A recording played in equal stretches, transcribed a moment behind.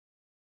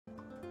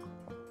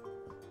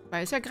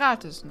Weil ist ja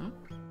gratis, ne?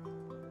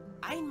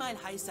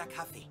 Einmal heißer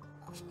Kaffee.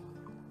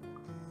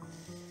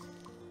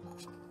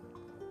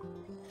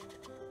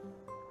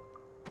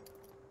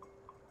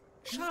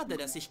 Schade,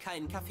 dass ich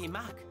keinen Kaffee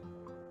mag.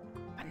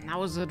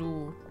 Banause,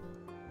 du.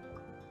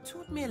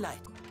 Tut mir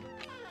leid.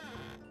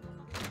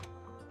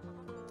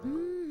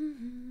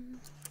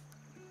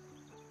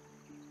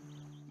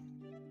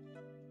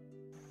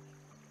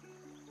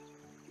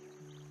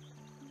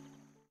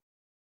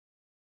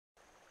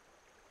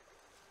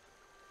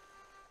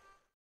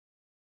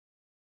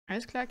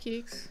 Alles klar,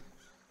 Keks.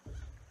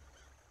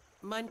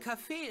 Mein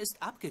Kaffee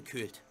ist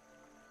abgekühlt.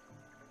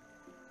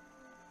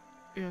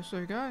 Ja, ist doch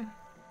egal.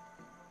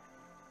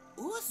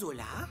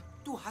 Ursula,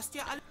 du hast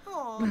ja alle...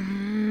 Oh.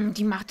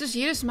 Die macht es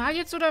jedes Mal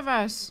jetzt, oder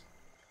was?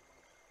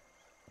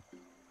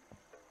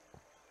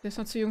 Der ist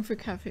noch zu jung für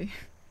Kaffee.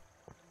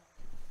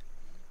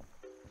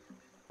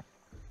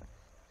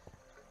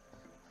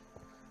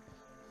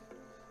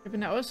 Ich habe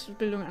in der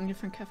Ausbildung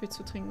angefangen, Kaffee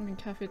zu trinken. Den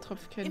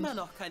Kaffeetropf kenne ich. Immer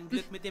noch kein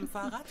Glück mit dem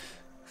Fahrrad?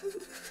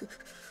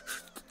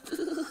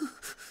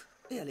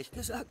 Ehrlich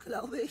gesagt,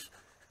 glaube ich,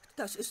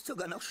 das ist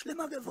sogar noch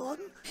schlimmer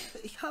geworden.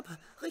 Ich habe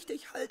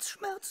richtig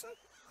Halsschmerzen.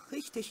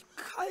 Richtig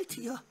kalt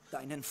hier.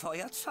 Deinen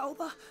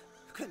Feuerzauber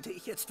könnte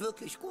ich jetzt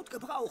wirklich gut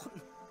gebrauchen.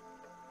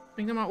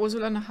 Bring doch mal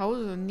Ursula nach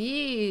Hause.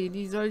 Nee,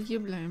 die soll hier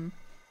bleiben.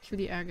 Ich will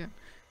die ärgern.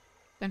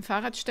 Dein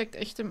Fahrrad steckt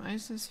echt im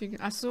Eis, deswegen...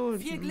 Ach so.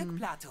 Viel Glück,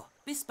 Plato.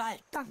 Bis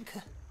bald.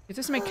 Danke. Jetzt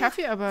ist mein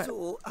Kaffee, aber...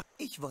 So,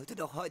 ich wollte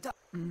doch heute...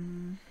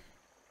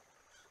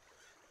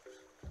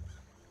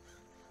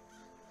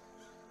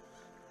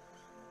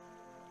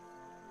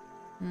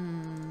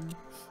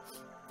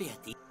 Wer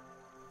die...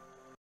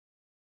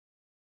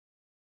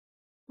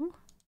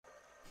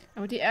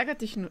 Aber die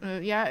ärgert dich nur.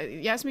 Ja,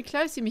 ist mir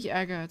klar, dass sie mich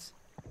ärgert.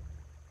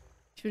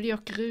 Ich will die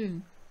auch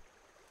grillen.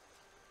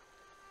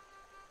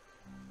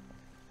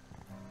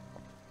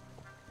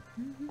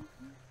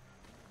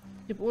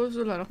 Gib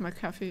Ursula doch mal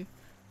Kaffee.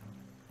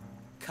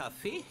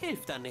 Kaffee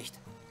hilft da nicht.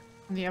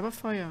 Nee, aber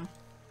Feuer.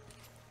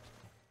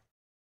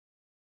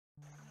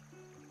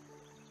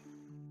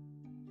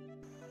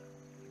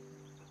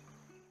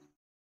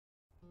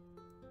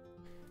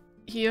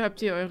 Hier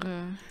habt ihr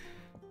eure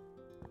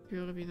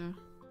Göre wieder.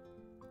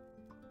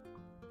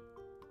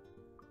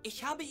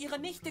 Ich habe ihre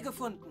Nichte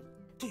gefunden.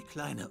 Die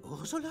kleine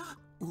Ursula?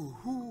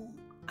 Uhu.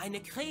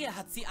 Eine Krähe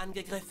hat sie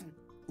angegriffen.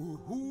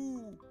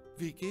 Uhu.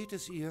 Wie geht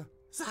es ihr?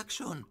 Sag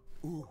schon.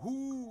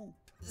 Uhu.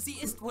 Sie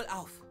ist wohl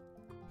auf.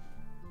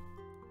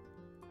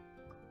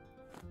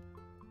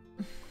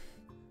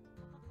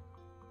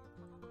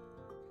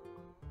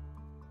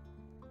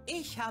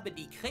 Ich habe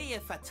die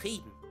Krähe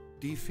vertrieben.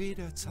 Die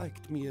Feder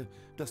zeigt mir,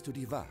 dass du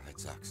die Wahrheit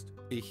sagst.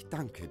 Ich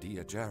danke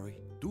dir, Jerry.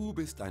 Du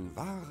bist ein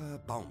wahrer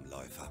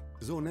Baumläufer.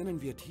 So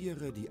nennen wir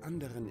Tiere, die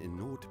anderen in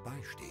Not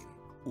beistehen.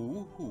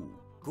 Uhu.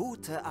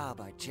 Gute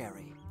Arbeit,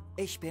 Jerry.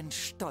 Ich bin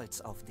stolz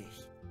auf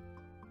dich.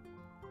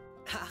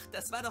 Ach,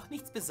 das war doch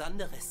nichts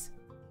Besonderes.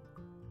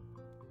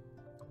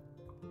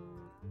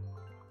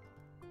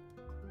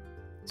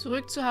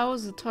 Zurück zu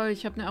Hause. Toll,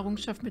 ich habe eine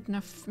Errungenschaft mit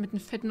einem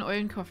fetten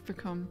Eulenkopf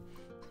bekommen.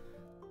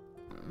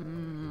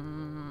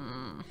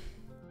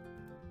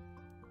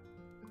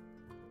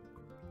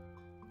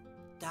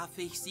 Darf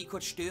ich Sie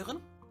kurz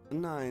stören?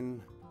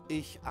 Nein,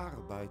 ich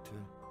arbeite.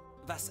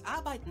 Was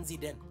arbeiten Sie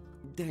denn?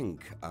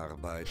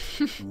 Denkarbeit.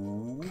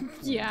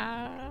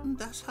 Ja.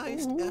 Das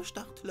heißt, er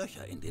starrt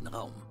Löcher in den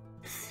Raum.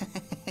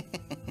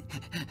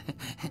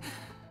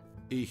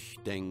 Ich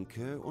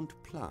denke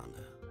und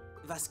plane.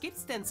 Was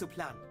gibt's denn zu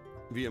planen?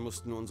 Wir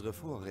mussten unsere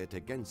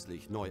Vorräte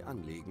gänzlich neu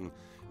anlegen.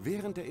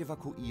 Während der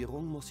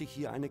Evakuierung muss sich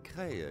hier eine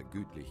Krähe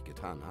gütlich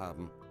getan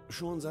haben.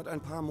 Schon seit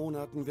ein paar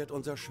Monaten wird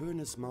unser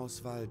schönes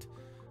Mauswald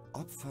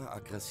Opfer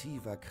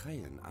aggressiver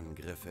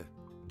Krähenangriffe.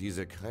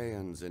 Diese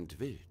Krähen sind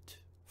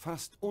wild,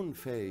 fast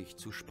unfähig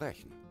zu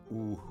sprechen.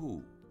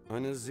 Uhu,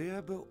 eine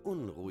sehr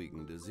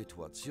beunruhigende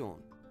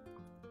Situation.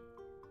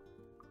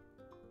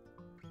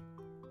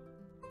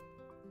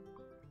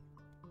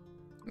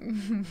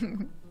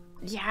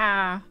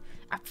 Ja,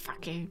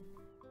 abfackeln.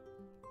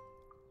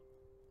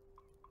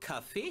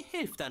 Kaffee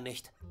hilft da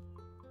nicht.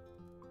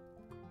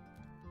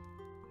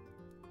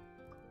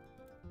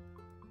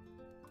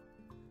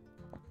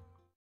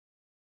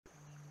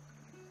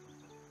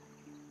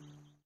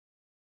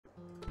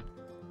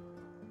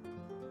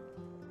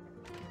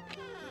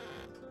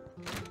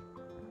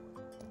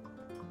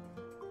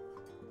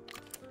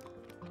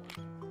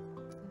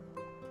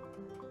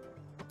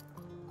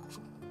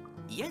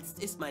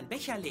 Jetzt ist mein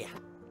Becher leer.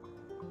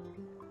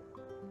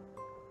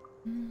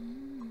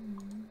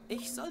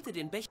 Ich sollte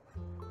den Becher...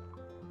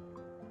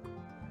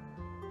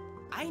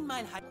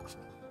 Einmal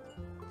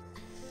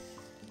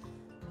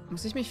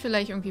Muss ich mich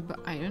vielleicht irgendwie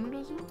beeilen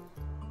oder so?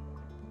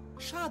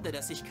 Schade,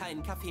 dass ich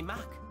keinen Kaffee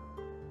mag.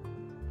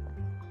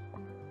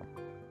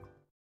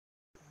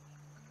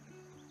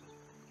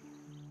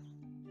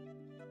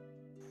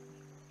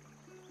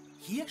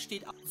 Hier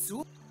steht auch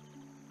so...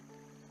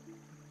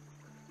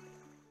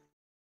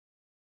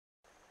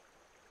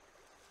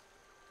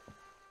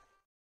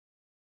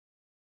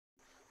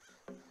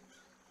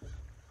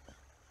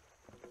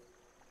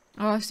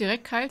 Oh, ist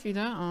direkt kalt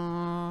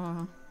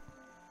wieder. Oh.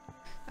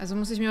 Also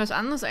muss ich mir was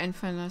anderes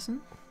einfallen lassen.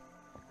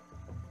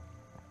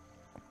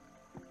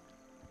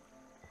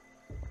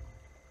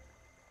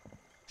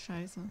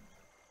 Scheiße.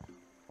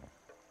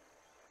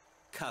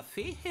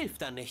 Kaffee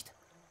hilft da nicht.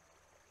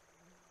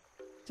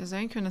 Hätte ja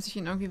sein können, dass ich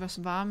ihnen irgendwie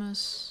was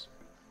Warmes...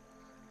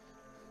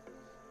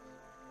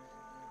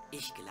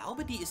 Ich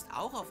glaube, die ist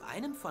auch auf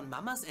einem von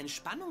Mamas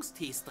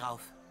Entspannungstees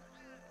drauf.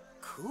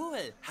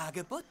 Cool,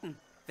 Hagebutten.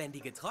 Wenn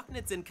die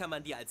getrocknet sind, kann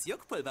man die als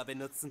Juckpulver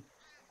benutzen.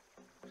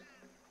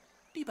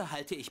 Die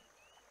behalte ich.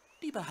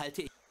 Die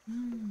behalte ich.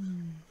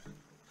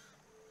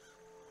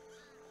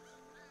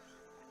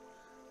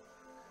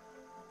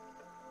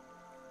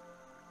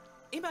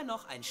 Immer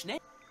noch ein schnell...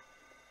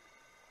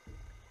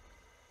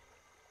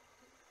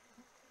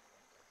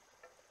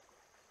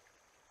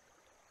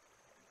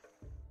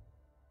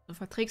 Du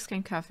verträgst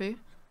keinen Kaffee.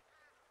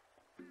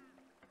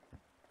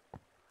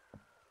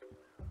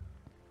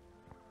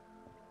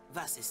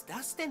 Was ist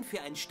das denn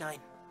für ein Stein?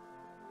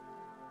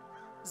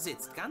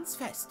 Sitzt ganz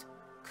fest.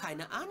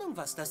 Keine Ahnung,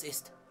 was das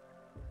ist.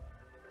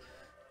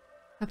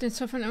 Hab den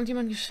Zopf von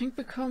irgendjemandem geschenkt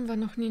bekommen, war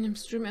noch nie in dem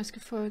Stream erst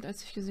gefolgt,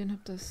 als ich gesehen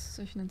habe, dass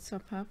ich einen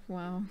Zopf habe.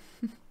 Wow.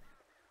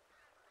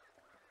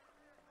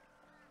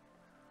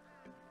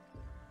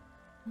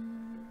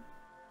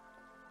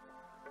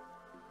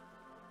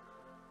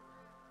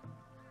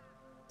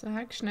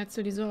 Sag,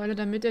 Schnetzel die Säule,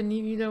 damit er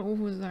nie wieder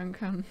Uhu sagen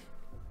kann.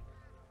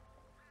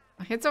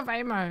 Ach, jetzt auf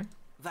einmal.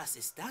 Was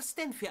ist das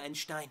denn für ein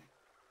Stein?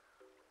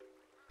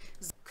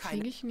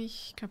 Kriege ich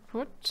nicht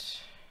kaputt?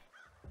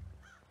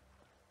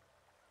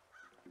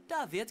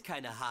 Da wird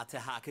keine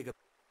harte Hake ge...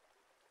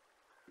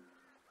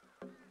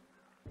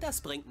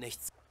 Das bringt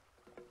nichts.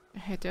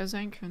 Hätte er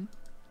sein können.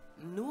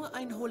 Nur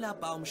ein hohler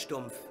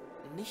Baumstumpf.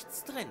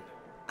 Nichts drin.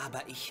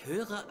 Aber ich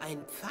höre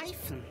ein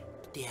Pfeifen.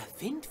 Der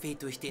Wind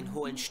weht durch den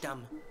hohlen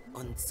Stamm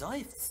und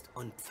seufzt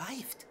und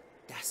pfeift.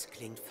 Das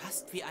klingt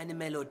fast wie eine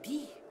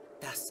Melodie.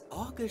 Das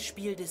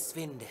Orgelspiel des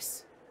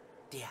Windes.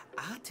 Der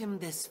Atem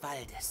des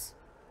Waldes.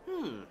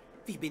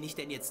 Wie bin ich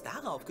denn jetzt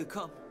darauf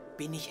gekommen?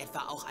 Bin ich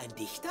etwa auch ein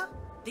Dichter?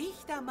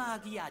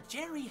 Dichtermagier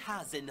Jerry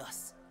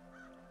Haselnuss.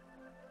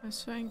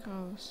 Was für ein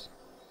Graus.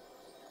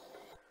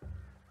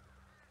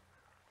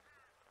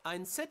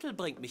 Ein Zettel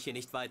bringt mich hier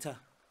nicht weiter.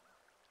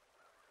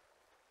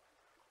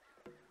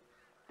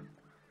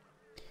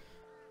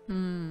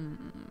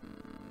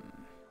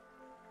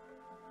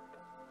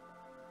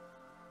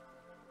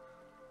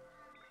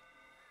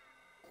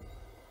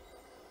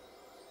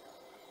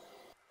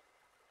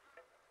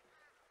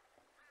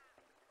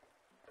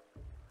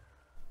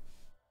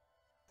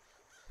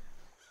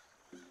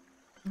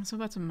 Achso,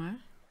 warte mal.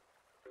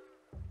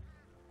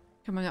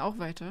 Kann man ja auch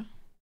weiter.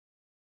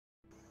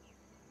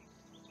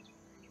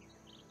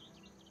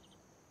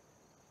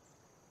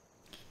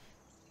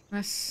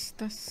 Was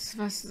ist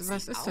Sieht aus,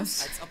 das?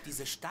 als ob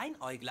diese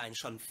Steinäuglein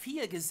schon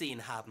viel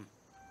gesehen haben.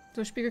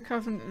 Das Spiel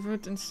gekauft und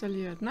wird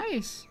installiert.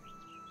 Nice.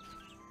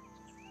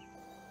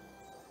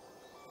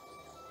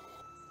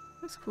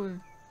 Das ist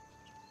cool.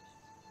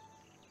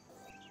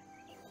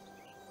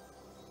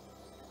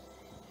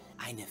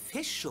 Eine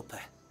Fischschuppe.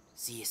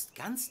 Sie ist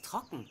ganz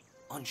trocken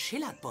und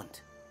schillert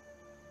bunt.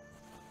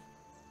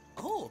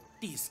 Oh,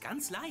 die ist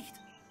ganz leicht.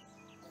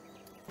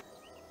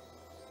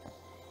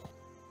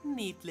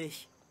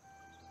 Niedlich.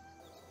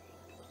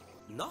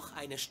 Noch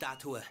eine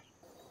Statue.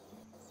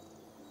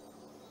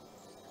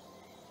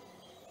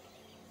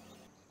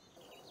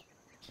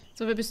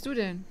 So, wer bist du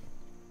denn?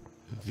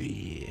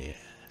 Wir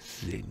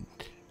sind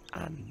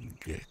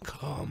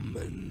angekommen.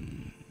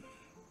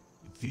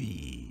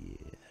 Wir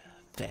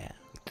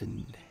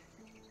werden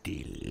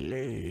die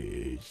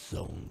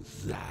Lösung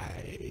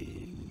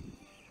sein.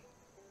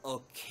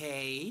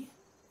 Okay.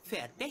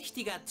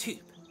 Verdächtiger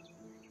Typ.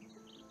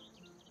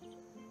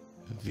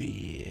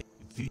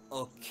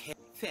 Okay.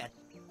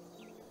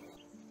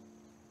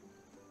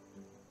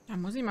 Da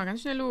muss ich mal ganz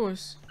schnell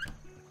los.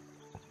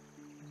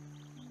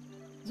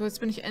 So, jetzt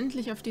bin ich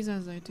endlich auf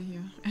dieser Seite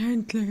hier.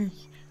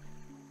 Endlich!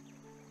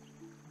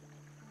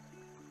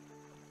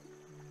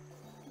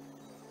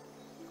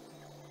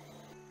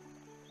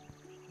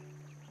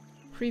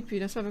 Creepy,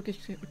 das war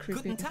wirklich creepy.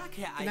 Guten Tag,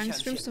 Herr Wie lange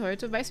streamst du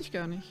heute? Weiß ich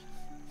gar nicht.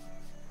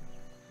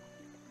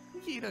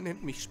 Jeder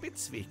nennt mich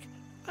Spitzweg,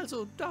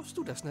 also darfst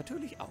du das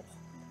natürlich auch.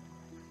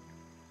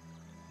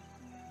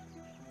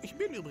 Ich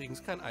bin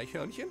übrigens kein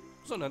Eichhörnchen,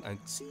 sondern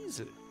ein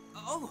Ziesel.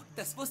 Oh,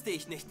 das wusste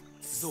ich nicht.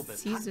 So bepackt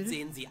Ziesel?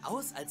 sehen Sie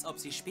aus, als ob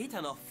Sie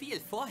später noch viel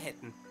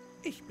vorhätten.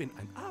 Ich bin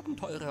ein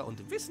Abenteurer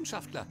und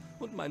Wissenschaftler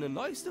und meine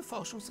neueste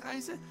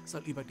Forschungsreise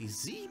soll über die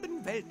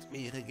 7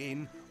 Weltmeere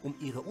gehen, um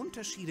ihre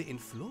Unterschiede in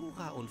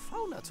Flora und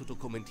Fauna zu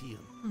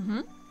dokumentieren.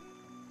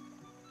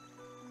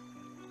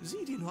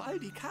 Sieh dir nur all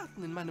die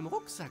Karten in meinem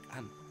Rucksack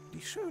an.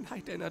 Die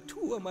Schönheit der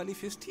Natur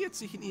manifestiert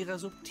sich in ihrer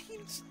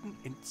subtilsten,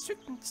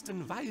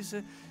 entzückendsten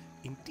Weise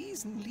in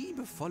diesen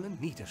liebevollen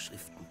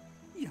Niederschriften.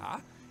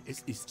 Ja, es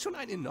ist schon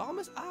ein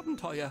enormes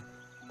Abenteuer.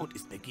 Und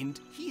es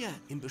beginnt hier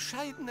im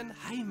bescheidenen,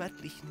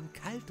 heimatlichen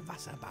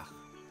Kaltwasserbach.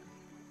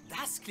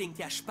 Das klingt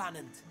ja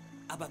spannend.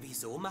 Aber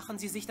wieso machen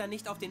Sie sich dann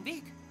nicht auf den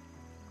Weg?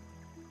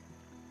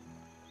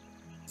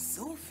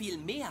 So viel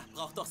mehr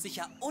braucht doch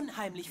sicher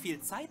unheimlich viel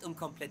Zeit, um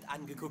komplett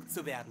angeguckt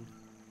zu werden.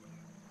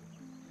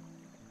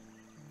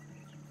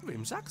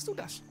 Wem sagst du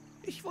das?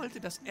 Ich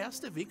wollte das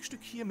erste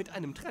Wegstück hier mit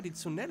einem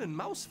traditionellen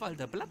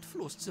Mauswalder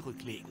Blattfloß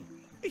zurücklegen.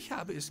 Ich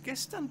habe es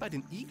gestern bei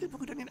den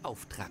Igelbrüdern in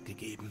Auftrag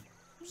gegeben.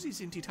 Sie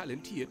sind die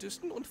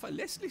talentiertesten und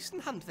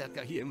verlässlichsten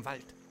Handwerker hier im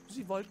Wald.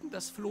 Sie wollten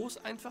das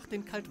Floß einfach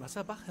den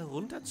Kaltwasserbach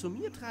herunter zu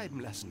mir treiben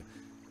lassen.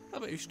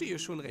 Aber ich stehe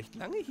schon recht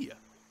lange hier.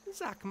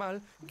 Sag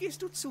mal,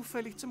 gehst du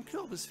zufällig zum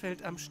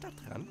Kürbisfeld am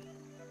Stadtrand?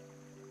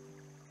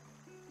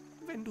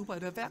 Wenn du bei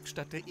der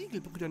Werkstatt der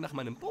Igelbrüder nach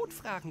meinem Boot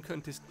fragen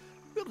könntest,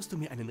 würdest du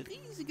mir einen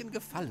riesigen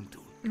Gefallen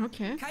tun.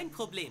 Okay. Kein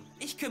Problem,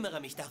 ich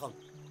kümmere mich darum.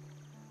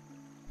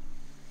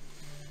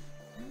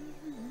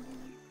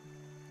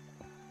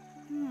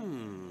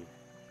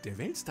 Der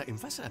Wels da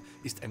im Wasser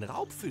ist ein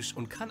Raubfisch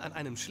und kann an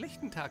einem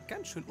schlechten Tag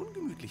ganz schön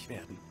ungemütlich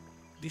werden.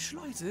 Die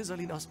Schleuse soll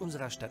ihn aus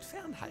unserer Stadt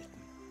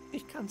fernhalten.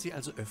 Ich kann sie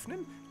also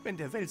öffnen, wenn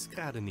der Wels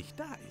gerade nicht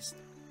da ist.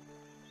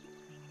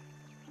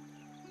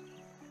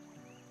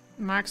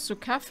 Magst du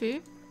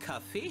Kaffee?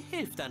 Kaffee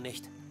hilft da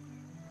nicht.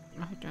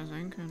 Ach, hätte ja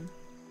sein können.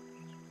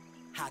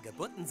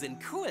 Hagebutten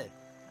sind cool.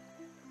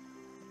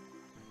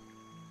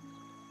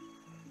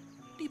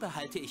 Die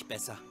behalte ich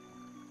besser.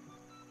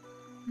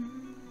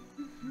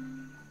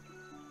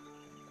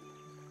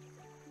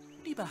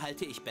 Die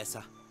behalte ich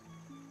besser.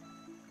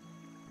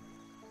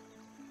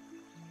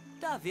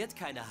 Da wird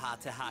keine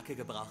harte Hake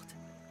gebraucht.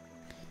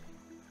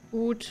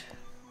 Gut.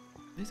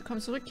 Also komm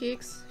zurück,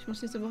 Keks. Ich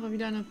muss nächste Woche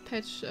wieder eine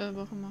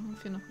Patch-Woche machen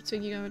für noch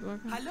 10 GB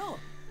Worker. Hallo,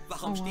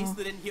 warum Oh, wow. stehst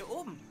du denn hier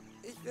oben?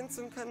 Ich bin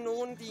zum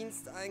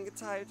Kanonendienst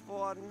eingeteilt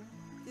worden.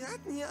 Wir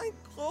hatten hier ein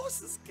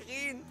großes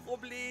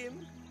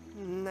Krähenproblem.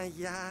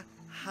 Naja,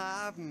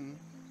 haben.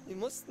 Wir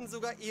mussten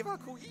sogar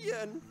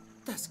evakuieren.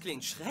 Das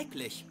klingt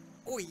schrecklich.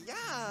 Oh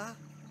ja.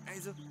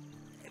 Also,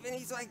 wenn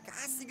ich so ein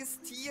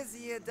garstiges Tier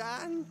sehe,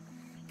 dann...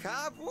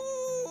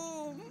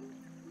 Kaboom!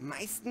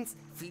 Meistens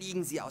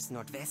fliegen sie aus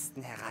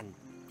Nordwesten heran.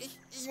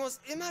 Ich muss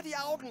immer die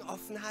Augen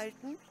offen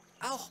halten,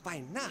 auch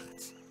bei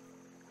Nacht.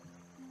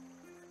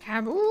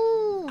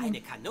 Kaboom!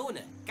 Eine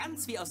Kanone,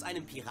 ganz wie aus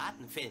einem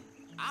Piratenfilm.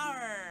 Arr!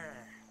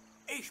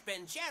 Ich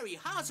bin Jerry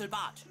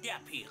Haselbart, der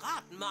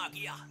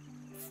Piratenmagier.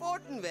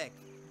 Pfoten weg!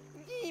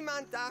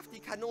 Niemand darf die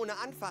Kanone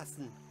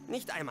anfassen.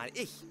 Nicht einmal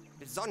ich.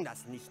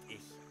 Besonders nicht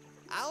ich.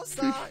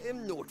 Außer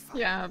im Notfall.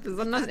 Ja,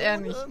 besonders er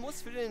Die nicht. Kanone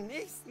muss für den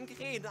nächsten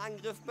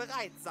Krähenangriff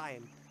bereit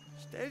sein.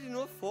 Stell dir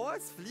nur vor,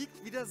 es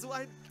fliegt wieder so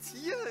ein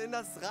Tier in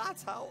das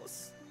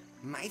Rathaus.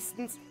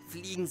 Meistens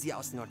fliegen sie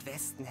aus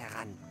Nordwesten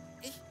heran.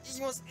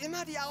 Ich muss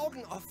immer die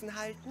Augen offen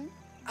halten,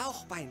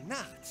 auch bei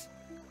Nacht.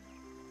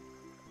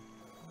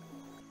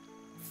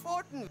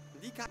 Pfoten,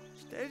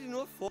 stell dir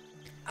nur vor,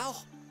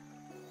 auch...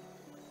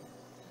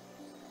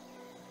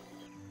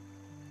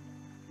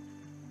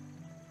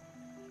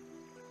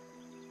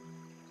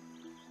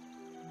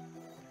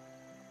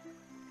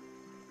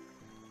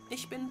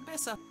 Ich bin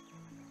besser.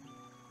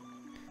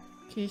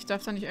 Okay, ich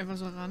darf da nicht einfach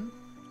so ran.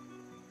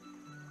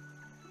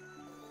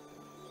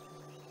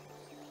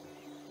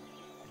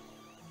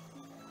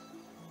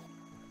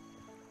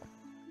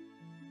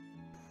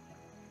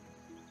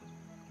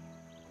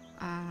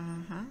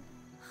 Aha.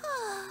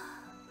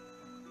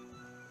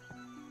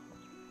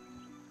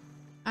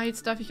 Ah,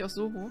 jetzt darf ich auch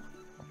so hoch.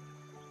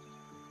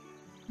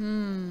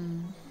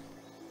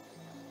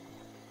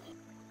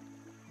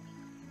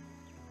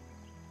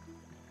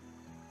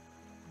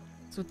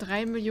 So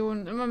 3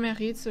 Millionen, immer mehr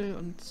Rätsel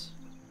und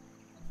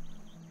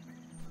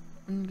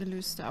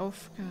ungelöste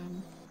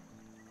Aufgaben.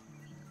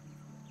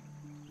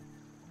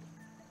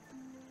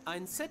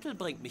 Ein Zettel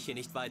bringt mich hier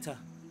nicht weiter.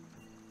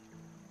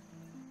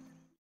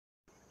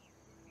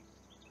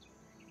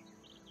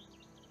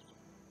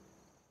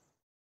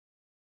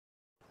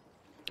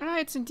 Ah,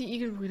 jetzt sind die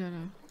Igelbrüder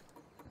da.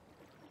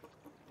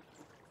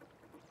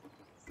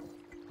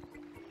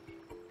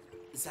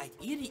 Seid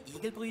ihr die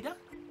Igelbrüder?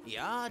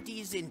 Ja,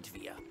 die sind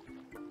wir.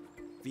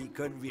 Wie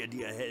können wir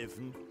dir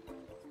helfen?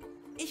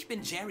 Ich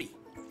bin Jerry,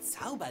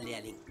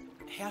 Zauberlehrling.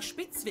 Herr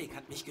Spitzweg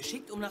hat mich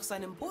geschickt, um nach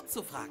seinem Boot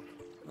zu fragen.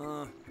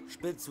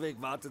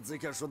 Spitzweg wartet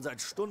sicher schon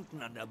seit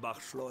Stunden an der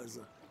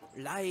Bachschleuse.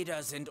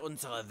 Leider sind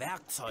unsere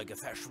Werkzeuge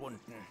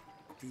verschwunden.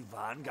 Die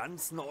waren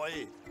ganz neu.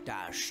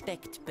 Da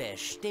steckt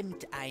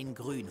bestimmt ein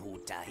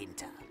Grünhut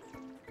dahinter.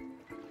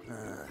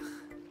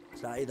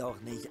 Sei doch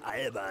nicht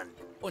albern.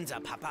 Unser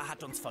Papa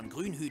hat uns von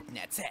Grünhüten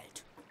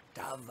erzählt.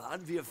 Da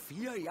waren wir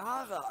 4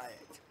 Jahre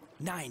alt.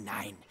 Nein,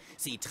 nein,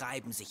 sie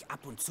treiben sich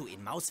ab und zu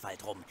in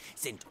Mauswald rum,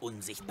 sind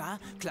unsichtbar,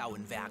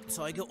 klauen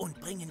Werkzeuge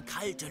und bringen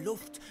kalte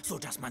Luft,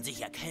 sodass man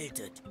sich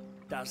erkältet.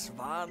 Das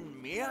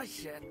waren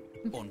Märchen.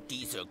 Und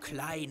diese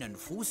kleinen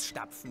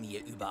Fußstapfen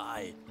hier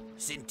überall,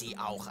 sind die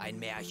auch ein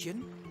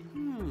Märchen?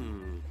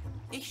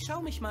 Ich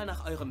schaue mich mal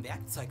nach eurem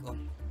Werkzeug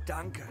um.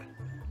 Danke.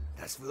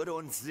 Das würde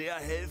uns sehr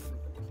helfen.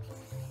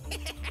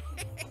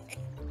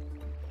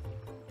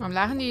 Warum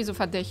lachen die so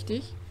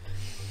verdächtig?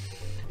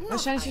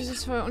 Wahrscheinlich ist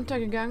es vorher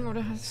untergegangen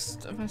oder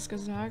hast was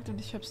gesagt und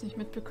ich habe es nicht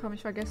mitbekommen.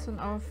 Ich war gestern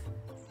auf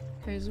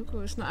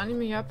Keizuko. Ist eine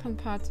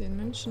Anime-Japan-Party in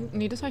München.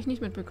 Nee, das habe ich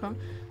nicht mitbekommen.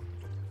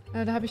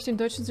 Da habe ich den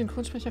deutschen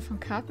Synchronsprecher von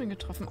Cartman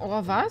getroffen.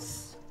 Oh,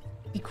 was?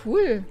 Wie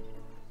cool.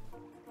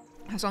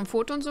 Hast du ein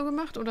Foto und so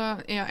gemacht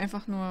oder eher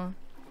einfach nur,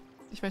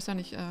 ich weiß ja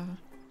nicht,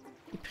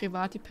 wie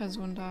privat die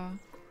Person da...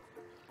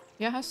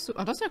 Ja, hast du...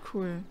 Oh, das ist ja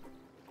cool.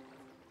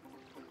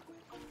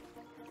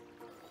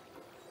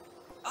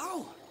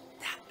 Oh,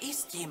 da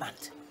ist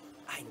jemand.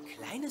 Ein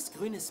kleines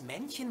grünes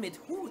Männchen mit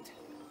Hut.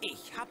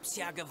 Ich hab's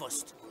ja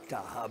gewusst.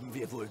 Da haben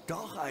wir wohl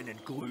doch einen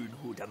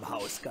Grünhut im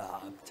Haus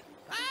gehabt.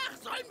 Ach,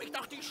 soll mich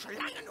doch die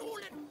Schlangen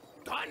holen.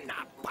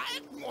 Donner,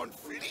 Balken und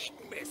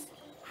Fliegenmist.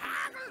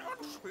 Hagel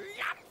und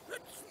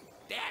Schlammpfützen.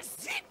 Der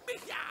sieht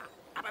mich ja.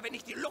 Aber wenn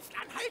ich die Luft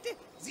anhalte,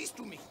 siehst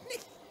du mich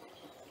nicht.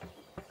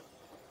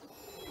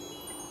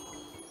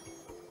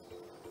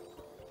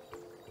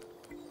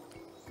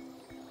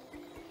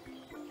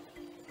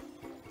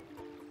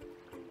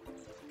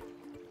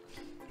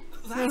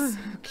 Was?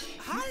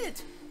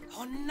 Halt!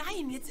 Oh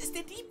nein, jetzt ist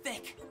der Dieb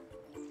weg.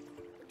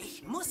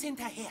 Ich muss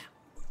hinterher.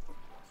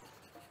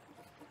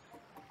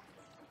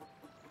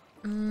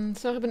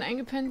 Sorry, bin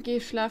eingepennt. Geh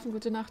schlafen.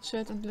 Gute Nacht,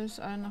 Chat. Und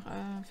löse allen noch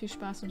viel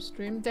Spaß im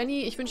Stream.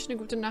 Danny, ich wünsche dir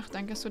eine gute Nacht.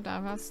 Danke, dass du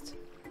da warst.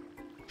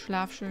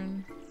 Schlaf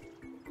schön.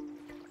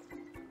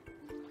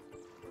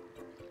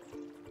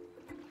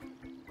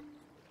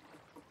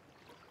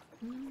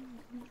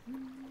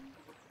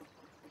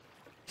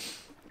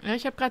 Ja,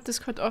 ich habe gerade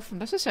Discord offen.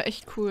 Das ist ja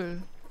echt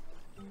cool.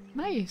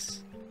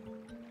 Nice.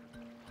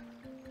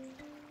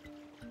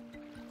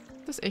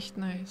 Das ist echt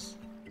nice.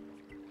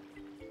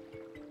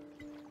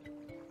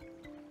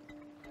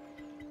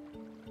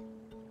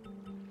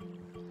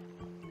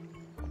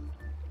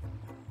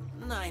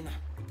 Nein,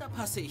 da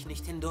passe ich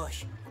nicht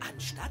hindurch.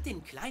 Anstatt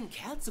den kleinen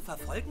Kerl zu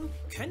verfolgen,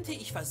 könnte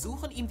ich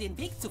versuchen, ihm den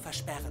Weg zu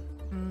versperren.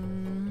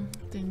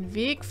 Den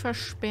Weg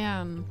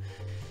versperren.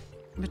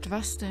 Mit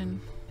was denn?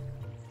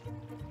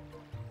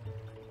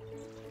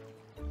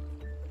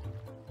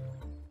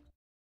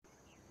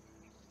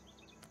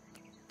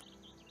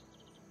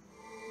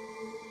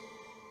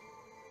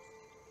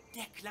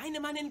 Der kleine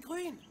Mann in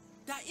Grün.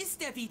 Da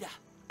ist er wieder.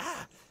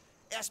 Ah,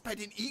 erst bei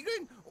den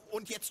Igeln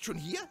und jetzt schon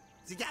hier?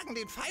 Sie jagen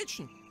den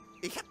Falschen.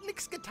 Ich hab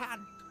nix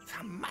getan.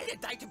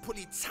 Vermaledeite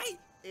Polizei.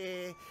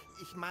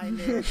 Ich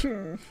meine...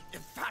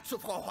 fahr zu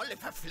Frau Holle,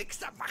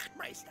 verflixter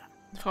Wachtmeister.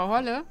 Frau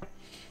Holle?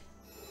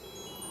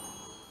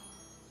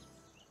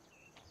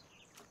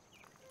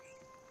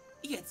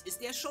 Jetzt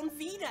ist er schon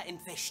wieder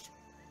entwischt.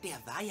 Der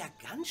war ja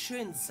ganz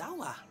schön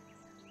sauer.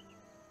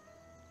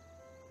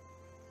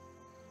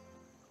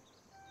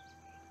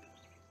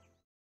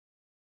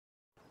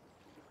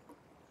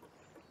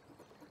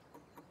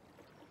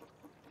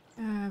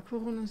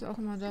 Kurun ist auch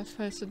immer da,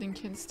 falls du den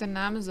kennst. Der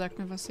Name sagt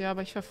mir was, ja,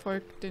 aber ich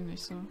verfolge den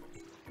nicht so.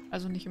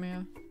 Also nicht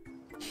mehr.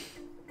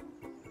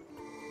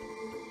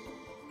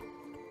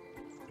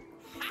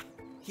 Ha!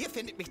 Hier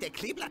findet mich der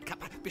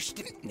Kleeblattkapper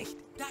bestimmt nicht.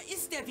 Da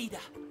ist er wieder.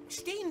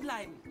 Stehen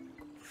bleiben.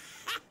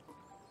 Ha!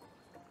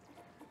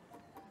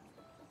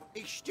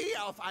 Ich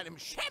stehe auf einem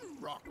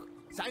Shamrock.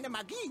 Seine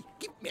Magie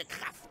gibt mir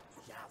Kraft.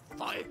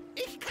 Jawohl,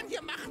 ich kann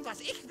hier machen,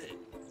 was ich will.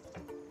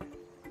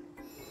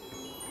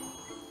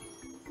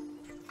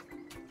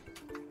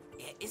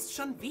 Er ist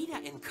schon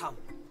wieder entkommen.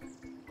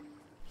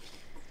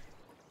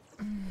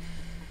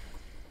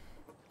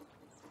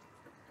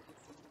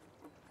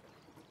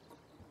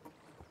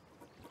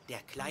 Der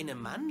kleine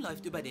Mann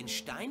läuft über den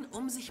Stein,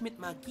 um sich mit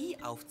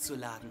Magie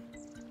aufzuladen.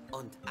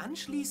 Und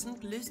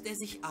anschließend löst er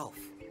sich auf.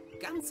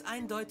 Ganz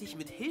eindeutig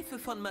mit Hilfe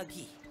von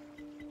Magie.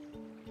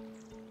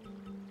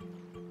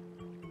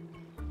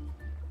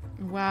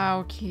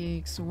 Wow,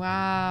 Keks,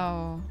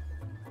 wow.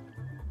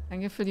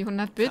 Danke für die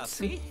 100 Bits.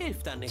 Kaffee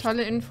hilft da nicht.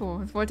 Tolle Info.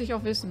 Das wollte ich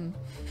auch wissen.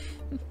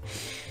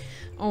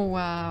 Oh,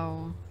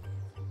 wow.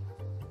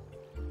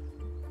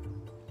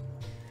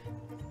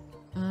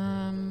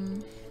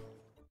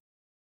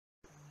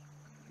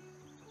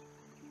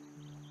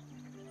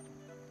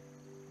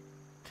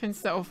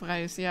 Fenster auf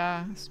Reis.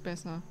 Ja, ist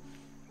besser.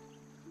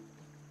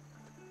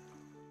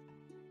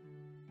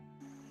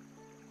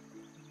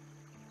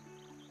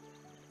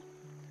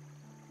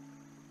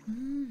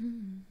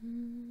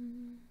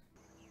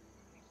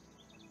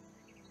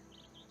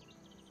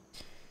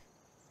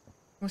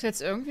 Ich muss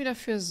jetzt irgendwie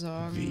dafür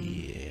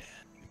sorgen.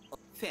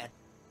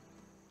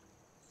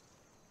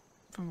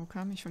 Von wo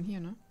kam ich? Von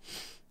hier, ne?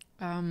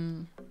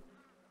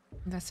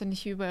 Dass er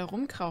nicht hier überall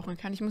rumkrauchen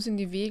kann. Ich muss ihm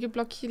die Wege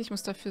blockieren. Ich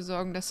muss dafür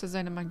sorgen, dass er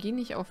seine Magie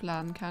nicht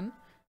aufladen kann.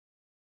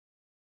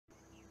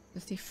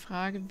 Das ist die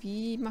Frage,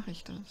 wie mache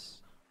ich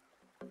das?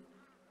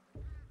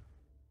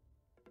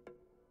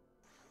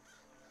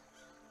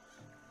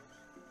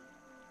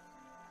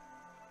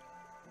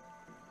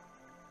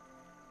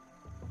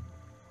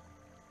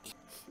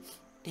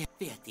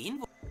 Wer den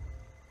wohl?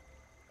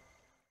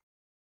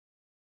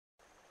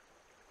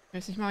 Ich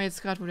weiß nicht mal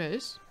jetzt gerade, wo der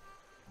ist.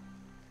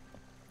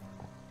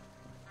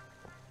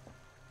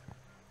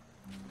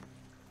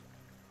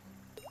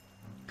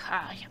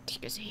 Ha, ich hab dich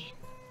gesehen.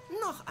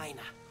 Noch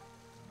einer.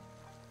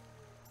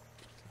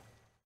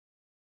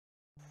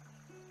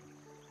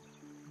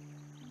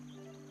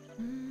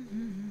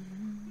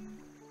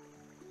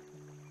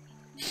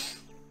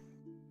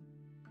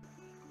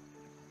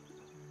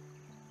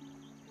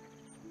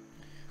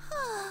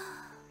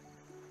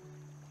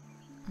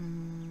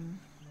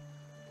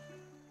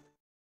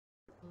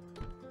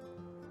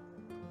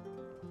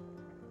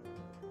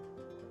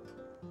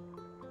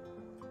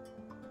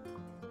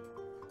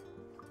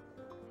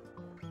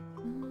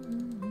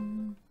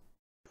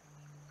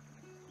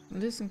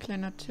 Das ist ein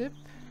kleiner Tipp.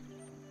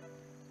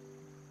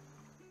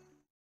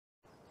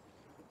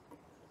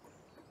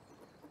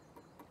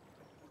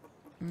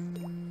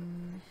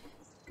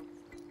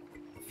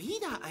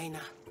 Wieder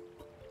einer.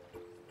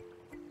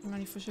 Mal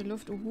die frische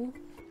Luft,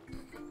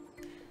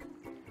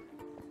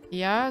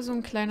 Ja, so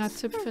ein kleiner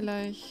Tipp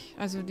vielleicht.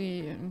 Also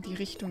in die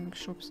Richtung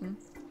schubsen.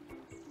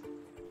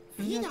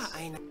 Und Wieder jetzt?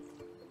 einer.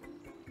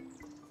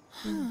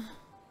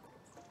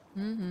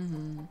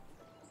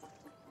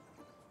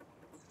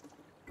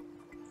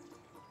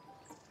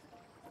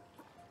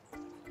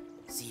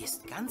 Sie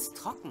ist ganz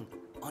trocken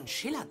und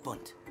schillert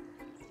bunt.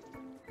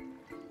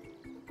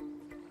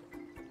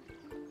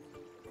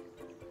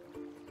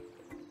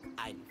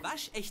 Ein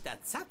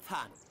waschechter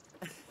Zapfhahn.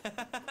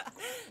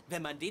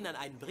 Wenn man den an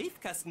einen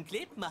Briefkasten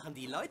klebt, machen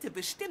die Leute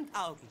bestimmt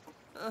Augen.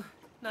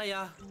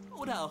 Naja,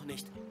 oder auch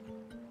nicht.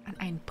 An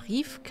einen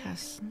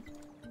Briefkasten?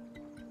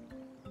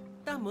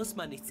 Da muss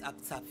man nichts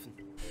abzapfen.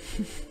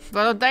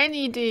 War doch deine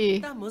Idee.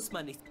 Da muss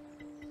man nichts...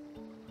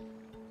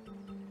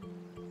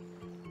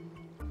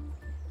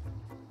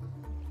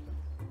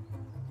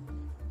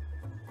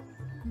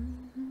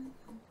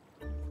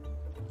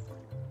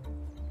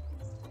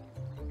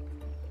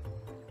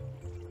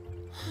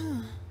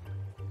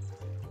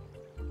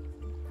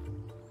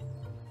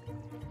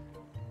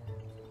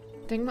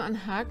 Denk mal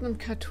an Haken und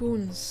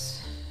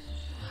Cartoons.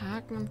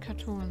 Haken und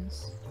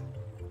Cartoons.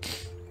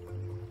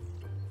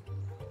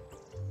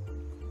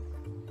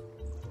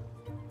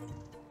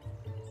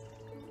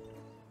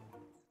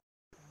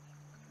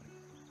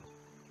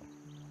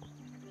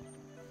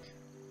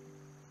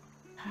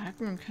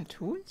 Haken und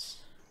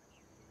Cartoons?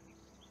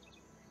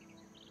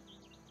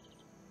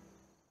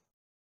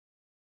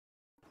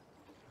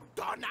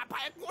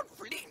 Donnerbalken und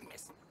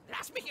Fliegenmist.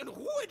 Lass mich in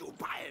Ruhe, du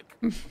Balk.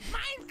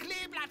 Mein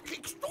Kleeblatt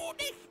kriegst du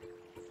nicht.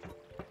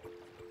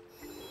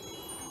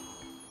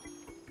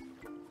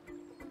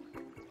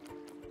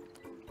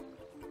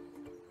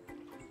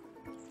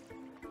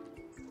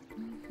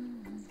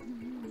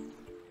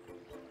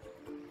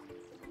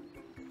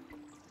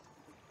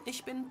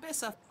 Ich bin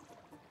besser.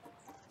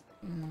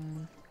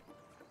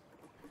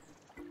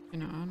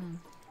 Keine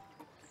Ahnung.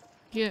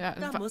 Hier,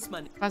 Da muss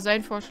man... war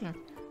sein Vorschlag.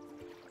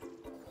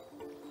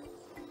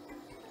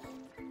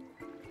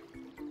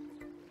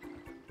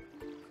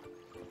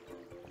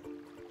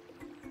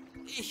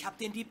 Ich hab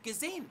den Dieb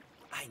gesehen.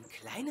 Ein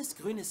kleines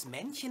grünes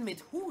Männchen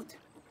mit Hut.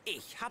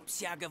 Ich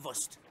hab's ja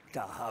gewusst.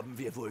 Da haben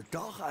wir wohl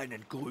doch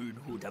einen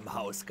Grünhut im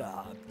Haus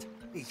gehabt.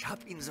 Ich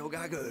hab ihn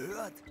sogar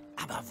gehört.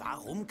 Aber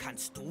warum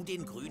kannst du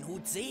den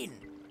Grünhut sehen?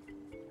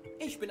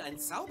 Ich bin ein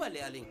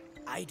Zauberlehrling.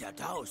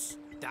 Eiderdaus.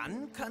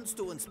 Dann kannst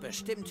du uns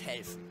bestimmt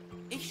helfen.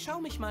 Ich schau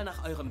mich mal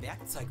nach eurem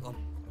Werkzeug um.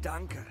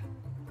 Danke.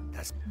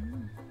 Das...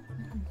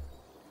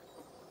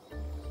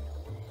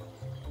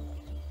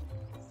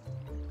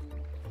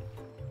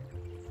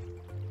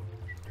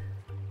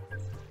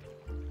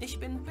 Ich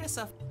bin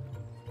besser.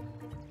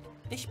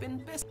 Ich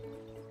bin besser.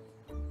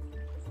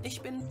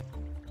 Ich bin...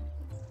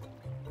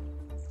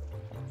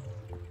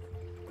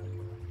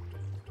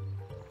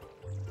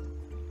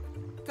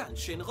 Ganz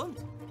schön rund.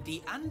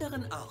 Die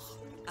anderen auch.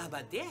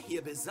 Aber der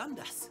hier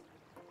besonders.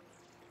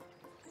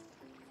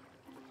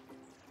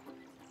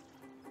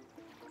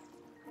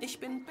 Ich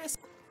bin besser.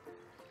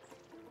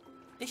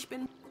 Ich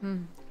bin...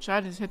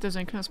 Schade, es hätte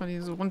sein können, dass man die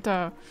so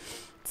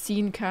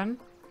runterziehen kann.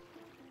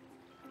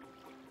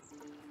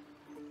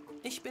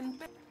 Ich bin...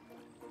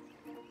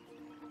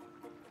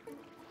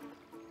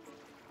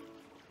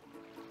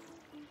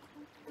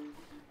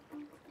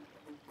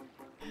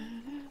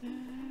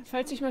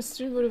 Falls ich mal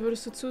streamen würde,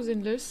 würdest du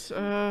zusehen, Liz?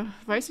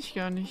 Weiß ich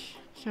gar nicht.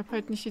 Ich habe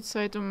halt nicht die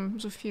Zeit, um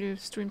so viele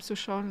Streams zu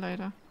schauen,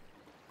 leider.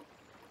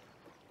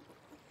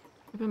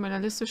 Ich habe in meiner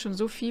Liste schon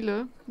so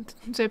viele.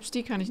 Und selbst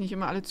die kann ich nicht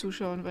immer alle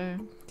zuschauen, weil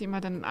die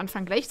immer dann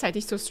anfangen,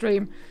 gleichzeitig zu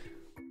streamen.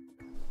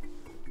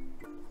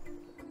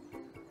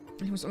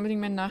 Ich muss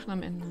unbedingt meinen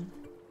Nachnamen ändern.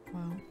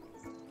 Wow.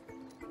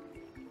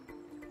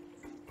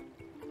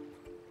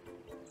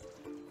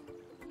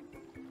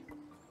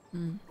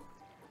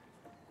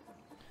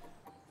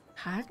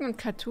 Haken und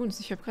Cartoons.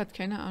 Ich habe gerade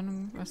keine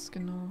Ahnung, was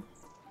genau.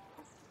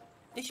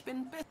 Ich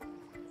bin besser.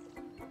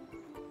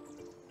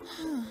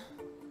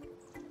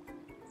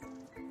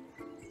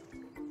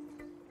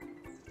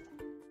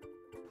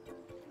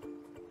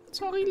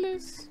 Sorry,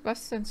 Liz.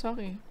 Was denn?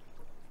 Sorry.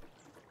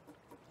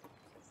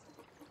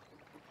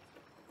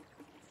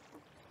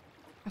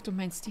 Ach, du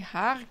meinst die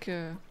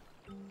Harke.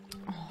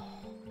 Oh.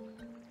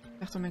 Ich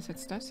dachte, du meinst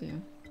jetzt das hier.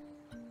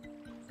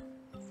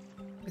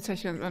 Jetzt habe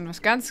ich an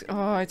was ganz...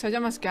 Oh, jetzt habe ich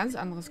an was ganz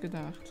anderes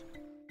gedacht.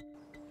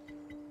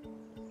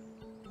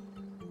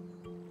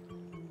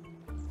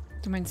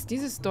 Du meinst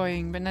dieses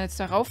Doing, wenn er jetzt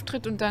darauf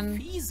tritt und dann...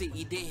 Fiese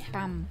Idee.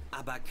 Bam.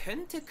 Aber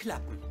könnte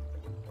klappen.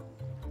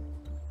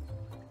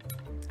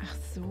 Ach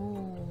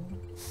so.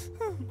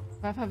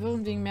 War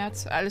verwirrend wegen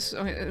März. Alles,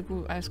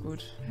 gut, alles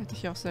gut. Hätte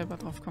ich auch selber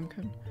drauf kommen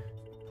können.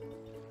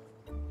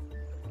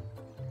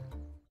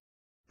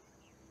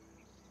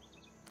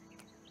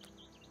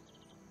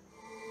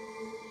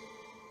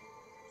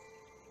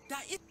 Da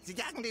ist... Sie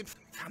jagen den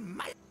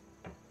Vermal...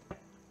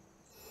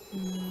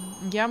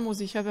 Ja,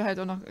 Musi, ich habe halt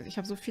auch noch... Ich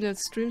habe so viele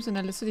Streams in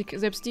der Liste,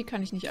 selbst die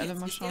kann ich nicht alle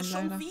mal Jetzt ist schauen, er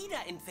schon leider.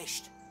 wieder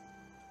entwischt.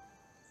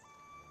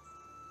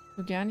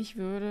 So gern ich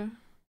würde.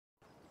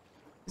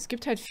 Es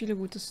gibt halt viele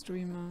gute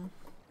Streamer,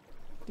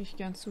 die ich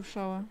gern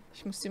zuschaue.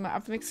 Ich muss die mal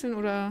abwechseln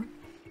oder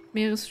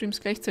mehrere Streams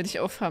gleichzeitig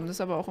aufhaben. Das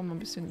ist aber auch immer ein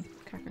bisschen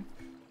kacke.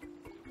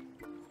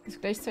 Das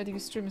gleichzeitige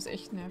Stream ist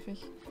echt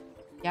nervig.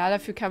 Ja,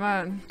 dafür kann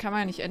man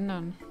ja nicht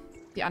ändern.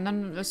 Die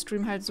anderen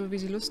streamen halt so, wie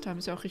sie Lust haben.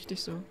 Ist ja auch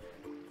richtig so.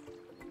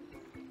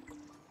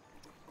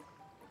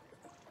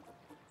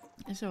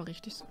 Ist ja auch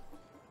richtig so.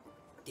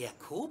 Der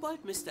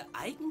Kobold müsste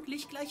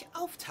eigentlich gleich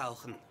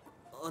auftauchen.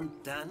 Und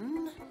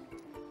dann...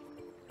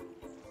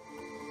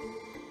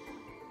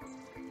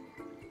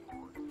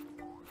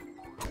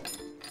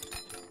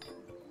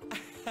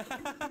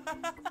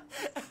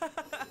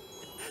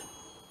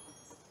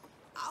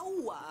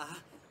 Aua!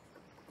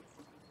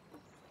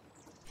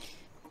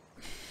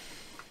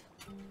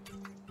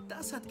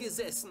 Das hat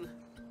gesessen.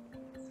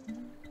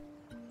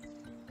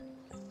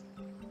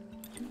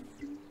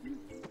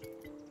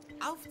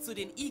 Auf zu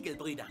den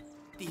Igelbrüdern.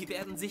 Die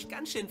werden sich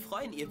ganz schön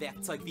freuen, ihr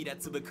Werkzeug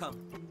wiederzubekommen.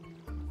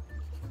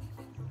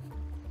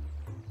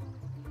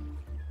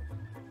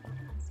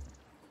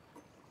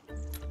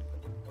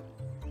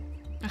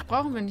 Ach,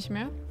 brauchen wir nicht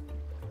mehr?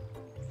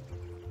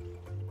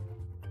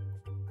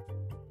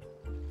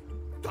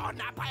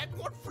 Donnerbalken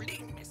und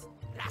Fliegenmist.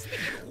 Lass mich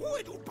in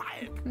Ruhe, du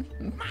Balk.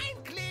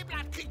 Mein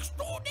Kleeblatt kriegst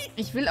du nicht.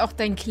 Ich will auch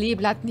dein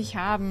Kleeblatt nicht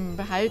haben.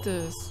 Behalte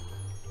es.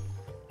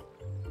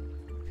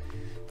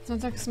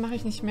 Sonntags mache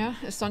ich nicht mehr.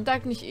 Ist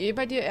Sonntag nicht eh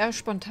bei dir eher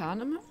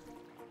spontan immer?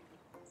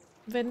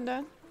 Wenn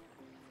dann?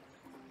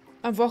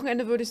 Am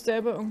Wochenende würde ich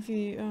selber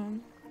irgendwie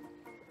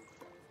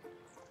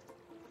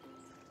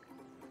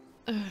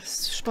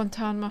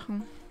spontan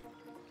machen.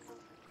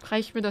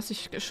 Reicht mir, dass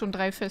ich schon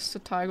 3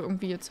 feste Tage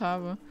irgendwie jetzt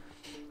habe.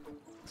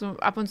 So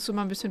ab und zu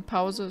mal ein bisschen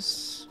Pause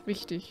ist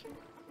wichtig.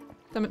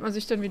 Damit man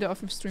sich dann wieder auf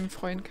dem Stream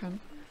freuen kann.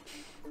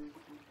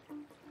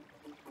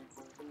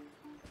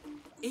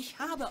 Ich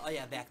habe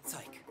euer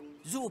Werkzeug.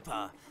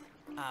 Super.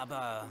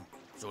 Aber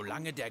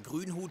solange der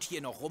Grünhut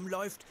hier noch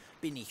rumläuft,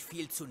 bin ich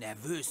viel zu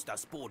nervös,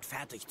 das Boot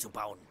fertig zu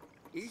bauen.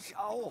 Ich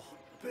auch.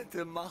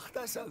 Bitte mach,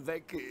 dass er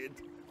weggeht.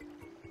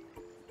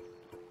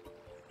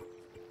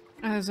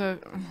 Also...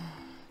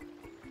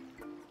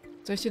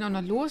 Soll ich den auch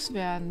noch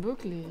loswerden?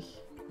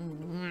 Wirklich?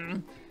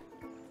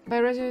 Bei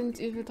Resident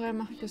Evil 3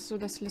 mache ich es so,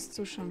 dass Liz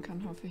zuschauen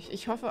kann, hoffe ich.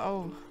 Ich hoffe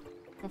auch.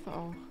 Ich hoffe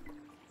auch.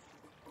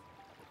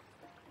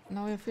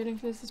 Now Your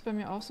Feelings List ist bei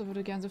mir auch so,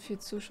 würde gern so viel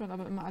zuschauen,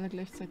 aber immer alle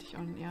gleichzeitig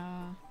on.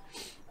 Ja.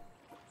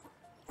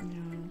 Ja.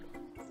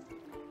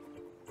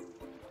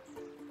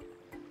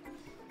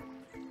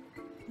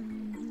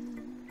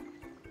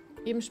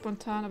 Eben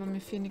spontan, aber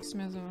mir fehlt nichts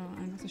mehr so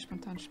ein, was ich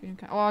spontan spielen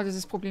kann. Oh,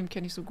 dieses Problem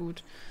kenne ich so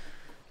gut.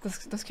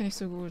 Das kenne ich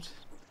so gut.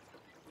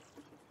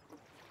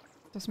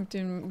 Das mit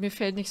dem, mir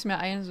fällt nichts mehr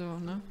ein, so,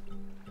 ne?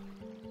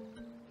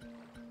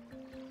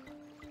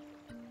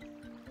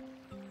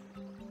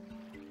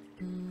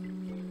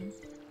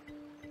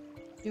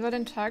 Wie war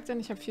dein Tag denn?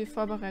 Ich habe viel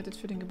vorbereitet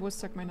für den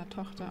Geburtstag meiner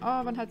Tochter.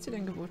 Oh, wann hat sie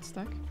denn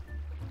Geburtstag?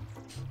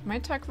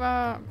 Mein Tag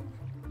war...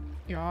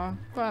 Ja,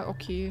 war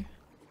okay.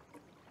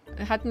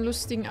 Er hat einen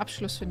lustigen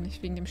Abschluss, finde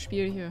ich, wegen dem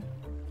Spiel hier.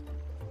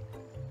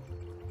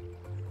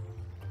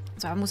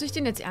 So, muss ich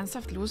den jetzt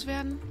ernsthaft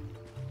loswerden?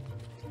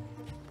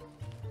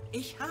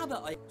 Ich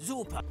habe euch...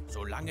 Super.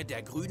 Solange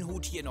der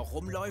Grünhut hier noch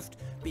rumläuft,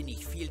 bin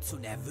ich viel zu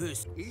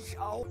nervös. Ich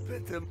auch,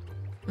 bitte.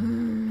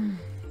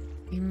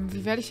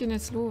 Wie werde ich den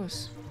jetzt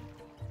los?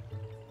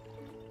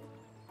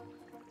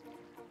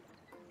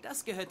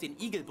 Das gehört den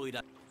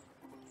Igelbrüdern.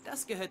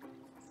 Das gehört...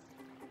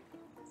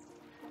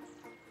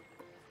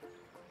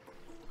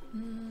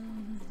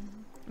 In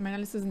meiner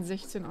Liste sind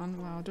 16 on.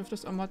 Wow, dürfte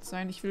es auch Mod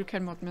sein? Ich will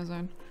kein Mod mehr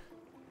sein.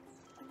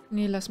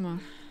 Nee, lass mal.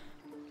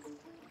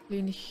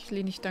 Lehne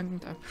ich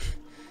dankend ab.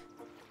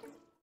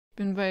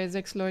 Bin bei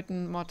 6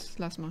 Leuten Mod.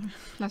 Lass mal.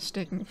 Lass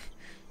stecken.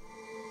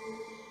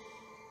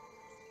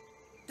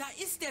 Da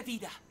ist er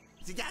wieder.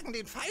 Sie jagen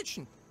den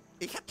Falschen.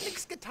 Ich hab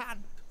nichts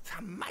getan.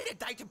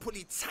 Vermaledeite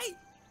Polizei.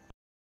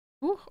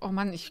 Huch, oh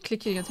Mann, ich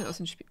klicke hier die ganze Zeit aus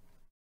dem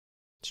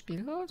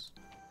Spiel raus.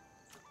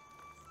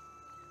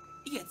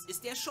 Jetzt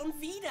ist er schon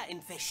wieder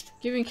entwischt.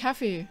 Gib ihm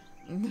Kaffee.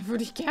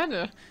 Würde ich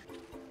gerne.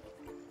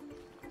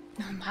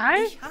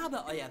 Normal? Ich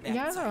habe euer Werkzeug.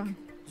 Ja,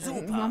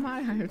 Super.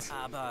 normal halt.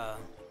 Aber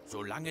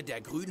solange der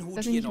Grünhut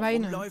Dass ich hier nicht noch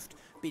weine. rumläuft,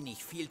 bin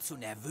ich viel zu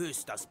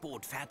nervös, das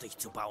Boot fertig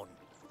zu bauen.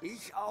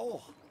 Ich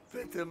auch.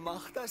 Bitte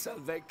mach, dass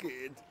er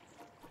weggeht.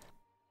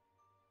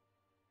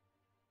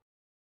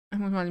 Ich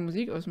muss mal die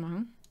Musik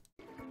ausmachen.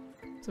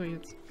 So,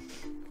 jetzt.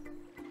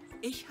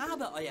 Ich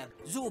habe euer...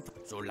 Super.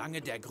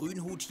 Solange der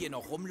Grünhut hier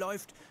noch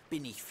rumläuft,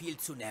 bin ich viel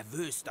zu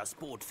nervös, das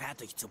Boot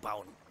fertig zu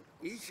bauen.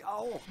 Ich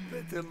auch.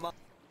 Bitte mach.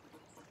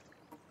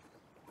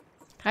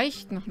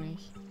 Reicht noch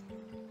nicht.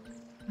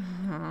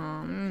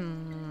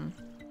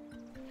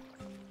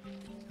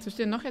 Was soll ich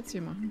denn noch jetzt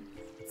hier machen?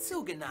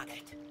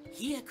 Zugenagelt.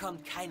 Hier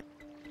kommt kein...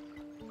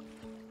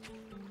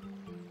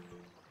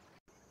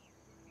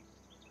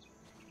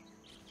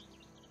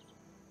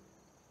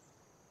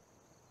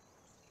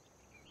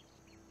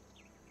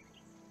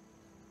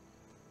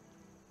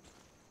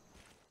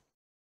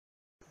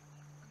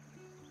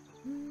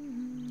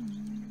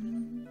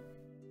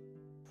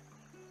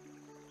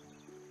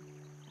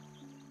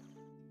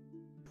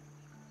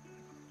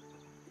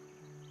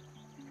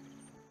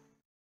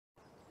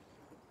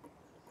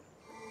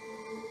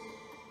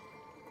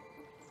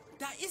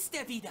 Da ist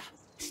er wieder.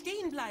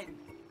 Stehen bleiben.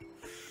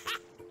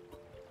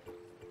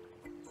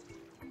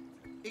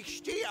 Ich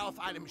stehe auf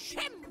einem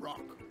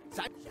Shamrock.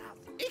 Seit Jahren.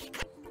 Ich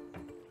kann...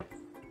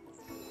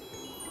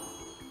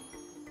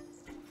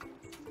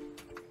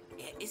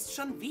 Er ist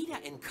schon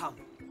wieder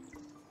entkommen.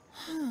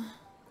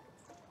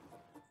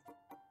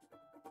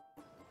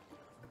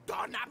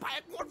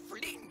 Donnerbalken und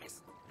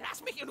Fliegenmist.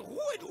 Lass mich in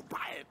Ruhe, du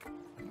Balk.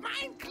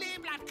 Mein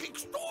Kleeblatt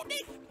kriegst du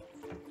nicht.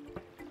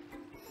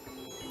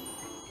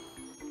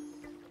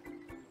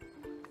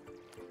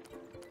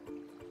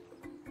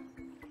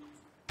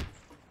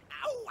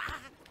 Aua.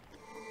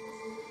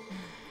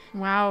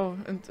 Wow,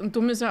 und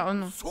dumm ist er auch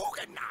noch.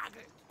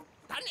 Zugenagelt.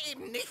 Dann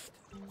eben nicht.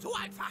 So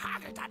ein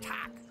verhagelter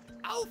Tag.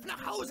 Auf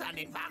nach Hause an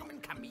den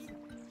warmen Kamin.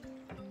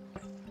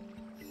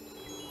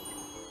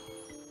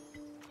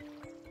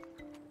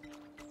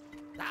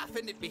 Da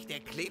findet mich der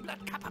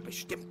Kleeblattkapper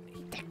bestimmt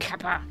nicht. Der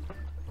Kapper.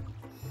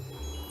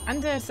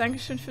 Anders,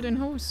 Dankeschön für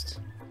den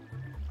Host.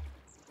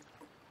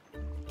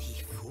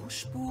 Die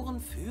Fußspuren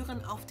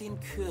führen auf den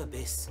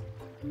Kürbis.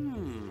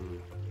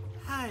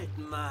 Halt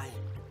mal.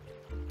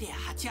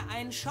 Der hat ja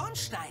einen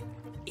Schornstein.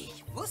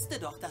 Ich wusste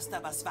doch, dass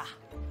da was war.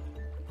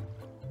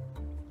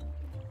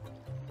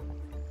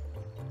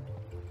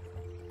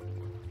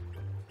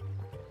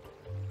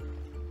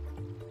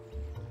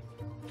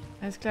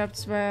 Ich glaube,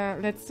 zwar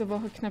letzte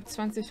Woche knapp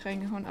 20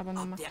 reingehauen, aber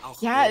nochmal.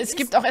 Ja, es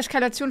gibt auch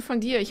Eskalation von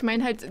dir. Ich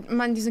meine halt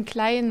immer in diesen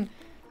kleinen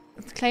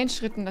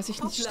Schritten, dass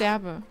ich nicht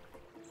sterbe.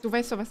 Du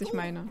weißt doch, was ich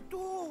meine.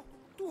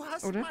 Du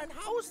hast Oder? mein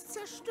Haus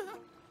zerstört.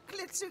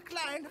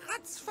 Klitzeklein,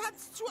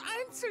 ratzfatz zu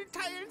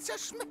Einzelteilen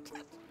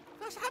zerschmettert.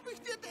 Was habe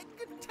ich dir denn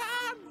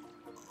getan?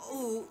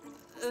 Oh,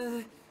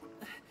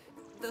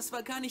 das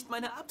war gar nicht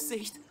meine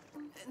Absicht.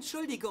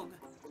 Entschuldigung.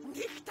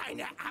 Nicht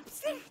deine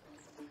Absicht?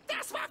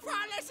 Das war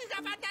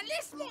fahrlässiger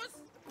Vandalismus.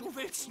 Du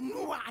willst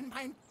nur an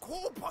mein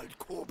Kobold.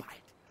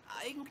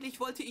 Eigentlich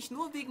wollte ich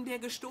nur wegen der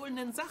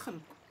gestohlenen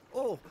Sachen.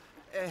 Oh,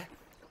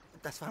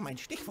 das war mein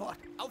Stichwort.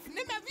 Auf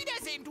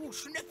Nimmerwiedersehen, du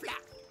Schnüffler.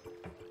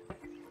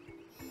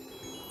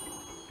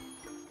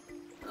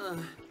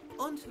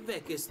 Und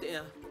weg ist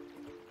er.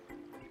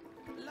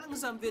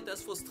 Langsam wird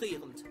das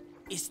frustrierend.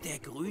 Ist der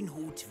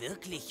Grünhut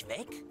wirklich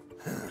weg?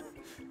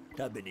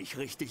 Da bin ich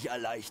richtig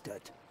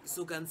erleichtert.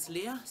 So ganz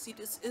leer sieht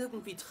es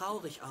irgendwie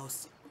traurig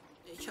aus.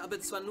 Ich habe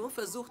zwar nur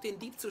versucht, den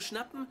Dieb zu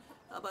schnappen,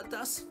 aber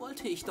das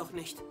wollte ich doch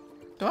nicht.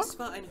 Doch? Das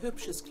war ein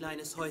hübsches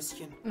kleines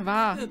Häuschen.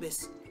 War.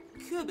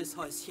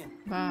 Kürbishäuschen.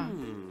 War.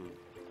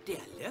 Der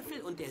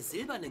Löffel und der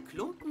silberne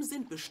Klumpen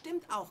sind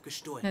bestimmt auch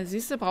gestohlen. Na,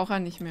 siehste, braucht er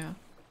nicht mehr.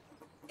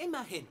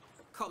 Immerhin,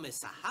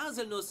 Kommissar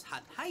Haselnuss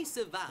hat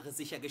heiße Ware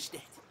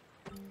sichergestellt.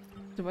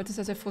 Du wolltest,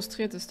 dass er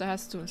frustriert ist, da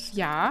hast du es.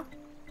 Ja.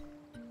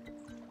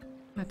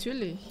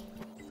 Natürlich.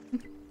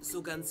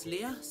 So ganz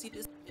leer sieht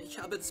es... Ich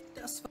habe...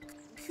 Das war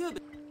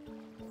Kürbis.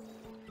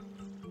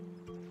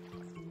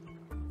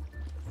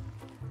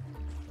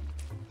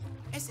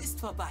 Es ist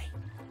vorbei.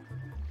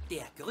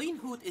 Der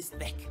Grünhut ist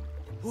weg.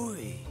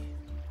 Hui,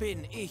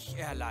 bin ich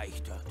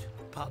erleichtert.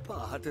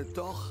 Papa hatte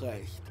doch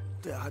recht.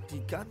 Der hat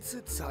die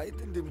ganze Zeit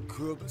in dem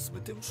Kürbis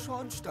mit dem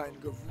Schornstein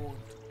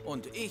gewohnt.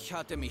 Und ich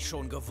hatte mich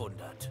schon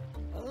gewundert.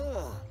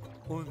 Ah,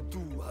 und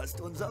du hast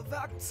unser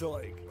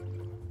Werkzeug.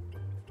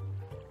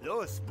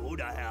 Los,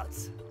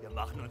 Bruderherz. Wir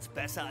machen uns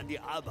besser an die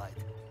Arbeit.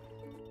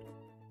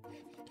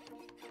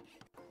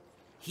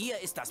 Hier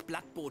ist das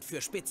Blattboot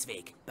für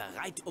Spitzweg,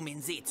 bereit, um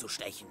in See zu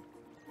stechen.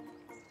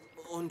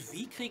 Und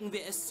wie kriegen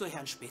wir es zu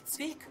Herrn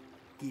Spitzweg?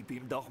 Gib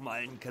ihm doch mal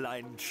einen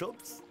kleinen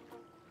Schubs.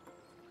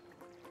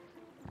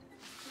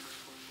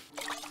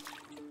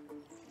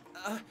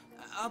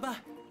 Aber...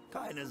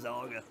 Keine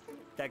Sorge.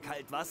 Der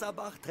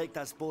Kaltwasserbach trägt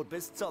das Boot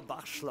bis zur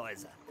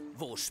Bachschleuse.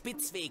 Wo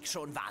Spitzweg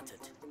schon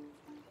wartet.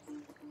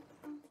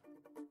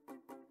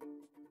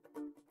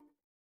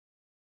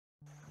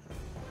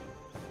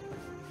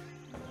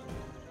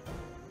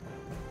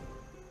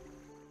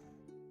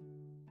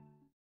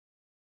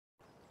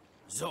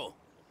 So,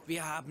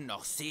 wir haben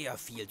noch sehr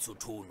viel zu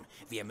tun.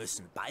 Wir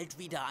müssen bald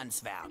wieder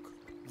ans Werk.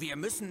 Wir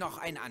müssen noch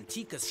ein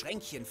antikes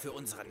Schränkchen für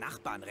unsere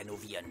Nachbarn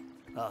renovieren.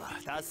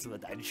 Ach, das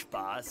wird ein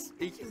Spaß.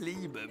 Ich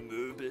liebe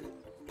Möbel.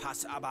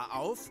 Pass aber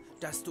auf,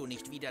 dass du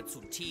nicht wieder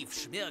zu tief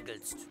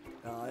schwirgelst.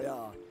 Ja,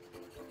 ja.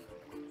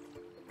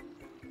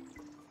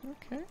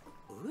 Okay.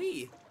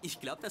 Ui, ich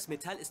glaube, das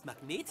Metall ist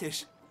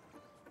magnetisch.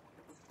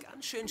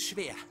 Ganz schön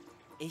schwer.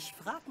 Ich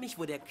frage mich,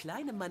 wo der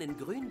kleine Mann in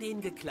Grün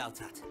den geklaut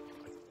hat.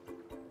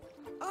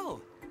 Oh,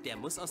 der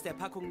muss aus der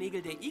Packung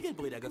Nägel der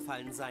Igelbrüder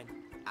gefallen sein.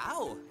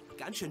 Au,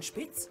 ganz schön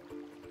spitz.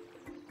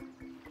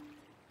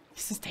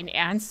 Ist das dein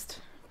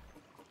Ernst?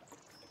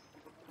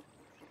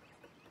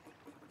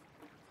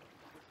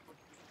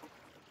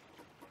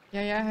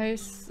 Ja,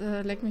 heißt,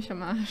 leck mich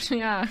am Arsch.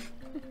 Ja.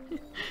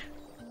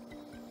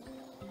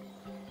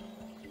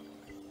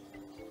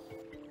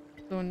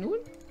 So, nun?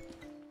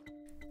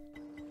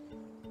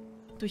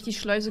 Durch die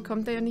Schleuse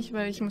kommt er ja nicht,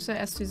 weil ich muss ja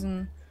erst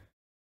diesen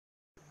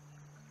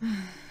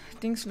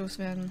Dings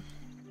loswerden.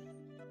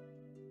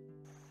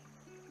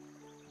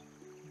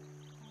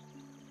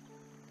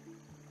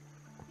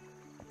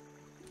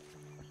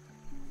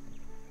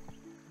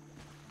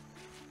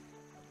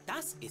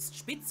 Das ist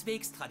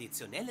Spitzwegs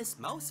traditionelles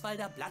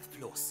Mauswalder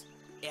Blattfloß.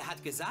 Er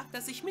hat gesagt,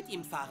 dass ich mit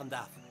ihm fahren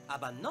darf.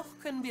 Aber noch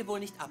können wir wohl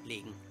nicht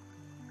ablegen.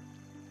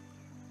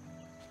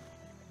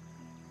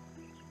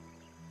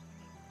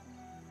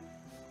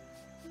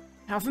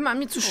 Hör auf immer an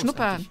mir zu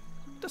schnuppern.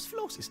 Das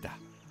Floß ist da.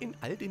 In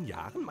all den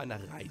Jahren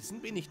meiner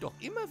Reisen bin ich doch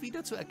immer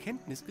wieder zur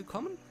Erkenntnis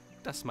gekommen,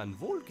 dass man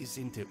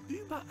Wohlgesinnte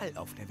überall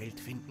auf der Welt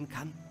finden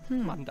kann.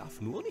 Man darf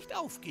nur nicht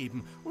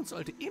aufgeben und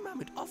sollte immer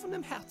mit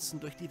offenem Herzen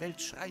durch die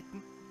Welt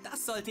schreiten.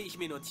 Das sollte ich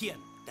mir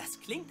notieren. Das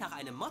klingt nach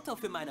einem Motto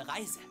für meine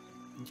Reise.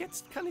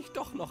 Jetzt kann ich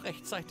doch noch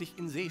rechtzeitig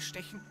in See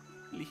stechen.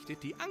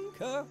 Lichtet die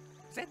Anker,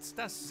 setzt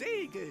das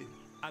Segel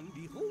an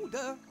die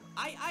Ruder.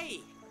 Ei,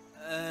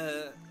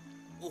 ei.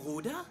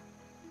 Ruder?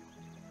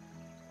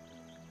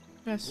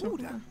 Was?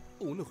 Ruder?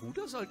 Ohne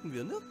Ruder sollten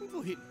wir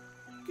nirgendwo hin.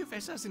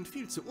 Gewässer sind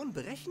viel zu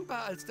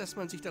unberechenbar, als dass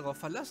man sich darauf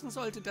verlassen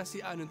sollte, dass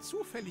sie einen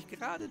zufällig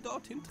gerade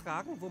dorthin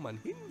tragen, wo man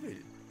hin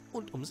will.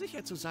 Und um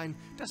sicher zu sein,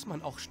 dass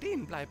man auch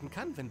stehen bleiben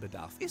kann, wenn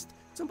Bedarf ist,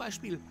 zum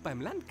Beispiel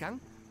beim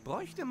Landgang,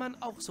 bräuchte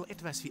man auch so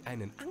etwas wie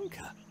einen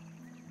Anker.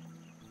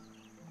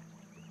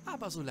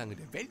 Aber solange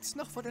der Wels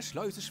noch vor der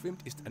Schleuse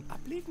schwimmt, ist an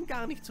Ablegen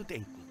gar nicht zu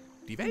denken.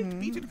 Die Welt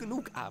bietet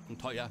genug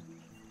Abenteuer.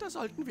 Da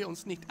sollten wir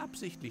uns nicht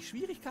absichtlich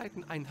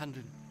Schwierigkeiten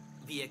einhandeln.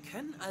 Wir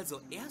können also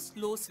erst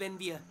los, wenn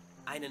wir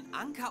einen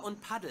Anker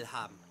und Paddel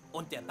haben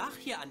und der Bach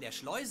hier an der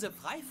Schleuse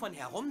frei von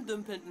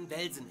herumdümpelnden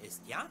Welsen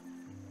ist, ja?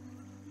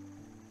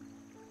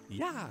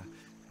 Ja,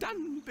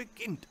 dann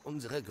beginnt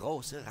unsere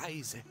große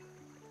Reise.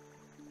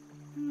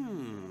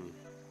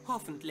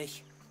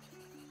 Hoffentlich.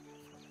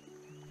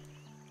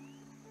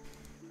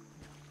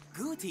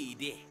 Gute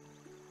Idee.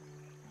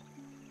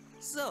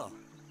 So.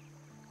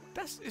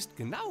 Das ist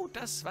genau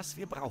das, was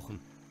wir brauchen.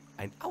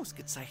 Ein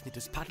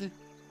ausgezeichnetes Paddel.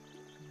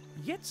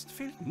 Jetzt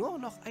fehlt nur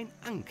noch ein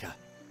Anker.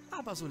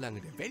 Aber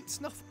solange der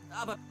Wels noch...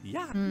 Aber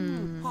Ja,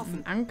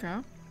 Ein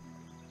Anker?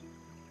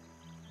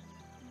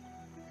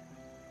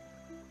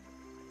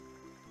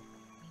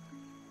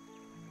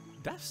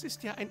 das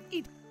ist ja ein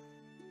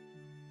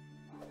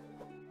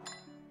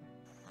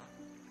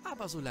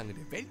Aber solange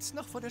der Wels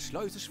noch vor der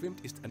Schleuse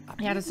schwimmt, ist ein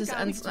Ablegen Ja, das ist gar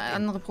ein nicht zu denken.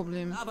 anderes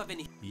Problem. aber wenn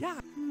ich... Ja,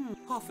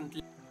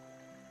 Hoffentlich.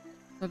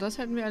 So, das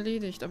hätten wir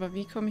erledigt. Aber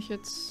wie komme ich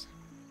jetzt...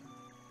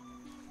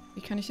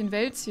 Wie kann ich den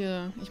Wels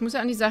hier... Ich muss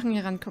ja an die Sachen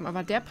hier rankommen,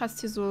 aber der passt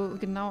hier so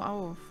genau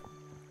auf.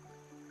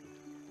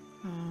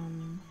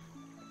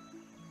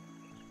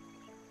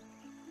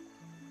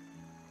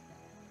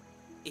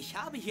 Ich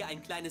habe hier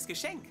ein kleines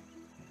Geschenk.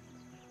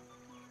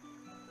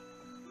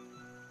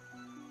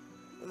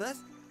 Was?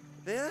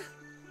 Wer?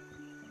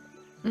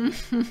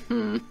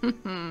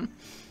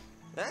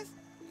 Was?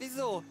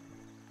 Wieso?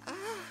 Ah,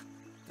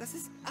 das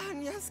ist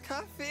Anjas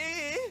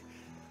Kaffee.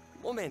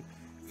 Moment,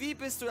 wie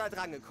bist du da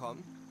dran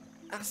gekommen?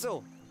 Ach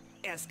so,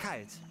 er ist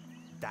kalt.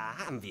 Da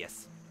haben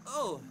wir's.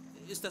 Oh,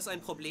 ist das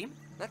ein Problem?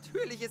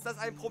 Natürlich ist das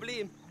ein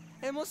Problem.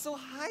 Er muss so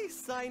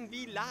heiß sein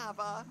wie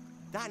Lava.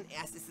 Dann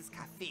erst ist es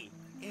Kaffee.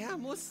 Er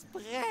muss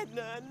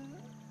brennen,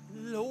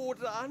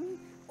 lodern.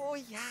 Oh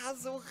ja,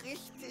 so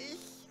richtig.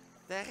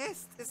 Der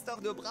Rest ist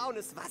doch nur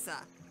braunes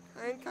Wasser.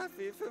 Kein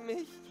Kaffee für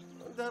mich.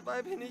 Und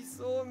dabei bin ich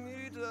so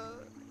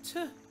müde.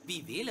 Tja,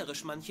 wie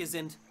wählerisch manche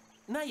sind.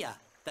 Naja,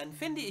 dann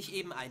finde ich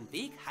eben einen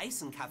Weg,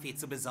 heißen Kaffee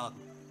zu besorgen.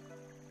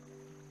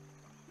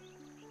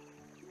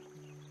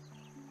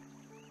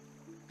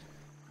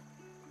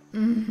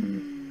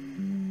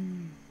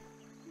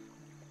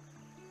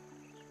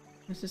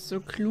 Das ist so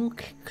klug.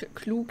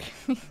 Klug.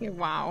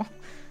 Wow.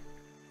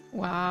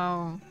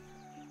 Wow.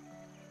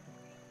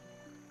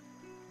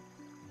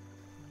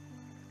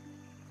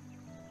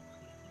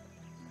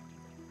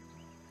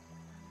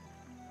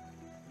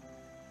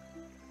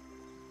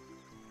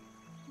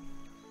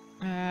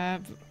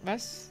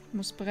 Was?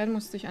 Muss brennen,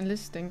 musste ich an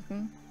Liz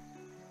denken.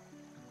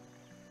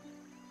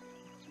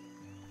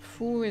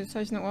 Puh, jetzt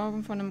habe ich eine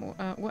Ohrwurm von einem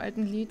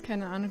uralten Lied.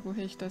 Keine Ahnung,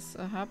 woher ich das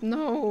habe.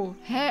 No!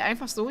 Hä?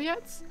 Einfach so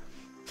jetzt?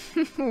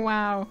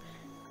 Wow.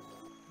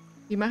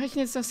 Wie mache ich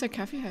denn jetzt, dass der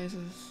Kaffee heiß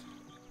ist?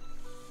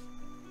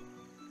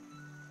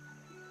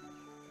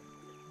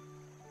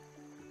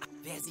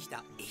 wer sich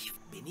da...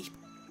 Bin ich...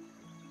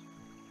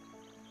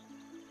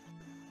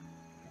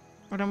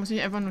 Oder muss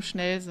ich einfach nur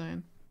schnell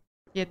sein?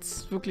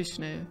 Jetzt wirklich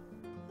schnell.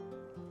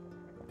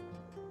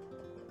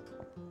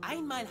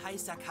 Einmal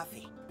heißer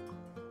Kaffee.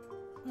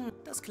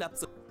 Das klappt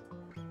so.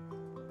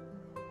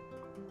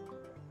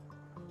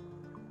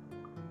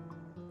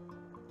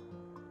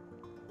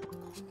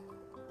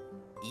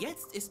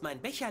 Jetzt ist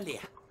mein Becher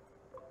leer.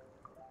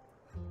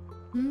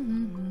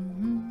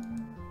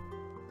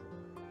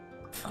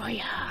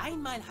 Feuer.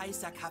 Einmal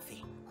heißer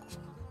Kaffee.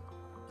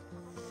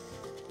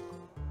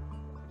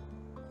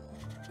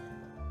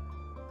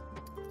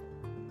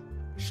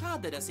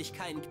 Schade, dass ich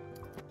keinen...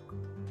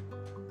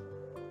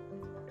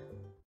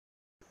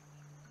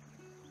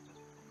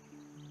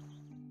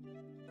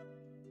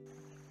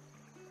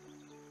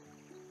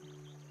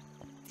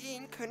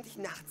 Den könnte ich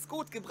nachts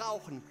gut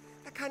gebrauchen.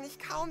 Da kann ich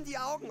kaum die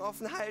Augen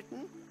offen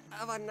halten.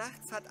 Aber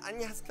nachts hat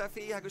Anjas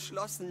Café ja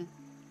geschlossen.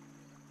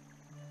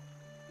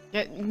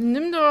 Ja,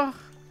 nimm doch.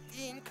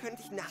 Den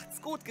könnte ich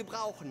nachts gut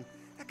gebrauchen.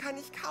 Da kann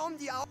ich kaum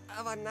die Augen...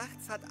 Aber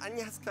nachts hat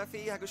Anjas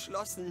Café ja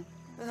geschlossen.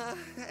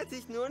 Hätte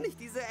ich nur nicht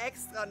diese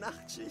extra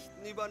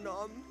Nachtschichten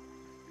übernommen.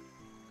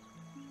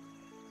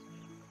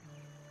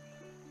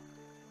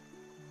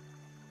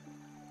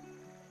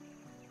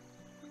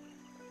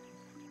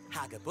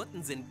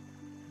 Hagebutten sind...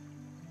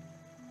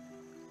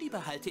 Die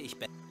behalte ich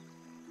besser.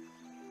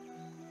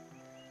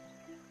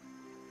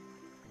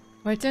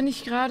 Wollt ihr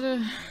nicht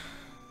gerade...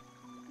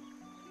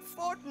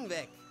 Pfoten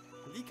weg.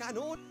 Die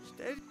Kanonen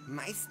stellt...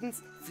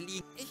 Meistens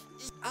fliege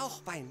ich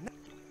auch bei...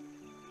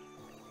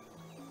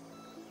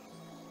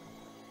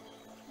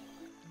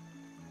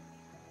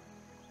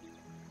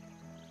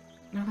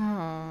 Oh.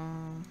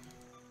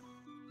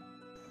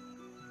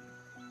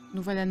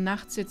 Nur weil er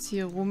nachts jetzt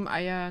hier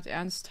rumeiert,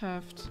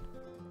 ernsthaft.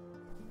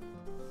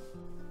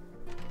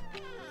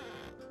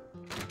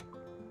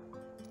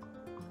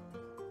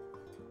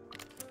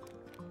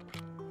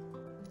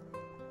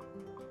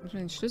 Muss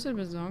man den Schlüssel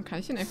besorgen? Kann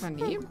ich den einfach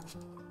nehmen?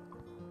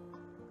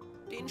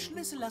 Den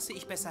Schlüssel lasse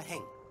ich besser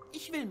hängen.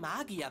 Ich will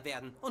Magier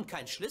werden und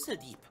kein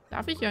Schlüsseldieb.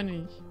 Darf ich ja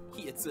nicht.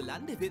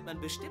 Hierzulande wird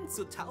man bestimmt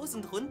zu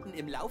 1000 Runden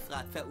im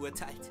Laufrad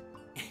verurteilt.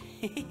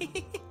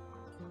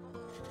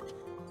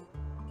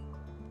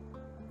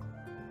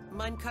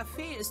 Mein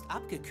Kaffee ist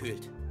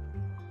abgekühlt.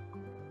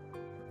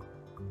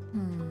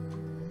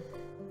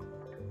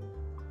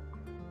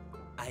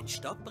 Ein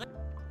Stockbrett.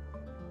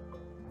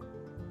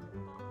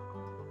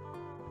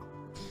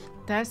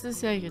 Das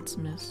ist ja jetzt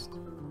Mist.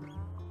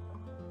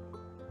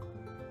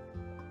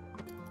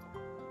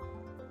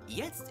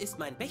 Jetzt ist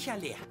mein Becher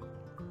leer.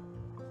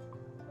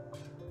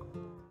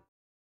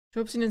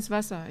 Schubs ihn ins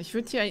Wasser. Ich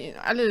würde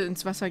hier alle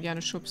ins Wasser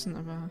gerne schubsen,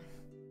 aber...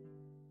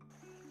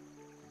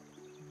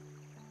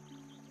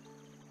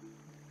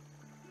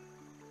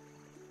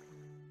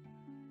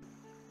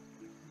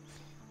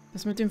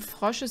 Das mit dem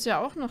Frosch ist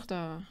ja auch noch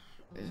da.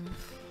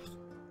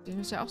 Dem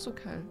ist ja auch so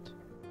kalt.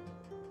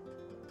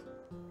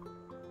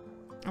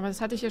 Aber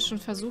das hatte ich ja schon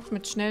versucht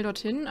mit schnell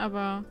dorthin,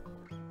 aber...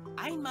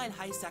 Einmal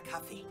heißer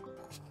Kaffee.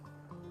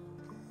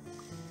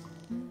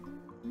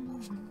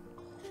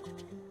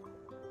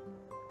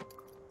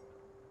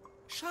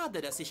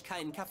 Schade, dass ich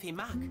keinen Kaffee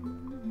mag.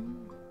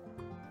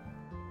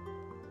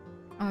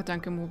 Ah,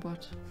 danke,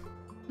 Mobot.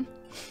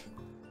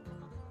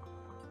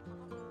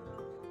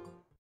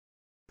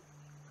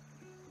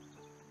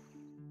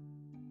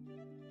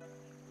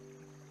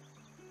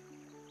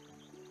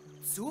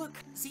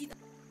 Sieht...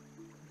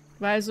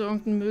 War also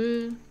irgendein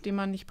Müll, den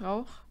man nicht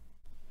braucht?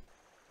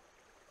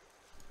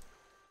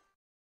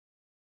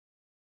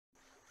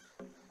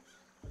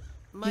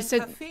 Mein ist der,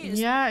 Kaffee ist...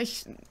 Ja,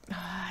 ich...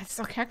 Oh, ist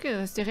doch kacke.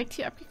 Das ist direkt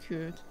hier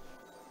abgekühlt.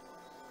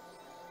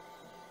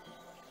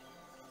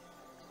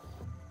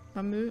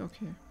 War Müll?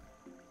 Okay.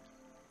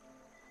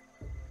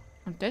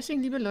 Und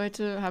deswegen, liebe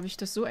Leute, habe ich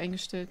das so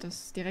eingestellt,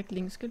 dass direkt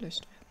links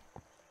gelöscht wird.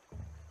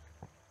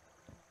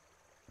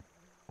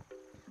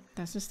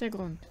 Das ist der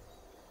Grund.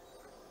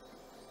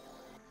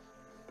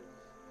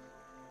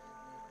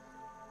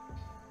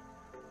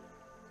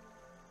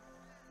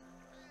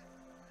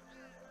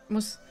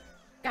 Muss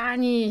gar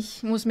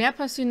nicht. Muss mehr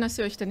passieren, dass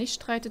ihr euch da nicht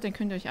streitet, dann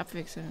könnt ihr euch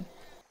abwechseln.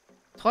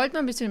 Trollt mal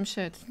ein bisschen im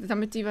Chat,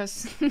 damit die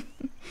was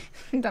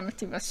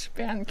damit die was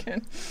sperren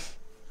können.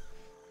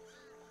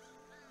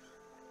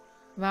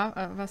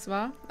 Was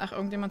war? Ach,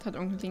 irgendjemand hat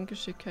irgendeinen Link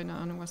geschickt, keine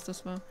Ahnung, was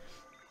das war.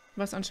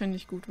 Was anscheinend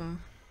nicht gut war.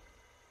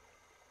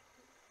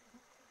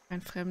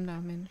 Ein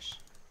fremder Mensch.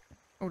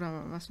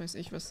 Oder was weiß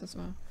ich, was das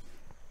war.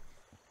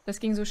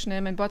 Das ging so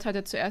schnell. Mein Bot hat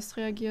ja zuerst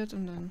reagiert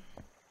und dann...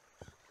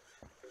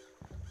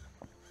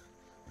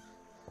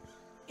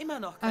 Immer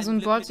noch kein Also ein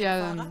Glück Bot, mit dem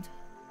ja, Fahrrad?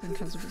 dann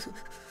kannst du...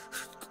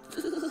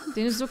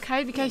 Den ist so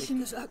kalt, wie kann ich Ehrlich ihn...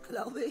 gesagt,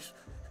 glaube ich,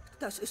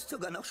 das ist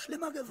sogar noch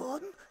schlimmer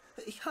geworden.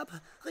 Ich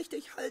habe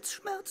richtig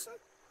Halsschmerzen.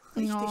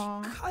 Richtig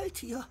Ja. kalt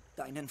hier.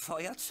 Deinen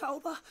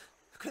Feuerzauber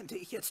könnte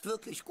ich jetzt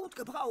wirklich gut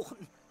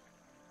gebrauchen.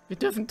 Wir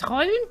dürfen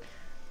trollen?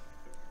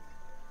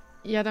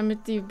 Ja,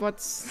 damit die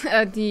Bots,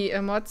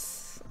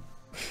 Mods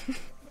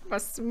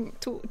was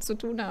zu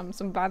tun haben,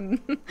 zum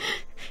Bannen.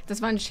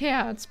 Das war ein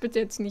Scherz, bitte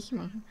jetzt nicht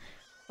machen.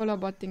 Voller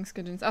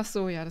Bot-Dings-Gedöns. Ach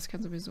so, ja, das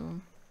kann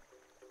sowieso.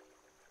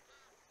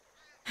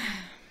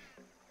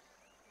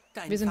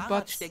 Dein Wir sind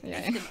Fahrrad Bots. steckt Ja,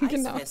 echt im Eis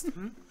genau. fest,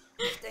 hm?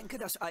 Ich denke,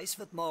 das Eis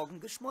wird morgen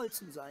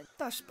geschmolzen sein.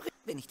 Das bringt,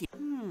 wenn ich die...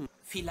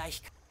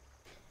 Vielleicht.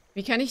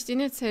 Wie kann ich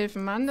denen jetzt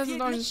helfen, Mann? Das Viel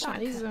ist doch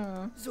Glück,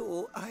 scheiße.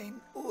 So ein...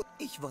 Oh,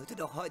 ich wollte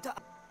doch heute...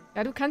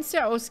 Ja, du kannst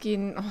ja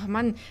ausgehen. Oh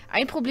Mann,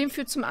 ein Problem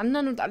führt zum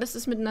anderen und alles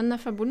ist miteinander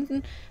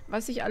verbunden.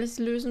 Was ich alles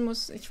lösen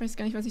muss, ich weiß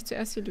gar nicht, was ich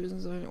zuerst hier lösen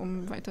soll,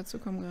 um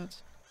weiterzukommen gerade.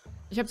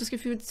 Ich habe das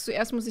Gefühl,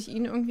 zuerst muss ich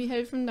ihnen irgendwie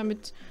helfen,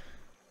 damit...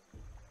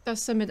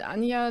 Dass dann mit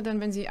Anja, dann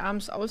wenn sie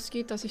abends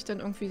ausgeht, dass ich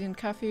dann irgendwie den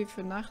Kaffee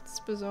für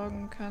nachts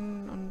besorgen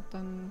kann und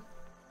dann...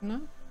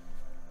 Ne?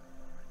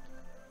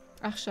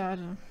 Ach,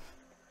 schade.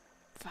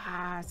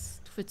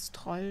 Was? Du willst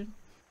trollen?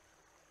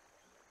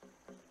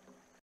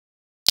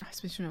 Ach,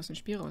 jetzt bin ich schon aus dem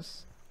Spiel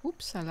raus.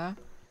 Upsala.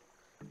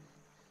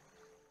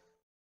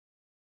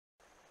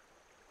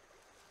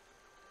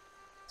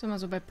 So mal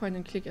so bei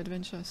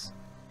Point-and-Click-Adventures.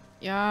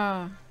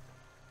 Ja.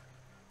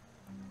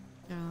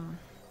 Ja.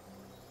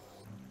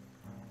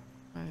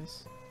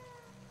 Weiß.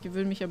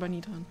 Gewöhne mich aber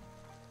nie dran.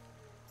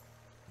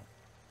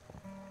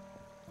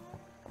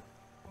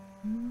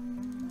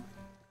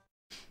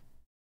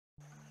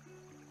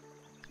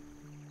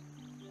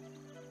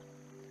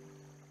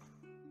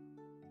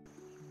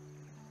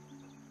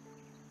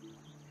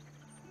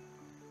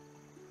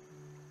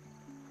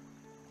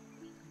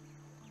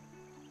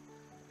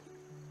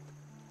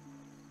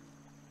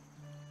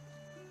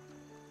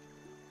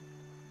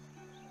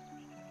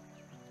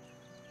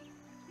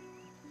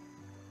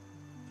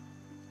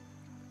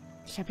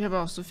 Ich habe hier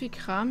aber auch so viel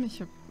Kram,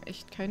 ich habe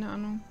echt keine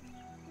Ahnung.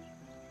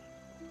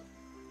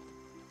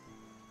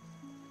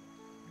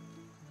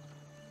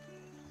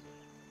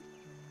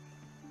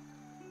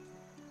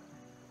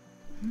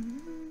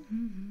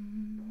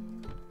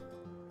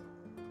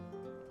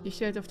 Ich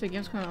stehe halt auf der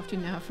Gamescom auf die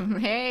Nerven.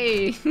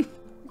 Hey!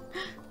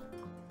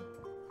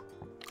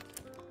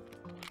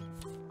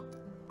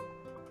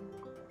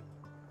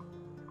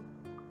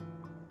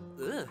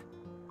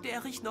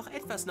 Der riecht noch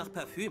etwas nach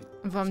Parfüm.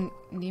 Und warum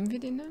nehmen wir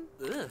den denn?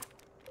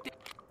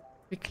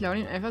 Wir klauen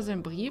ihm einfach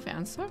seinen Brief?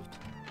 Ernsthaft?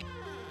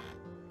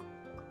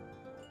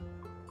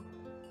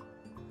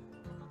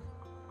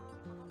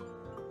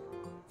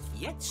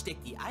 Jetzt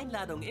steckt die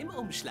Einladung im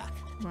Umschlag.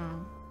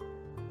 Wow.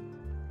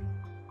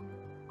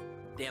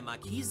 Der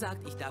Marquis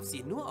sagt, ich darf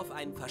sie nur auf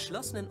einen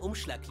verschlossenen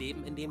Umschlag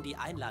kleben, in dem die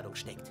Einladung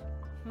steckt.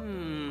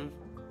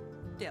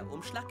 Der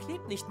Umschlag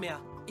klebt nicht mehr.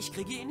 Ich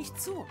kriege ihn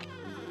nicht zu.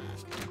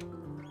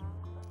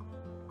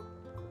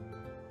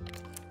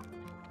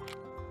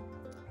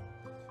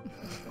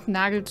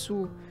 Nagel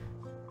zu.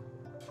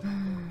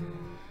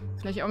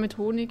 Vielleicht auch mit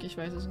Honig, ich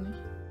weiß es nicht.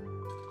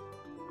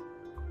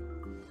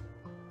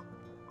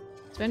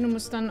 Sven, du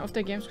musst dann auf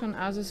der Gamescom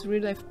Asus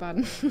Real Life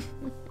baden.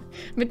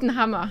 Mit einem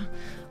Hammer.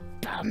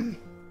 Bam.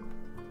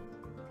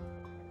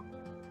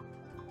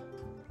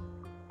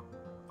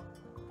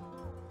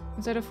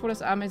 Und sei doch froh,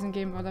 das Amazing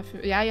Game war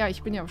dafür. Ja, ja,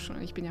 ich bin ja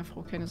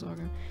froh, keine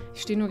Sorge.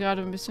 Ich stehe nur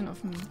gerade ein bisschen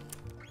auf dem...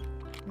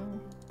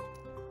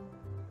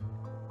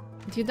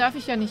 Und hier darf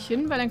ich ja nicht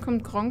hin, weil dann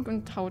kommt Gronk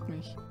und haut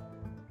mich.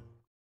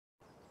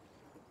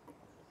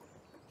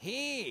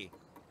 Hey!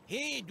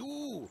 Hey,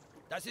 du!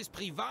 Das ist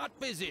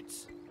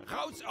Privatbesitz!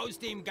 Raus aus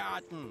dem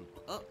Garten!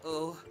 Oh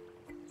oh.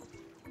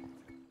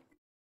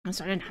 Was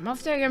soll den Hammer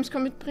auf der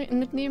Gamescom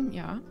mitnehmen?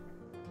 Ja.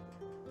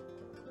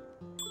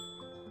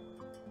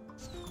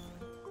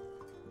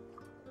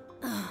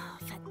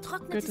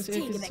 Gott, das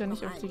Elf ist ja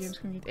nicht auf die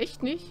Gamescom geht.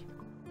 Echt nicht?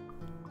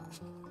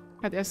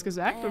 Hat er es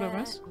gesagt, oder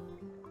was?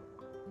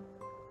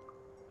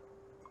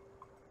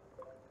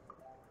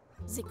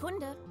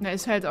 Sekunde. Na,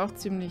 ist halt auch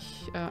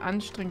ziemlich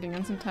anstrengend, den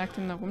ganzen Tag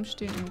dann da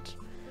rumstehen und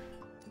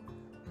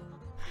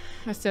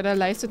was der da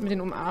leistet mit den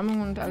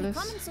Umarmungen und alles.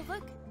 Willkommen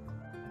zurück.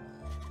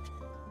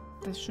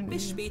 Das ist schon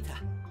Bis übel. später.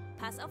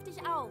 Pass auf dich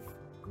auf.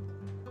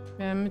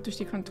 Wer damit durch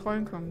die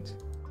Kontrollen kommt.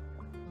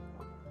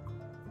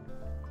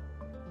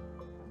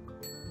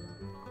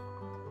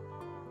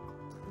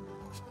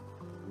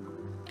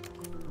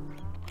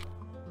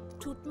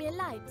 Tut mir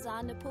leid,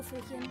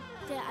 Sahnepuffelchen.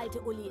 Der alte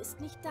Uli ist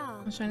nicht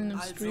da. Wahrscheinlich im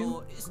Stream.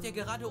 Also ist er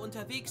gerade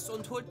unterwegs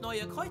und holt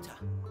neue Kräuter.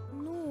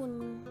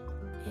 Nun,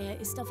 er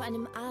ist auf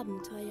einem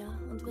Abenteuer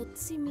und wird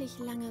ziemlich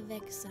lange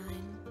weg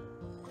sein.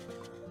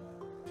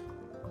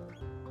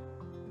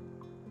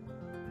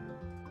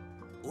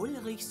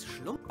 Ulrichs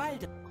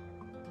Schlumpbalde.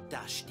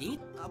 Da steht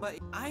aber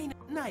eine...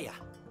 Naja.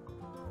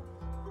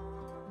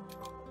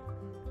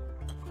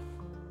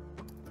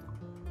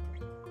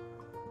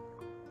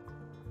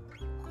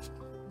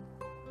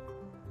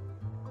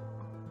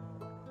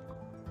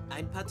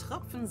 Ein paar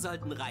Tropfen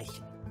sollten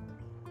reichen.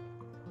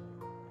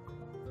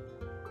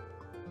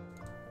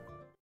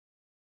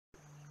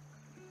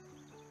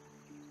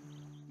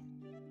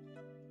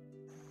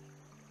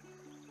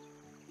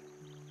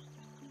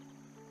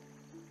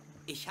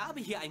 Ich habe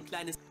hier ein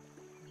kleines...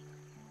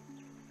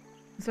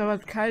 Ist aber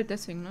kalt,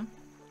 deswegen, ne?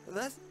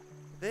 Was?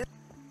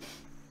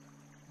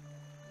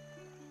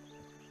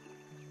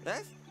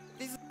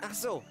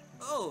 so.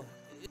 Oh,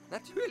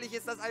 natürlich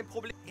ist das ein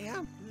Problem.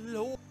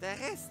 Der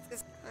Rest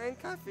ist ein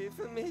Kaffee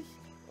für mich.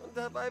 Und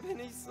dabei bin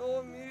ich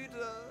so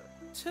müde.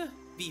 Tja,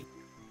 wie?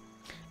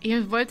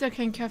 Ihr wollt ja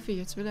keinen Kaffee,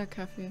 jetzt will er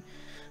Kaffee.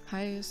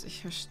 Heiß,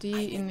 ich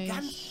verstehe ihn nicht.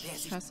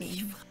 Ich hasse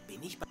ihn.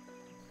 Bin ich bei...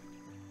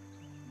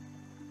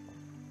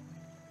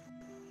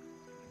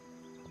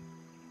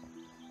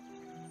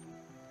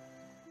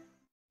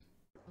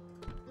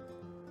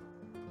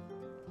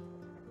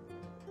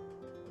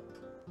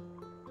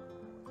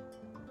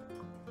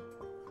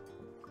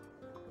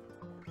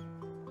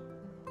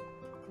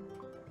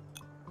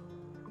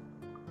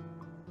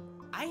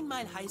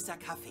 Einmal heißer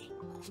Kaffee.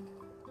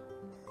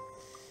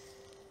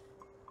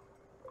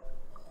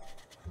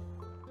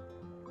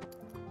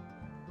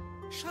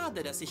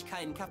 Schade, dass ich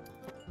keinen Kaffee...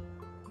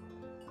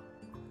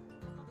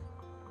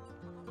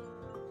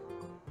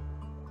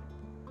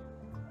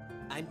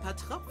 Ein paar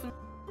Tropfen...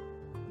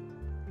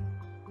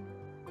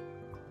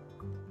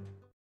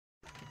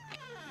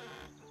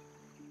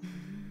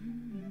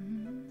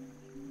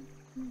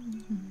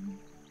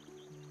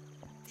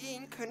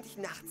 Den könnte ich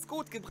nachts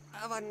gut gebrauchen,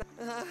 aber...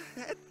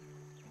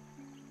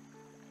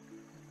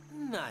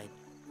 Nein,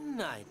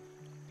 nein,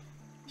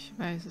 Ich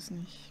weiß es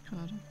nicht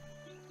gerade.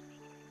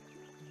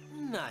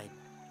 nein.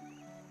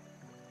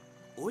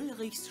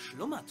 Ulrichs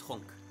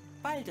Schlummertrunk.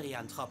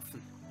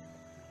 Baldrian-Tropfen.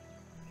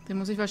 Den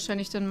muss ich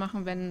wahrscheinlich dann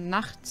machen, wenn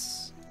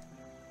nachts...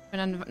 Wenn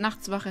er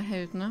nachts Wache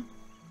hält, ne?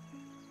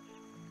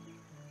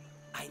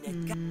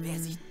 Wer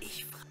sich...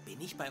 Bin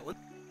ich bei uns?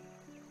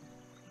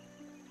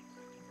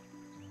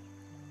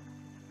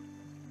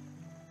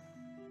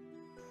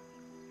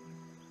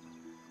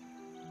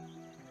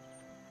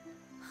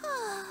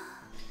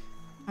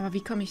 Aber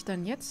wie komme ich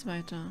dann jetzt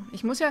weiter?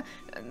 Ich muss ja...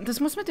 Das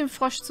muss mit dem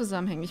Frosch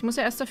zusammenhängen. Ich muss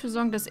ja erst dafür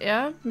sorgen, dass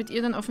er mit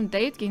ihr dann auf ein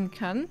Date gehen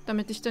kann,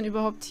 damit ich dann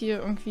überhaupt hier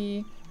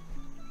irgendwie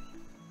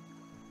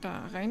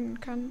da rein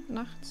kann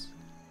nachts.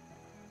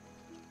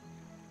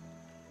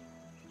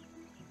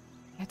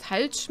 Er hat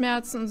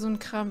Halsschmerzen und so ein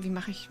Kram.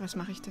 Was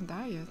mache ich denn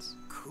da jetzt?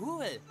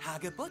 Cool,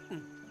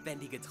 Hagebutten. Wenn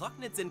die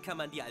getrocknet sind, kann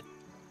man die als...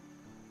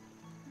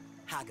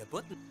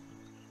 Hagebutten.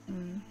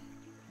 Hm.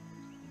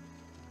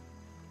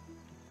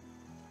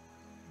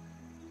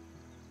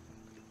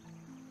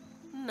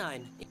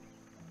 Nein.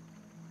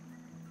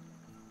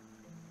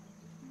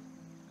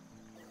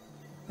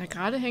 Na,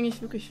 gerade hänge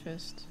ich wirklich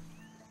fest.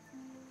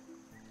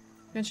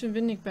 Ganz schön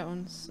windig bei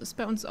uns. Ist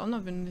bei uns auch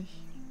noch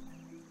windig.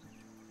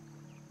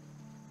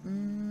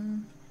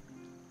 Ein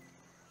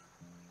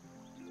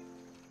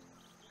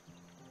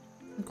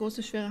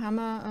große, schwere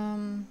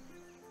Hammer.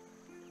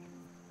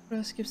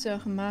 Das gibt es ja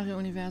auch im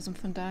Mario-Universum,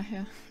 von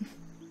daher.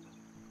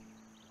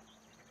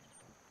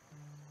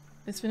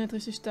 Es findet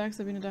richtig stark.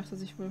 Sabine dachte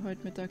sich wohl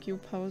heute Mittag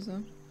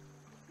Pause.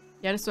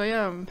 Ja, das soll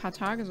ja ein paar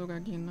Tage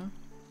sogar gehen, ne?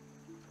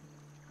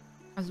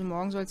 Also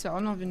morgen soll es ja auch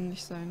noch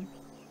windig sein.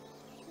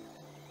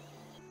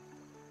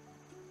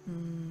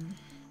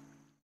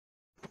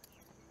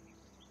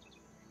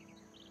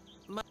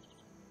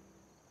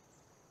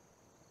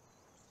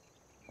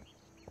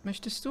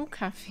 Möchtest du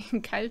Kaffee?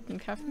 Einen kalten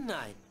Kaffee?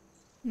 Nein.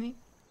 Nee.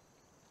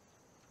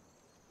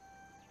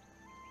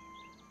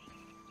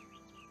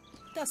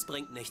 Das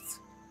bringt nichts.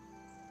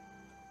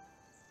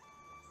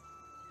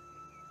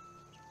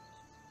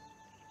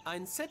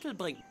 Ein Zettel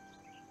bringt...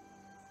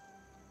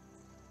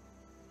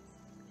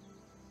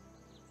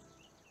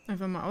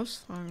 Einfach mal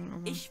ausfragen,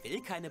 aber... Ich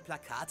will keine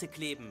Plakate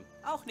kleben.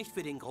 Auch nicht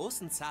für den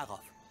großen Zarow.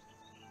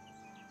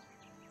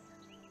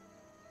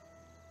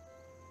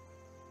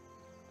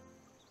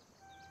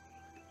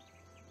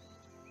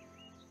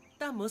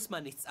 Da muss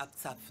man nichts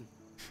abzapfen.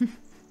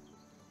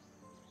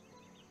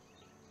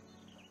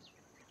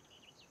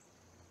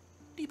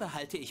 Die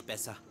behalte ich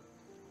besser.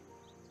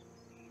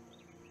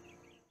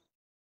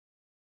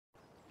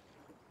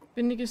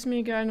 Windig ist mir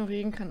egal, nur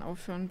Regen kann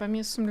aufhören. Bei mir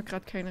ist zum Glück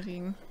gerade kein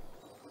Regen.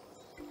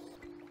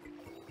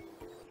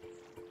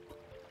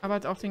 Aber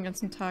hat auch den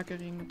ganzen Tag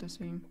geregnet,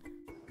 deswegen.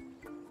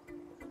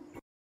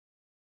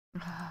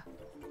 Mal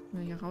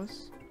hier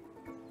raus.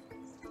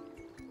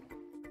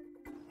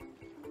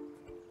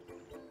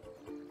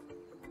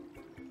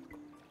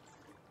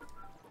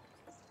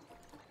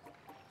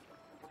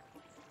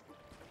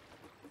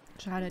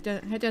 Schade,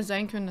 hätte ja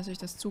sein können, dass ich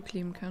das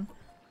zukleben kann.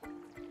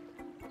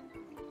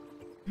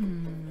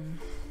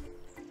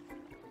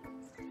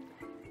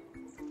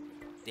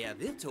 Der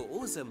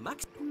virtuose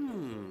Max...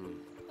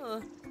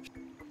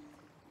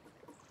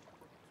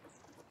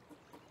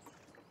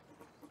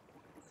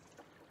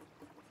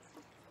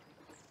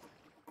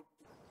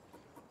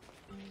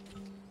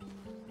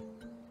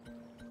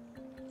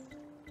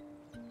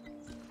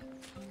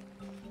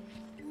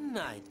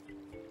 Nein.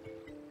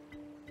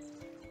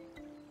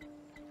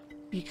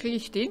 Wie kriege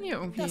ich den hier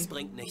irgendwie? Das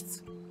bringt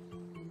nichts.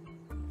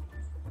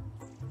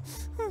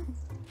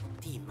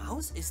 Die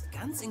Maus ist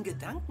ganz in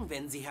Gedanken,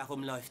 wenn sie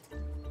herumläuft.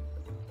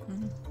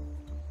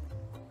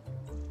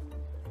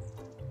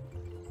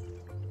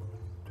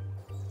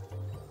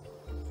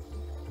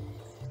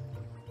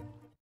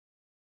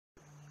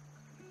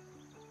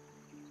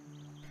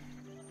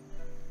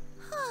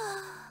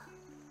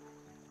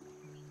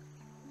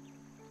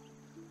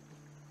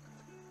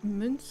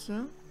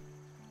 Münze?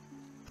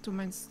 Ach, du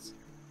meinst...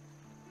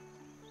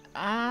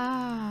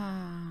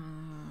 Ah.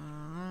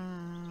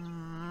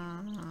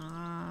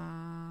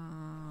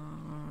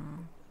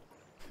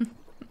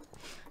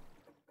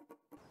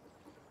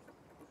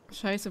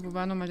 Scheiße, wo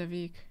war nochmal der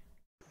Weg?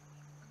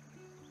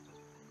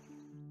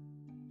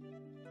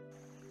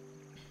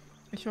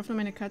 Ich hoffe,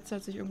 meine Katze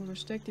hat sich irgendwo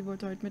versteckt. Die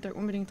wollte heute Mittag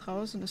unbedingt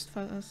raus und ist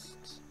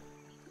fast...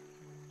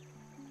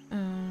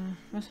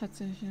 was hat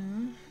sie hier?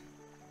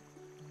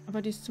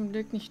 Aber die ist zum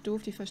Glück nicht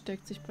doof. Die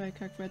versteckt sich bei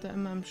Kackwetter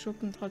immer im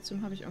Schuppen.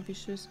 Trotzdem habe ich irgendwie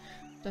Schiss,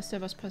 dass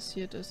da was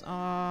passiert ist.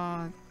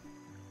 Ah,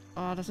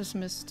 oh, das ist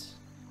Mist.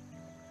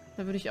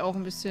 Da würde ich auch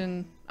ein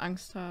bisschen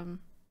Angst haben.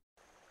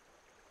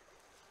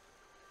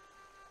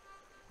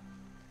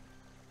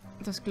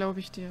 Das glaube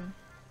ich dir.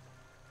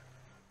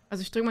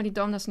 Also ich drücke mal die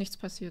Daumen, dass nichts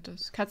passiert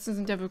ist. Katzen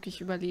sind ja wirklich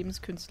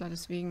Überlebenskünstler,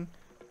 deswegen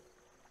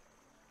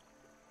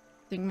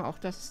denken wir auch,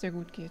 dass es dir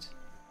gut geht.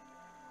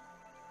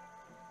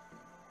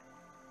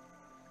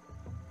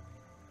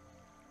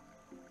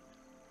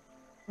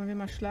 Wollen wir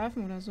mal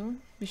schlafen oder so?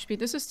 Wie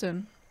spät ist es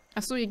denn?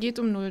 Achso, ihr geht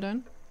um 0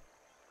 dann.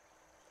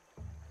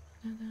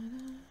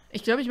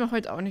 Ich glaube, ich mache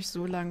heute auch nicht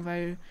so lang,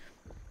 weil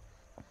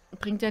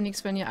bringt ja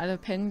nichts, wenn ihr alle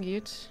pennen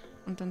geht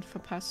und dann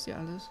verpasst ihr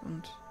alles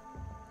und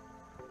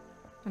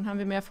dann haben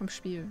wir mehr vom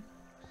Spiel.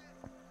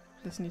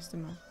 Das nächste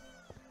Mal.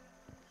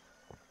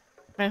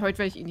 Weil heute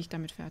wäre ich eh nicht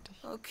damit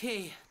fertig.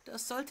 Okay,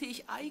 das sollte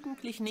ich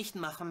eigentlich nicht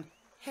machen.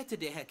 Hätte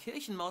der Herr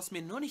Kirchenmaus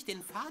mir nur nicht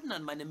den Faden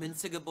an meine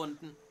Münze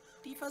gebunden.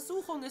 Die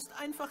Versuchung ist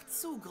einfach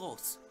zu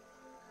groß.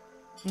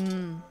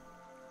 Hm.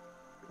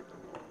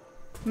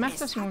 Mach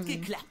das, Es hat Musi.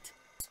 geklappt.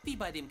 Wie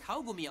bei dem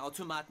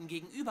Kaugummiautomaten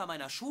gegenüber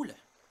meiner Schule.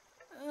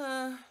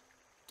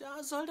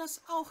 Da soll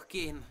das auch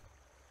gehen.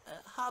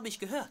 Habe ich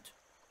gehört.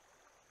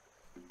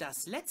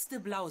 Das letzte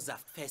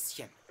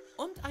Blausaftfässchen.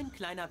 Und ein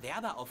kleiner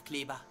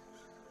Werbeaufkleber.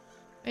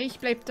 Ich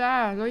bleib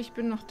da. Hallo, ich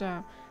bin noch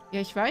da. Ja,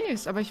 ich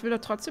weiß, aber ich will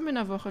doch trotzdem in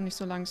der Woche nicht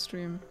so lang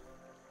streamen.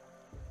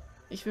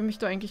 Ich will mich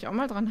da eigentlich auch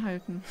mal dran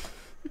halten.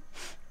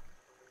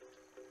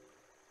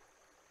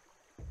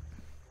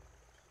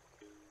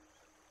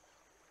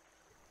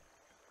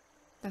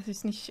 Dass ich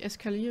es nicht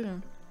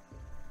eskaliere.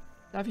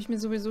 Darf ich mir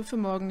sowieso für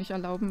morgen nicht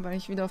erlauben, weil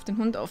ich wieder auf den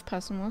Hund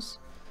aufpassen muss.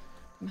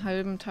 Einen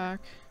halben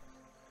Tag.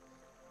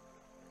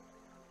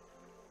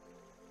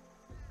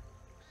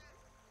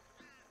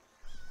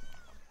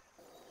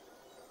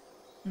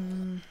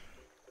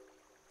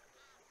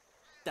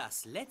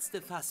 Das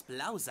letzte Fass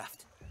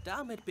Blausaft.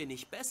 Damit bin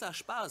ich besser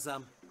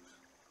sparsam.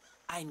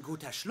 Ein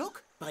guter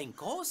Schluck bringt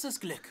großes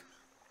Glück.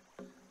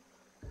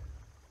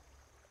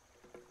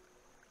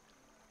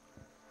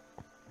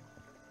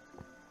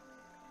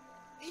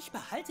 Ich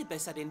behalte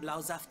besser den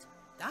Blausaft.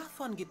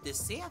 Davon gibt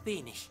es sehr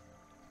wenig.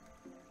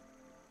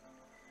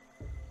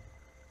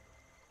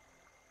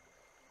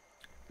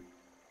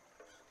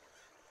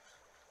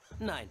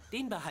 Nein,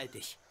 den behalte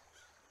ich.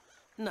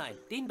 Nein,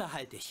 den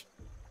behalte ich.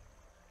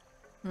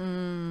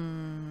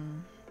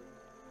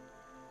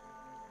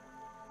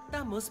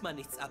 Da muss man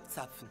nichts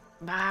abzapfen.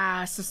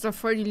 Was? Das ist doch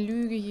voll die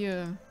Lüge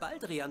hier.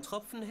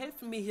 Baldrian-Tropfen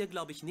helfen mir hier,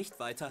 glaube ich, nicht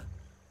weiter.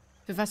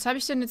 Für was habe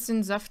ich denn jetzt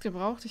den Saft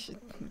gebraucht?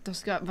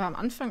 Das war am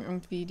Anfang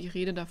irgendwie die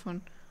Rede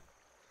davon.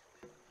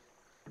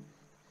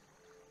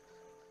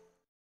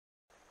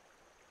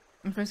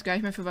 Ich weiß gar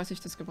nicht mehr, für was ich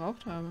das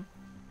gebraucht habe.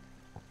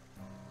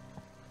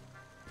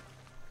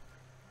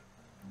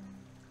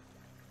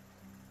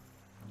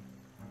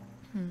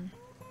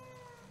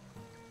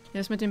 Ja,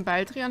 das mit dem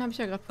Baldrian habe ich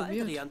ja gerade probiert.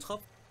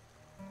 Baldrian-Tropfen.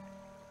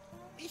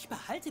 Ich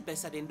behalte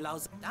besser den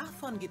Blausaft.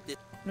 Davon gibt es...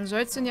 Du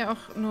sollst den ja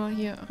auch nur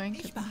hier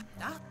reinkippen.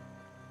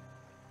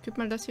 Kipp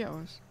mal das hier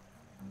aus.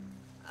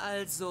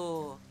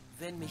 Also,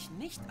 wenn mich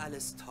nicht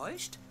alles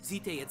täuscht,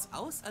 sieht er jetzt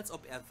aus, als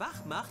ob er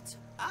wach macht,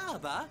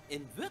 aber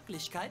in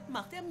Wirklichkeit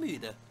macht er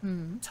müde.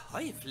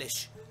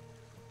 Teuflisch.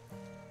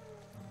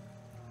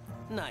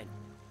 Nein.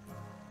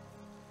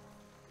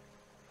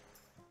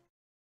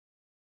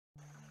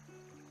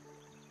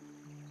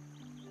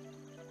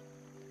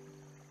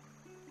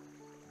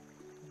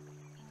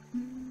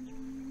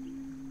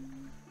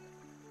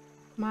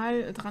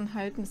 Mal dran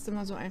halten ist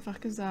immer so einfach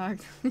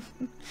gesagt.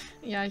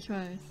 Ja, ich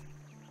weiß.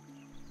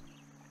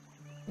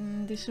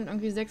 Die ist schon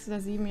irgendwie 6 oder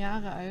 7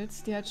 Jahre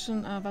alt. Die hat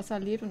schon was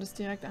erlebt und ist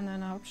direkt an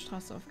einer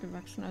Hauptstraße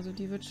aufgewachsen. Also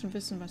die wird schon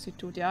wissen, was sie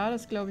tut. Ja,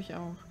 das glaube ich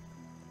auch.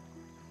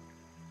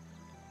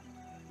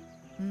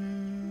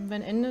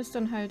 Wenn Ende ist,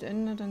 dann halt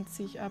Ende. Dann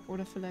ziehe ich ab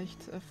oder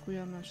vielleicht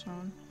früher mal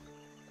schauen.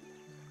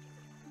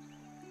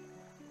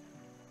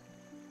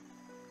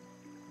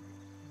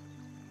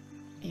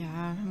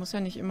 Ja, muss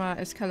ja nicht immer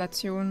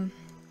Eskalation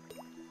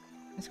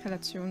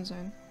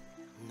sein.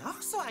 Noch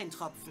so ein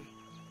Tropfen.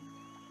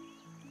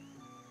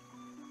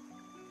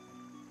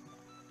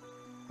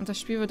 Und das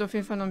Spiel wird auf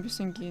jeden Fall noch ein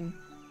bisschen gehen.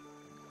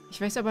 Ich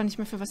weiß aber nicht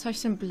mehr, für was habe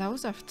ich denn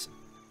Blausaft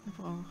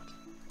gebraucht.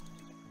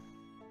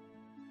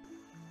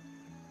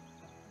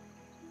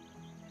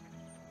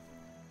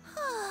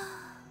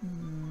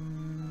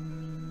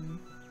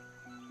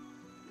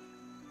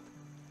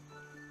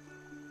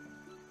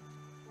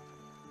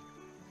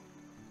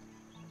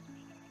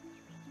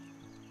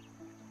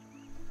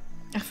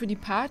 Ach, für die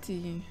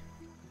Party.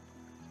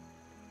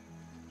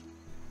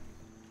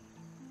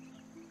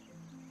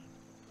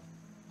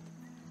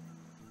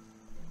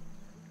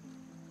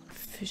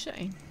 Fische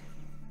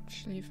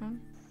einschläfern.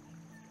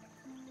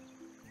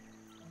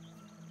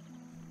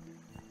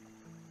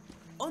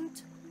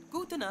 Und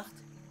gute Nacht.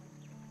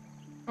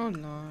 Oh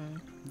lol.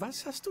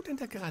 Was hast du denn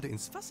da gerade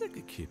ins Wasser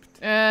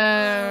gekippt?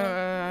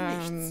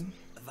 Nichts.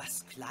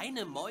 Was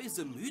kleine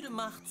Mäuse müde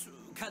macht,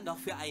 kann doch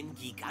für einen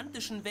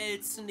gigantischen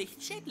Wels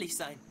nicht schädlich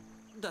sein.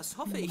 Das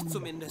hoffe ich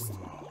zumindest.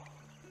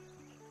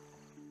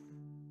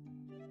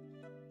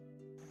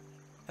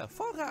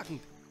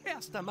 Hervorragend.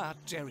 Erster Mart,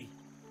 Jerry.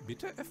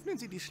 Bitte öffnen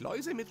Sie die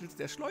Schleuse mittels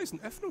der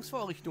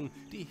Schleusenöffnungsvorrichtung,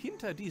 die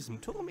hinter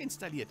diesem Turm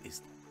installiert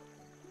ist.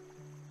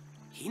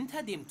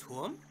 Hinter dem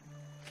Turm?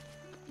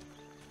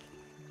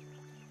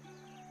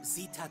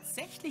 Sieht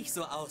tatsächlich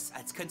so aus,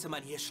 als könnte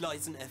man hier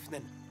Schleusen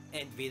öffnen.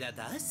 Entweder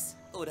das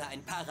oder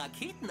ein paar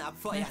Raketen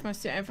abfeuern. Manchmal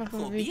ist die einfache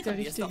Weg Probieren der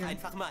wir es doch richtige.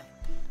 einfach mal.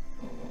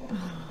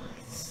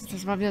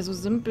 Das war wieder so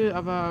simpel,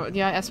 aber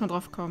ja, erstmal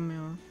drauf kommen,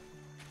 ja.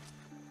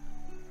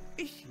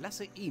 Ich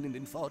lasse Ihnen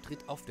den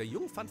Vortritt auf der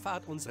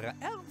Jungfernfahrt unserer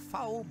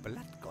RV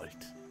Blattgold.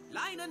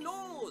 Leinen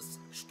los!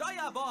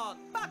 Steuerbord,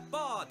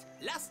 Backbord!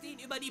 Lasst ihn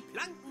über die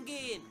Planken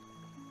gehen!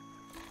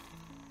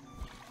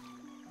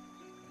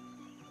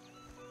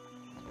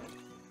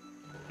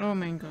 Oh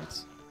mein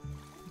Gott.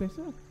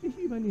 Besser, ich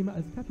übernehme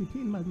als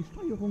Kapitän mal die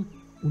Steuerung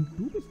und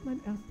du bist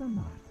mein erster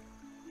Mart.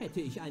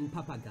 Hätte ich einen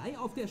Papagei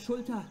auf der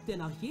Schulter, der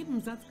nach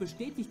jedem Satz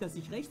bestätigt, dass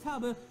ich recht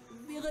habe,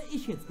 wäre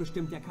ich jetzt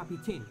bestimmt der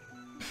Kapitän.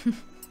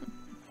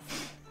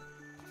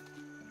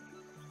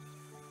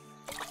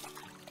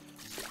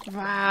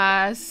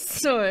 Was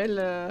zur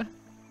Hölle?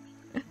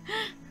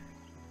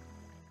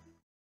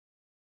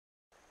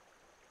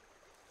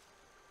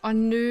 Oh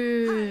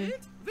nö.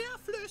 Halt! Wer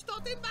flößt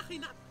dort den Bach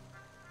hinab?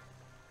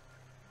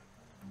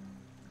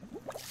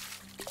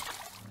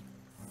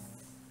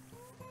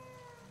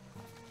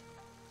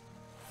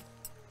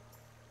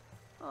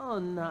 Oh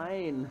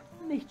nein,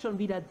 nicht schon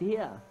wieder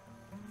der.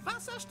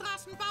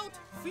 Wasserstraßen baut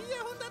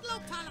 400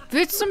 Laubtaler.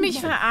 Willst du mich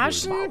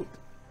verarschen?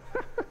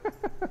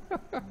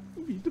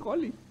 Wie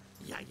drollig.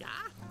 Ja, ja,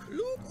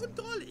 klug und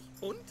drollig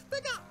und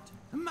begabt.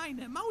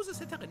 Meine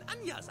Mausesitterin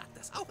Anja sagt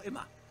das auch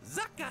immer.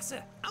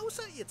 Sackgasse,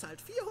 außer ihr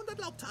zahlt 400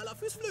 Laubtaler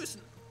fürs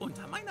Flößen.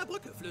 Unter meiner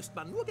Brücke flößt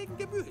man nur gegen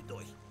Gebühr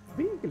hindurch.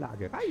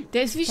 Wegelagerei.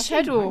 Der ist wie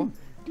Shadow.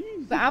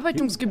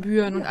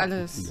 Bearbeitungsgebühren und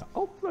alles. Ja,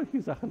 auch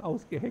solche Sachen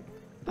ausgeheckt.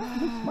 Da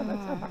muss man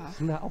als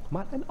Erwachsener auch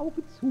mal ein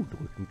Auge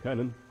zudrücken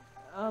können.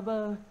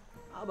 Aber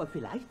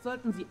vielleicht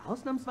sollten Sie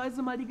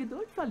ausnahmsweise mal die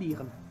Geduld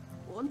verlieren.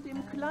 Und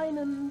dem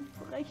kleinen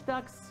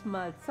Frechdachs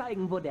mal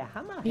zeigen, wo der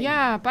Hammer hängt.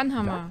 Ja,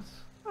 Bannhammer.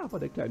 Das, aber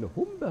der kleine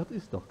Humbert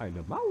ist doch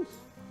eine Maus.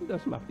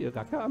 Das macht ihr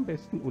Racker am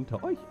besten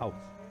unter euch aus.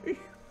 Ich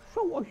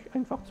schau euch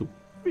einfach zu.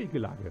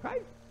 Wegelagerei.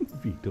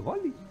 Wie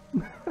drollig.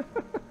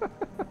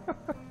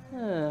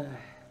 Ich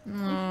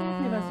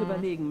werde mir was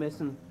überlegen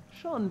müssen.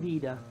 Schon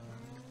wieder.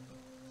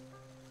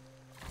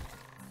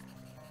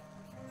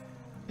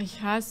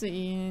 Ich hasse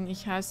ihn,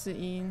 ich hasse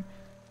ihn.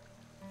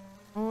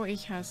 Oh,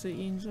 ich hasse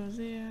ihn so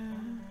sehr.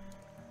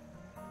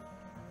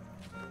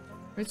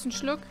 Willst du einen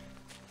Schluck?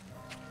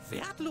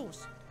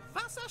 Wertlos.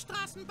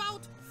 Wasserstraßen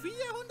baut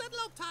 400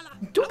 Laubtaler.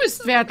 Du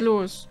bist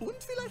wertlos. Und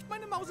vielleicht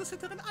meine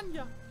Mausesitterin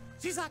Anja.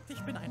 Sie sagt, ich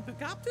bin ein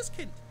begabtes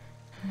Kind.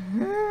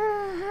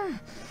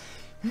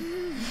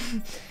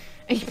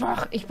 Ich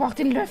brauch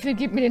den Löffel.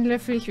 Gib mir den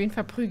Löffel. Ich will ihn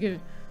verprügeln.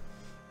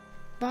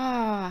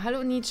 Bah,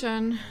 hallo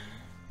Nietzsche.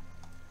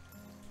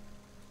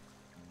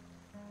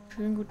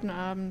 Schönen guten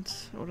Abend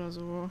oder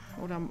so.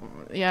 Oder,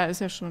 ja,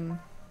 ist ja schon.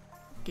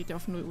 Geht ja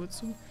auf 0 Uhr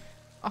zu.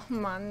 Ach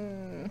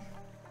Mann.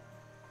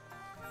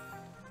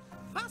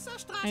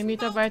 1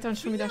 Meter weiter und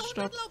schon wieder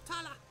Stopp.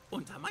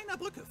 Unter meiner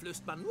Brücke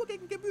flößt man nur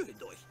gegen Gebühr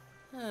hindurch.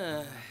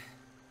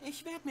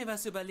 Ich werde mir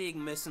was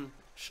überlegen müssen.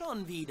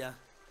 Schon wieder.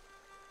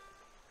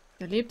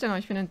 Der lebt ja noch,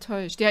 ich bin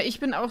enttäuscht. Ja, ich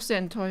bin auch sehr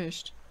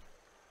enttäuscht.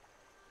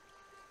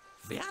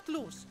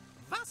 Wertlos.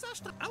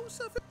 Wasserstraßen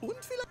außer für und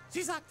vielleicht.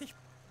 Sie sagt, ich.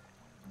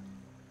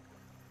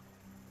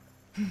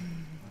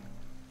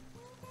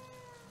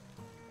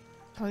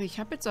 Toll, ich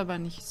habe jetzt aber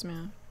nichts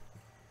mehr.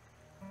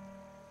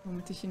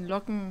 Womit ich ihn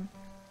locken...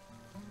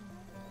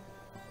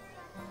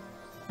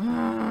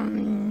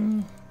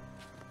 Kann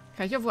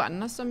ich auch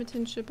woanders damit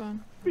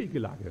hinschippern?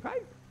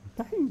 Wegelagerei?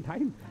 Nein,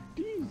 nein,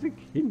 diese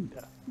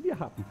Kinder. Wir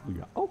haben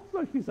früher auch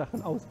solche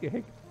Sachen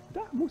ausgeheckt.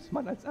 Da muss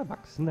man als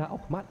Erwachsener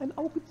auch mal ein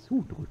Auge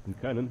zudrücken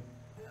können.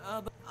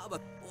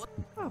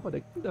 Aber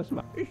das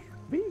mache ich.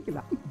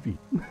 Wegelagerei. Wie?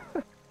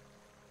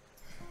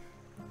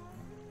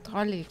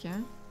 Drollig, ja?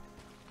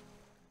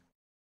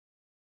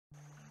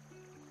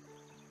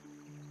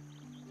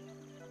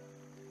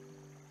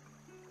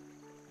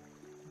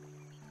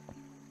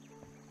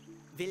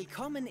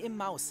 Willkommen im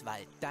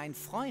Mauswald. Dein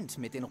Freund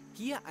mit den...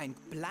 Hier ein...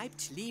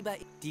 Bleibt lieber...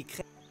 Die...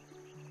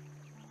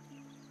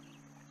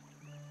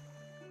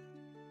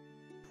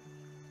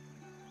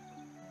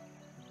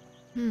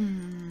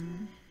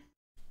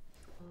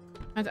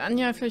 Hat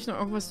Anja vielleicht noch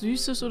irgendwas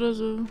Süßes oder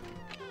so?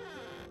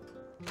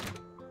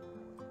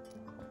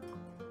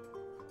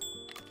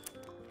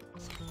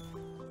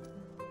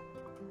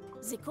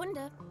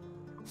 Sekunde.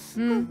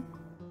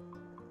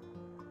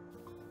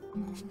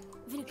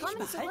 Ich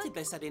behalte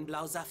besser den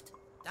Blausaft.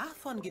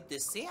 Davon gibt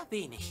es sehr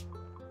wenig.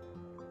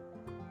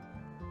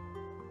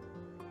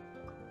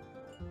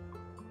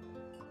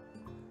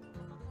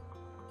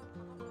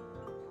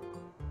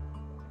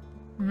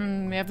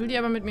 Mehr will die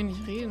aber mit mir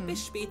nicht reden.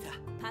 Bis später.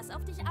 Pass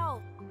auf dich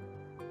auf.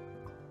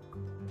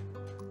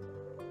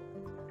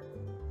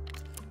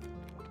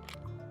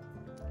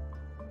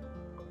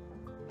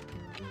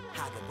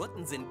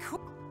 Hagebutten sind cool.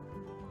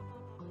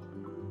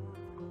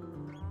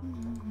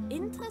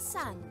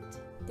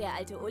 Interessant. Der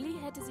alte Uli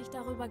hätte sich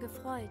darüber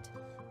gefreut.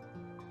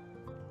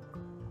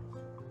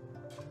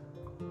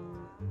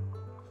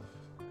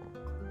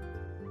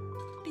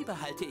 Die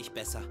behalte ich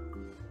besser.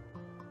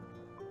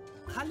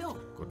 Hallo.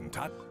 Guten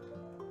Tag.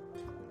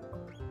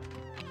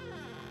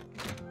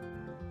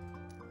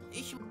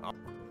 Ich...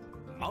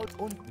 Maut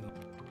unten.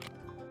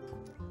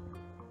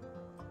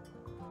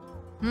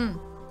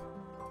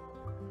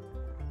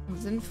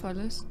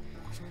 Sinnvolles.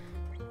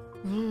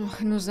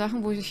 Nur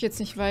Sachen, wo ich jetzt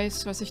nicht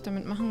weiß, was ich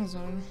damit machen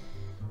soll.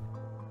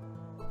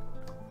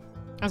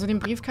 Also den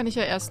Brief kann ich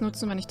ja erst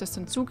nutzen, wenn ich das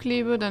dann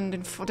zuklebe. Dann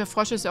der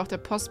Frosch ist ja auch der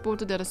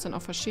Postbote, der das dann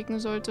auch verschicken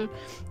sollte.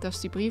 Das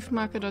ist die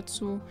Briefmarke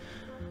dazu.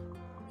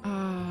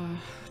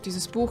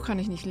 Dieses Buch kann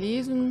ich nicht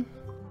lesen.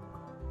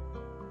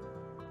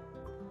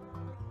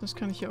 Das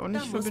kann ich ja auch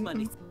nicht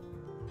verbinden.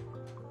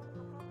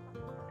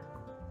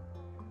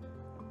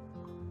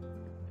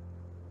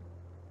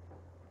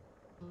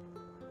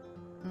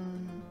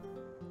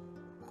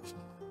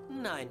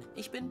 Nein,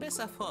 ich bin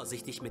besser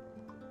vorsichtig mit...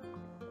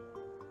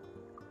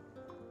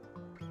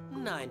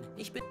 Nein,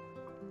 ich bin...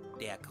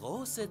 Der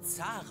große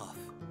Zarow.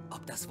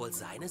 Ob das wohl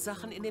seine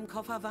Sachen in dem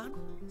Koffer waren?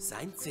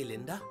 Sein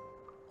Zylinder?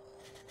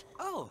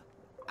 Oh,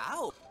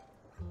 au!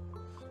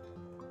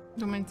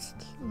 Du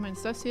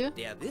meinst das hier?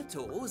 Der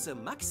virtuose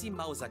Maxi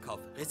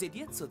Mauserkopf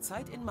residiert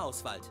zurzeit in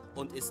Mauswald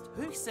und ist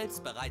höchst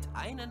selbst bereit,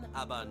 einen,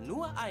 aber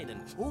nur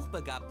einen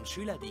hochbegabten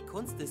Schüler die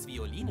Kunst des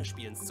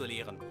Violinespielens zu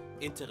lehren.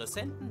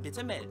 Interessenten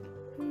bitte melden.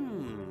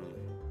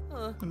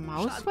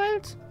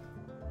 Mauswald?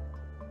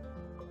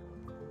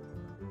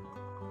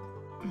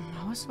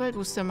 Mauswald?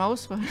 Wo ist der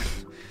Mauswald?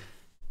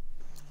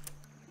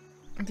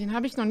 Den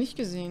habe ich noch nicht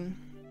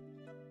gesehen.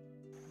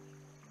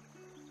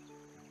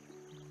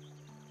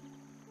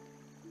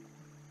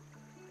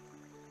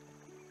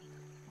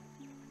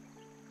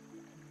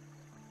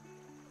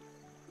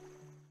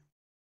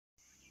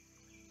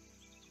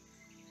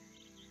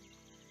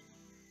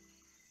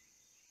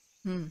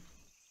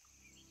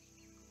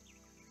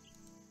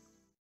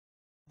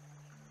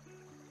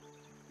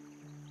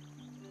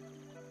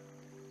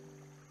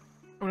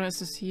 Oder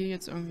ist es hier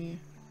jetzt irgendwie?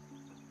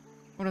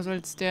 Oder soll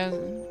es der...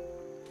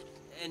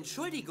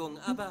 Entschuldigung,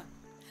 aber...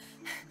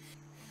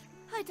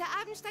 Heute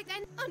Abend steigt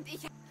ein... Und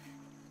ich...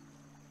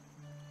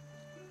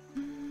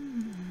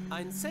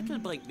 Ein Zettel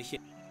bringt mich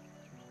hin.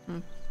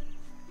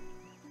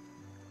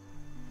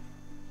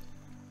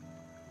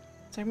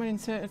 Zeig mal den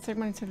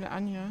Zettel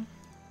an, ja.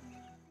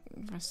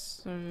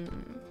 Was?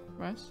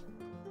 Was?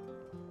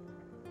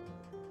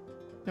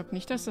 Ich glaube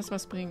nicht, dass das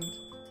was bringt.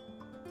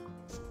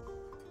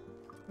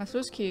 Was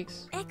los,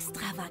 Keks?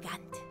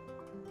 Extravagant.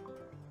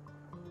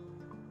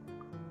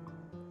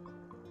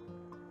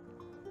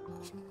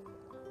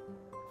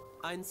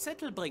 Ein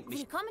Zettel bringt mich...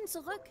 Willkommen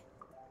zurück.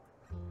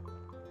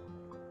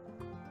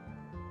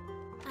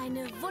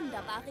 Eine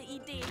wunderbare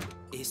Idee.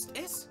 Ist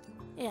es?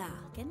 Ja,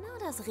 genau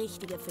das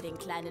Richtige für den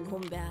kleinen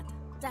Humbert.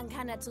 Dann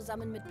kann er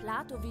zusammen mit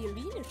Plato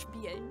Violine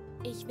spielen.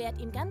 Ich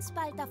werde ihm ganz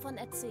bald davon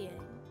erzählen.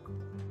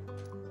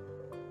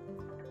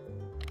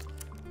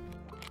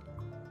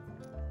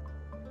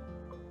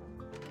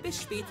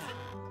 Bis später.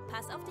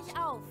 Pass auf dich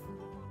auf.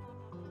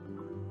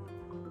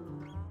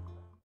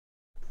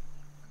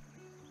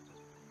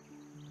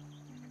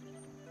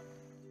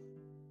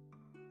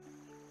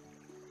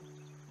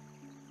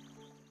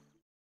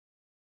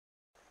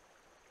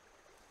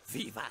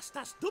 Wie war's?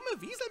 Das dumme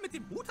Wiesel mit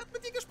dem Hut hat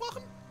mit dir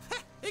gesprochen?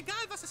 Egal,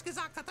 was es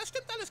gesagt hat, das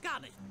stimmt alles gar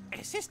nicht.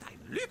 Es ist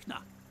ein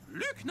Lügner.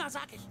 Lügner,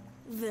 sag ich.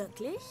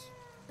 Wirklich?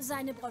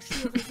 Seine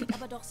Broschüre sieht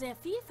aber doch sehr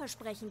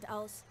vielversprechend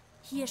aus.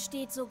 Hier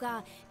steht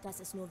sogar,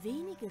 dass es nur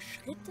wenige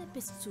Schritte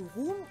bis zu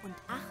Ruhm und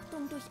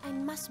Achtung durch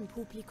ein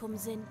Massenpublikum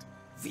sind.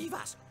 Wie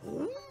was?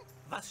 Ruhm?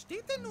 Was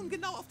steht denn nun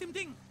genau auf dem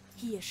Ding?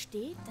 Hier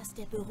steht, dass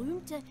der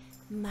berühmte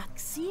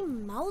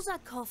Maxim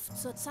Mauserkopf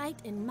zurzeit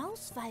in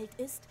Mauswald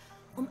ist,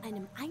 um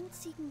einem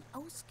einzigen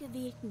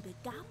ausgewählten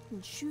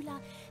begabten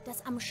Schüler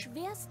das am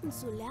schwersten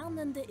zu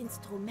lernende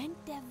Instrument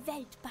der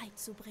Welt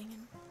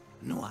beizubringen.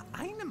 Nur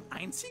einem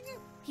einzigen?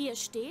 Hier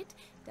steht,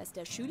 dass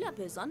der Schüler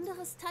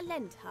besonderes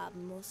Talent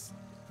haben muss.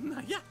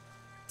 Naja,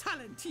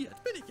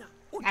 talentiert bin ich ja.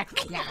 Und na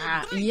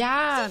klar,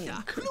 ja,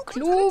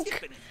 klug.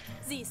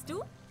 Siehst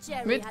du,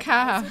 Jerry mit hat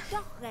K. also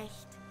doch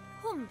recht.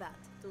 Humbert,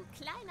 du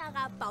kleiner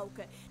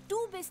Rabauke, du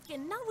bist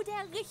genau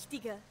der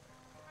Richtige.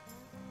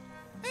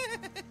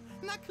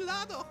 Na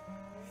klar doch.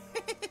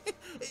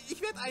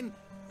 Ich werde ein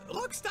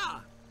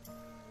Rockstar.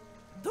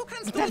 Du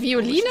kannst mit der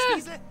Violine?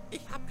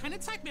 Ich habe keine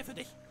Zeit mehr für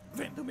dich.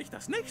 Wenn du mich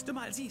das nächste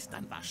Mal siehst,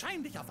 dann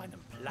wahrscheinlich auf einem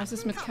Plattencover. Was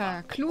ist mit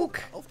K? Klug.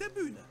 Auf der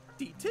Bühne.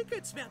 Die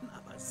Tickets werden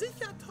aber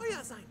sicher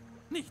teuer sein.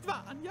 Nicht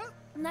wahr, Anja?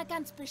 Na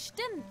ganz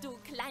bestimmt, du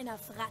kleiner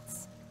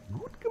Fratz.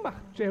 Gut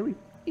gemacht, Jerry.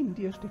 In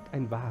dir steckt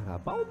ein wahrer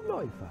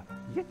Baumläufer.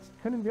 Jetzt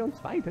können wir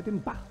uns weiter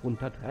den Bach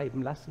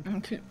runtertreiben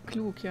lassen.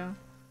 Klug, ja.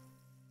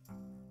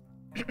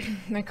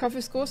 Mein Kopf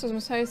ist groß, das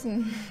muss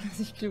heißen, dass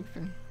ich klug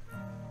bin.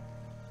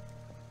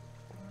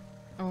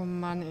 Oh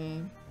Mann,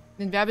 ey.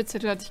 Den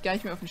Werbezettel hatte ich gar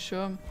nicht mehr auf dem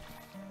Schirm.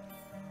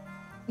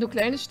 Nur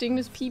kleines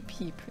stinkendes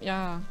Piep-Piep.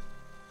 Ja.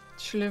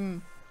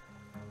 Schlimm.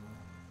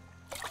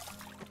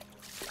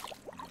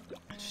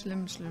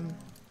 Schlimm, schlimm.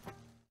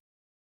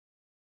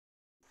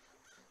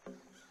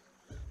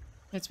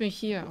 Jetzt bin ich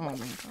hier. Oh mein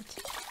Gott.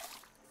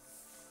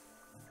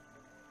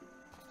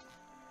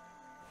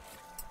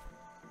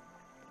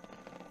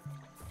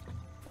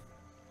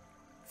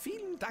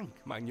 Vielen Dank,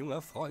 mein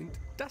junger Freund.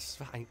 Das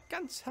war ein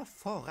ganz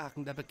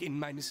hervorragender Beginn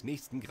meines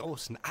nächsten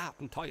großen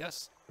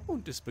Abenteuers.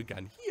 Und es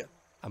begann hier,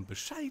 am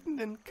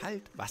bescheidenen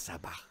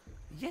Kaltwasserbach.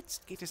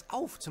 Jetzt geht es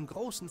auf zum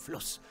großen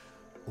Fluss.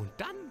 Und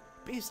dann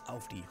bis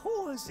auf die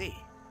hohe See.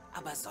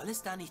 Aber soll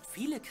es da nicht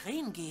viele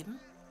Krähen geben?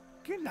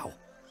 Genau.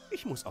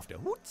 Ich muss auf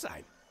der Hut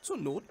sein. Zur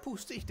Not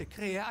puste ich der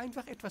Krähe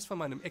einfach etwas von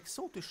meinem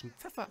exotischen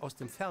Pfeffer aus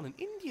dem fernen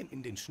Indien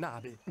in den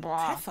Schnabel.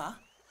 Boah. Pfeffer?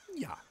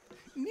 Ja,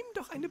 nimm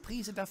doch eine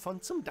Prise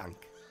davon zum Dank.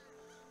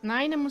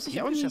 Nein, dann muss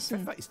ich auch Indischer niesen.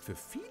 Pfeffer ist für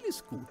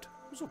vieles gut,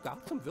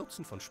 sogar zum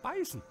Würzen von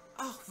Speisen.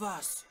 Ach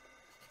was.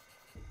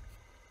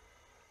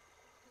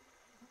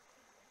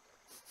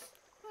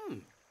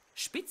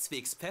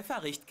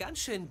 Spitzwegspfeffer riecht ganz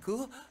schön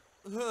gut.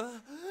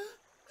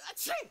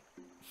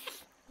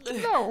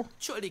 Genau.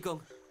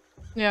 Entschuldigung.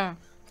 Ja,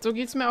 so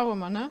geht's mir auch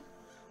immer, ne?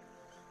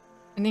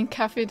 In den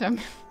Kaffee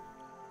damit.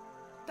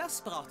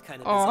 Das braucht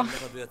keine Oh.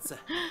 besondere Würze.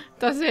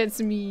 Das ist jetzt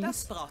mies.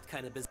 Das braucht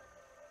keine besondere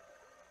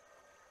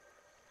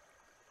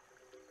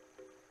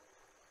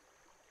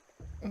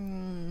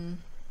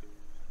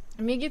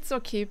Mir geht's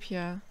okay,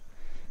 Pia.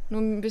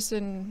 Nur ein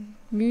bisschen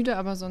müde,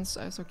 aber sonst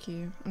alles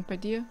okay. Und bei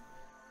dir?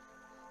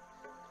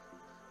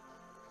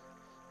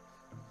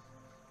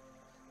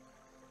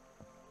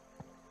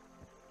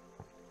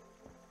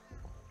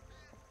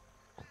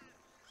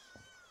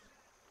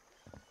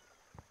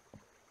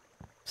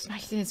 Was mache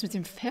ich denn jetzt mit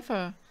dem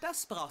Pfeffer?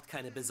 Das braucht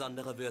keine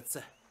besondere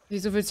Würze.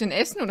 Wieso willst du ihn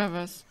essen, oder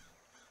was?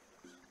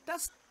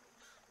 Das...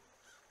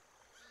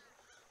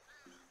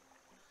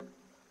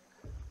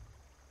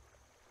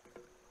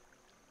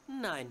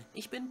 Nein,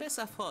 ich bin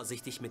besser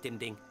vorsichtig mit dem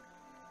Ding.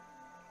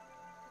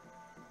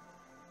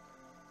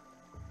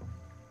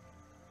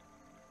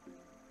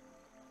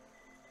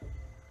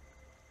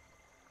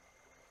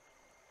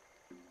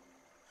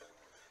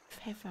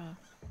 Pfeffer.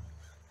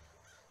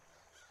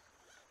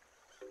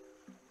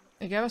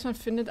 Egal, was man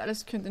findet,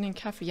 alles könnte in den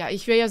Kaffee. Ja,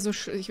 ich wäre ja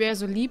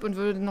so lieb und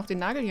würde noch den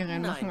Nagel hier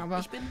reinmachen, Nein, aber...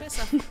 ich bin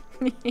besser...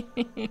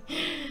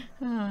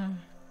 Ah.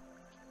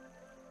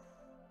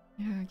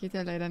 Ja, geht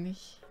ja leider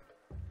nicht.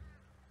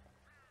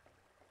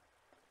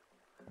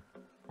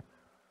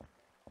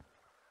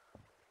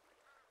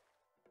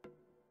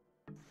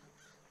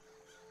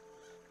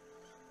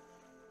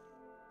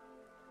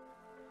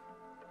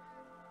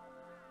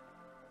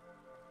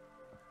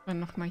 Dann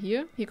nochmal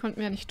hier. Hier konnten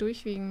wir ja nicht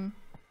durch wegen...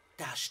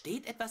 Da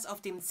steht etwas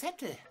auf dem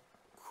Zettel.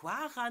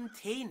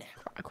 Quarantäne.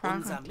 Quarantäne.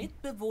 Unser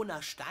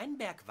Mitbewohner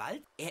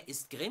Steinbergwald, er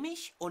ist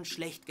grimmig und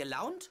schlecht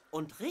gelaunt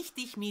und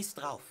richtig mies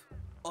drauf.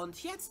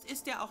 Und jetzt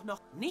ist er auch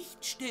noch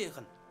nicht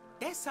stören.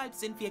 Deshalb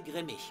sind wir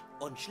grimmig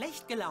und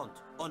schlecht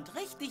gelaunt und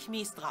richtig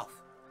mies drauf.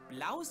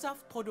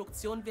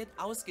 Blausaftproduktion wird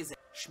ausgesetzt.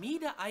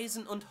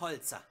 Schmiedeeisen und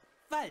Holzer.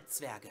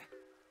 Waldzwerge.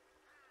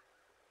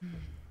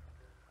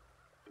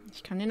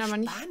 Ich kann den aber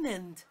nicht...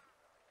 Spannend.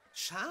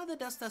 Schade,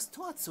 dass das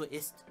Tor zu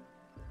ist.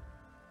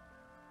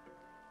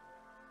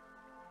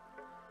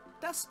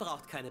 Das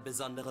braucht keine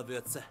besondere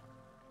Würze.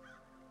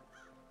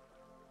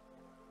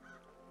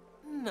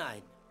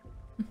 Nein.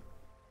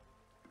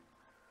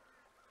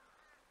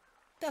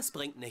 Das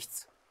bringt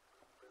nichts.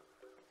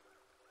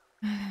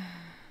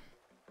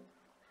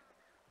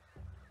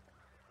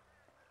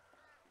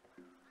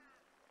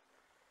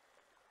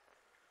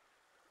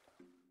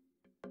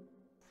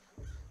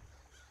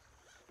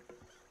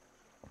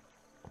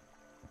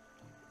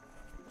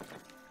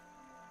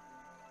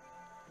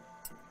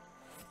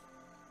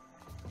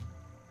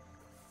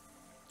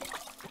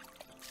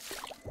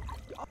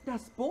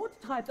 Das Boot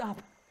treibt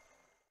ab.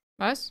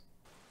 Was?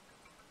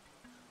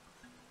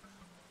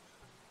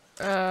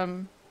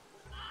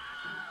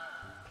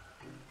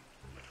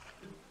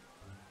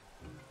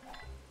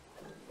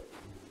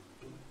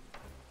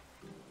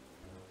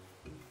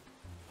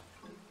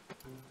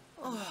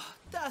 Oh,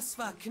 das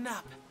war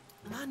knapp.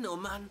 Mann, oh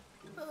Mann.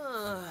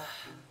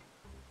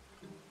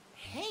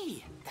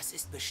 Hey, das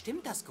ist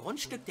bestimmt das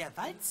Grundstück der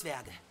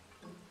Waldzwerge.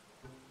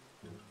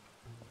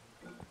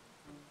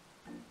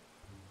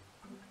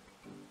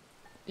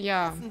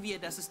 Ja. Hoffen wir,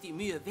 dass es die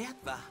Mühe wert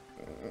war.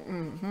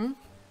 Mhm.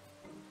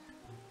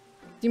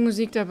 Die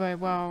Musik dabei,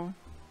 wow.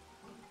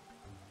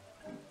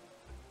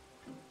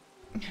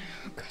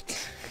 Oh Gott.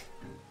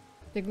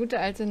 Der gute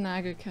alte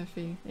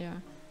Nagelkaffee,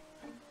 ja.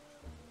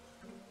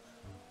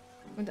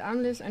 Und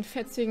Armless, einen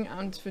fetzigen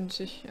Abend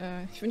wünsche ich.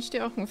 Ich wünsche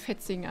dir auch einen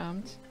fetzigen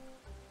Abend.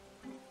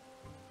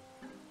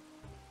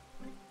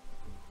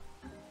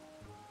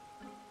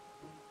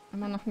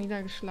 Immer noch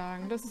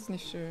niedergeschlagen. Das ist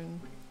nicht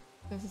schön.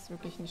 Das ist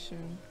wirklich nicht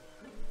schön.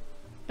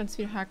 Ganz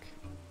viel Hack.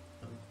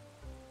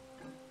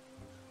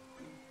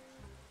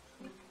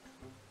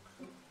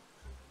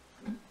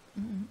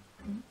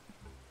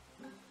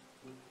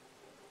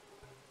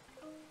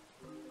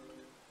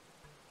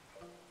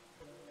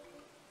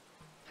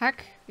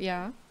 Hack,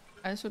 ja.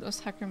 Alles wird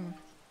aus Hack gemacht.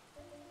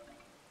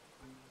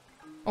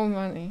 Oh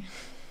Mann, ey.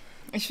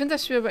 Ich finde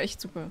das Spiel aber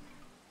echt super.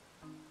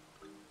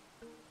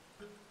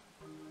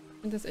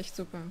 Ich finde das echt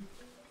super.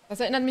 Das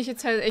erinnert mich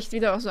jetzt halt echt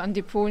wieder auch so an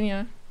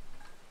Deponia.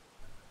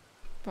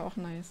 War auch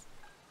nice.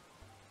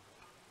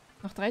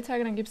 Noch 3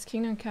 Tage, dann gibt's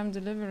Kingdom Come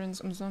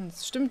Deliverance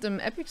umsonst. Stimmt, im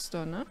Epic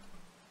Store, ne?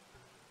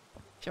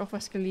 Hab ich auch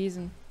was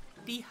gelesen.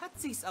 Die hat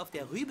sich's auf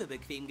der Rübe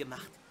bequem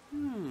gemacht.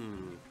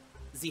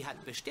 Sie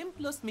hat bestimmt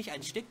Lust, mich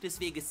ein Stück des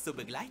Weges zu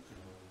begleiten.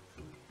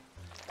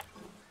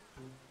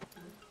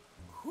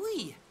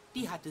 Hui,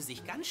 die hatte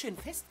sich ganz schön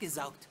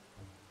festgesaugt.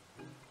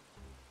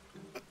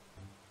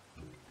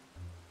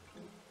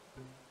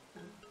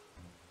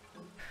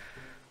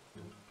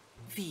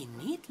 Wie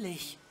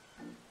niedlich.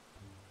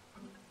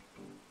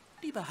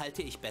 Die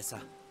behalte ich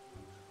besser.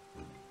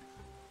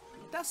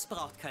 Das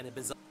braucht keine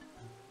Besorgnis.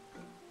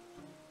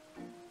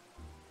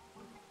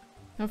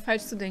 Nur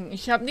falsch zu denken.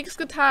 Ich habe nichts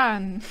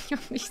getan. Ich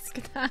habe nichts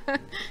getan.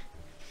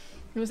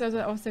 Du bist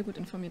also auch sehr gut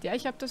informiert. Ja,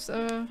 ich habe das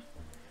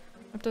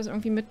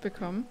irgendwie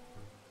mitbekommen.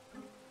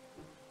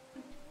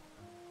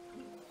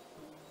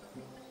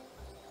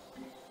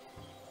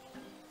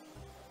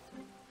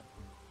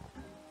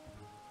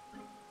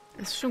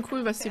 Ist schon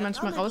cool, was die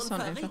manchmal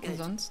raushauen, einfach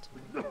umsonst.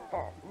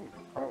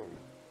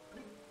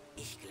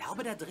 Ich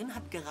glaube, da drin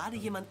hat gerade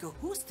jemand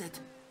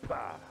gehustet.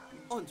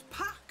 Und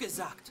Pach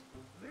gesagt.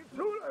 Sieh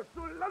zu, dass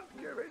du Land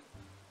gewinnst.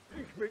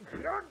 Ich bin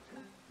krank.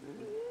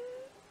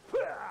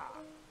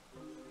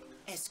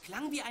 Es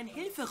klang wie ein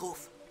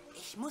Hilferuf.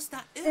 Ich muss da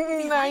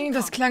irgendwie Nein, reinkommen.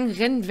 das klang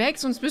renn weg,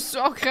 sonst bist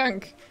du auch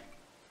krank.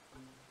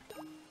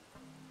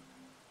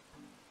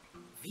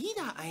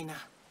 Wieder einer.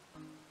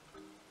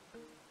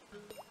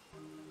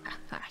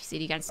 Aha, ich sehe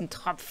die ganzen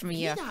Tropfen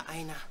hier. Wieder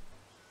einer.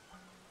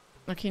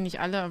 Okay,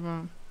 nicht alle,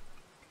 aber...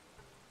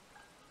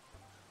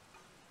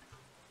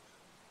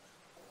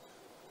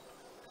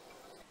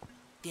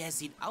 Der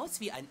sieht aus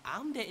wie ein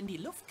Arm, der in die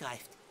Luft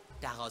greift.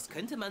 Daraus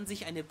könnte man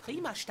sich eine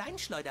prima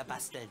Steinschleuder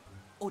basteln.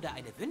 Oder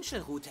eine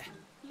Wünschelrute.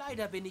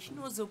 Leider bin ich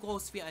nur so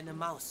groß wie eine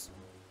Maus.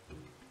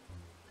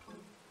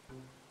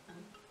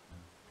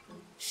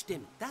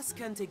 Stimmt, das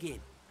könnte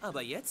gehen.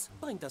 Aber jetzt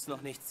bringt das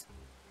noch nichts.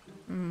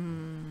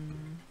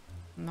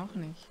 Noch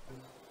nicht.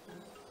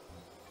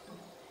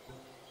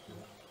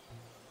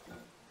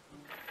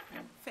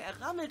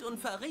 Verrammelt und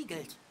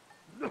verriegelt.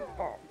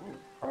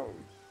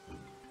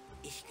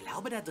 Ich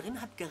glaube, da drin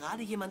hat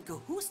gerade jemand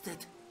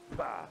gehustet.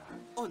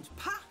 Und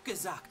Pach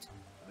gesagt.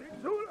 Sieh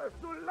zu, dass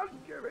du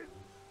Land gewinnst.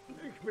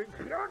 Ich bin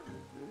krank.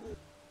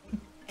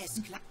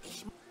 Es klappt.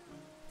 Ich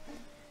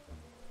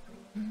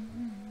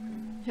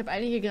habe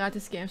einige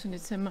Gratis-Games im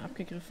Dezember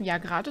abgegriffen. Ja,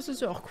 gratis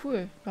ist ja auch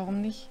cool.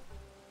 Warum nicht?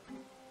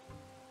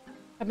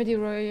 Habe mir die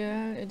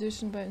Royal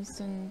Edition bei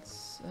Instant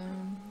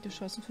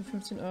geschossen für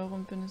 15 €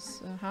 und bin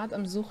es hart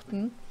am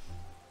Suchten.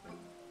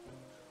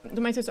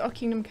 Du meinst jetzt auch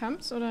Kingdom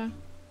Comes, oder?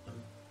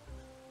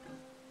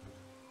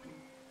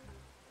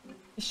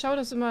 Ich schaue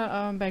das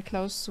immer bei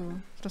Klaus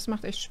zu. Das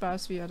macht echt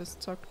Spaß, wie er das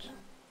zockt.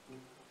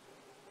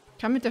 Ich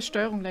kam mit der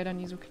Steuerung leider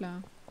nie so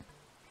klar.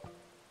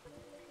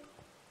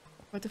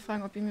 Ich wollte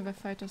fragen, ob ihr mir bei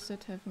Fighter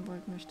Set helfen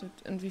möchtet.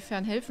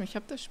 Inwiefern helfen? Ich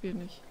habe das Spiel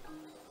nicht.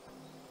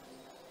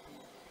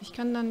 Ich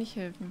kann da nicht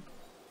helfen.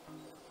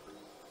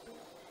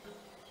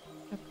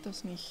 Ich hab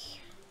das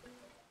nicht.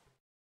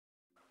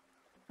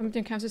 Ich komme mit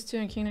den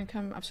Kampfsystemen in Kingdom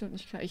Come absolut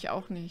nicht klar. Ich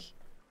auch nicht.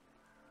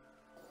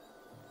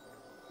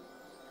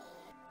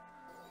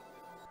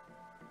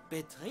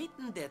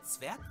 Betreten der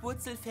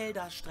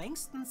Zwergwurzelfelder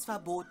strengstens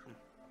verboten.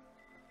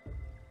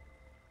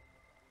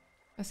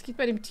 Was geht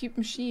bei dem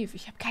Typen schief?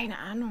 Ich habe keine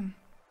Ahnung.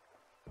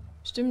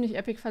 Stimmt nicht,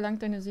 Epic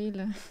verlangt deine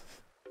Seele.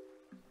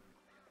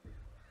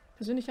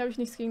 Persönlich habe ich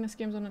nichts gegen das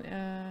Game, sondern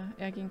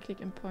eher gegen Click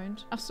and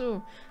Point. Ach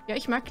so. Ja,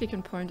 ich mag Click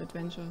and Point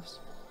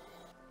Adventures.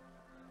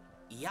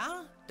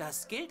 Ja,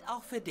 das gilt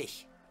auch für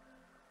dich.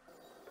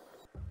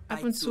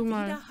 Ab und zu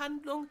mal. Bei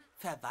Zuwiderhandlung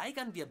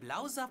verweigern wir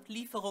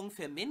Blausaftlieferungen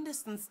für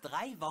mindestens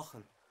 3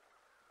 Wochen.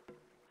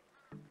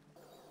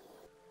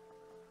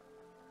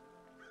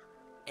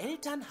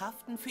 Eltern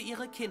haften für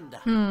ihre Kinder.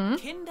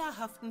 Kinder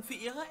haften für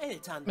ihre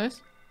Eltern.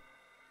 Was?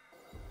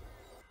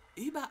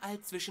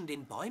 Überall zwischen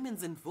den Bäumen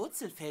sind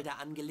Wurzelfelder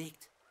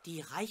angelegt. Die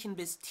reichen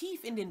bis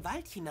tief in den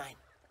Wald hinein.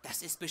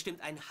 Das ist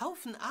bestimmt ein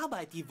Haufen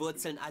Arbeit, die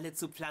Wurzeln alle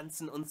zu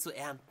pflanzen und zu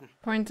ernten.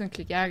 Point and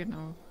Click, ja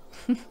genau.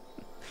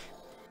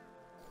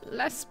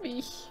 Lass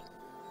mich.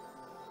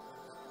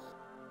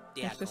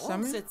 Der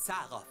große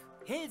Zarov,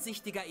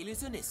 hellsichtiger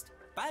Illusionist,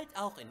 bald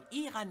auch in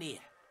ihrer Nähe.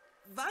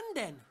 Wann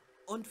denn?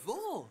 Und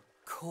wo?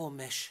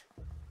 Komisch.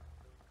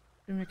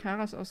 Wenn ihr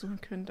Karas aussuchen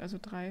könnt, also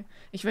 3.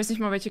 Ich weiß nicht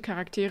mal, welche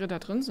Charaktere da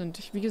drin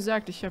sind. Wie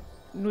gesagt, ich habe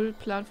 0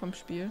 Plan vom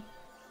Spiel.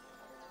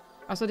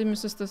 Außerdem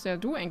müsstest das ja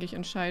du eigentlich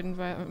entscheiden,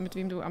 weil, mit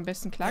wem du am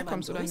besten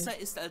klarkommst, oder nicht. Wenn man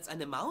größer ist als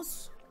eine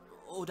Maus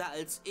oder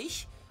als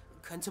ich,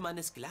 könnte man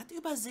es glatt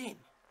übersehen.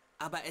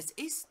 Aber es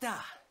ist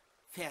da.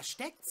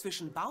 Versteckt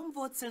zwischen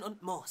Baumwurzeln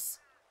und Moos.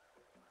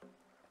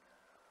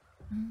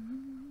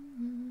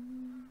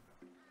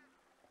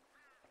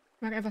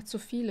 Ich mag einfach zu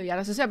viele. Ja,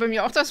 das ist ja bei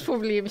mir auch das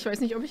Problem. Ich weiß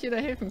nicht, ob ich dir da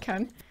helfen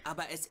kann.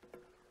 Aber es...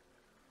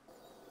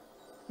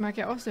 Ich mag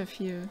ja auch sehr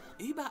viel.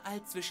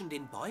 Überall zwischen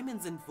den Bäumen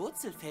sind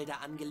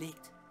Wurzelfelder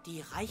angelegt.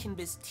 Die reichen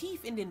bis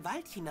tief in den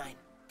Wald hinein.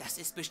 Das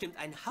ist bestimmt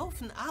ein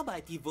Haufen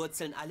Arbeit, die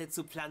Wurzeln alle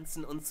zu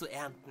pflanzen und zu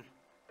ernten.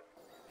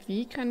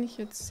 Wie kann ich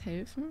jetzt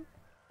helfen?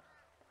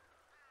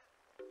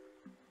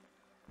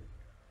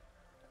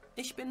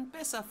 Ich bin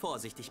besser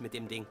vorsichtig mit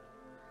dem Ding.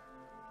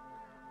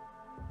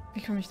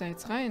 Wie komme ich da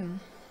jetzt rein?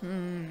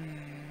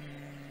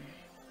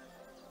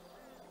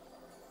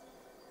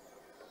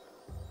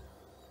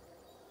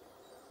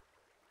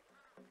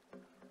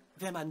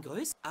 Wenn man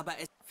größer, aber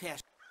es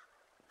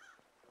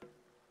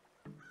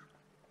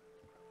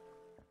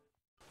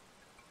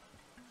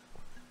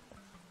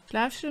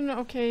Schlafstunde,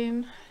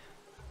 okay.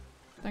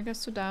 Danke,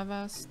 dass du da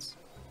warst.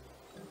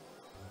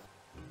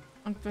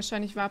 Und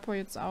wahrscheinlich Vapo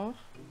jetzt auch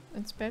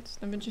ins Bett.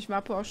 Dann wünsche ich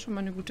Vapo auch schon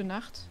mal eine gute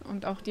Nacht.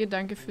 Und auch dir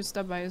danke fürs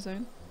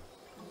Dabeisein.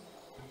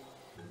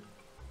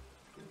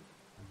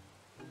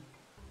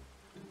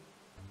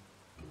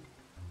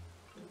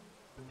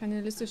 Ich kann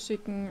eine Liste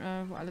schicken,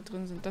 wo alle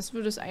drin sind. Das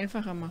würde es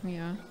einfacher machen,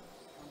 ja.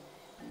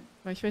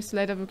 Weil ich weiß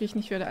leider wirklich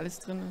nicht, wer da alles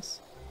drin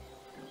ist.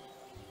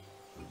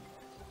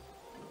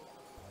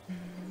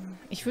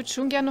 Ich würde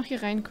schon gern noch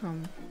hier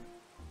reinkommen.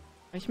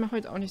 Aber ich mache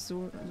heute auch nicht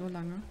so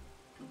lange.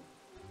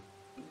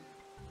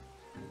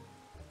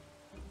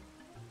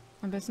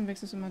 Am besten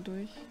wechselst du immer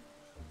durch.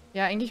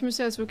 Ja, eigentlich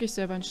müsste er es wirklich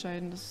selber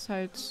entscheiden. Das ist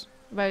halt...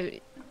 Weil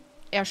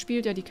er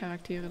spielt ja die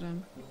Charaktere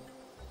dann.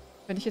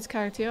 Wenn ich jetzt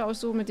Charaktere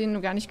aussuche, mit denen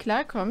du gar nicht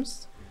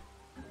klarkommst,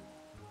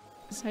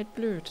 ist halt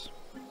blöd.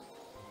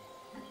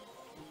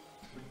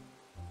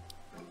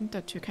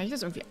 Hintertür. Kann ich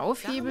das irgendwie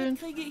aufhebeln?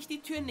 Damit kriege ich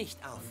die Tür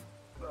nicht auf.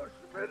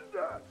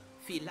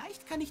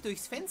 Vielleicht kann ich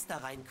durchs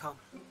Fenster reinkommen.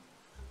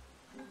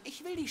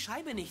 Ich will die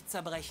Scheibe nicht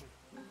zerbrechen.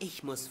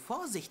 Ich muss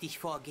vorsichtig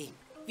vorgehen,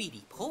 wie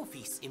die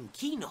Profis im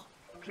Kino.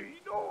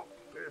 Kino?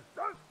 Ist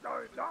das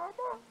dein Name?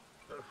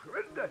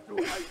 Verschwinde, du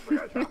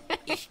Einbrecher!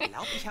 Ich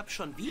glaube, ich habe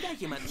schon wieder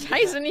jemanden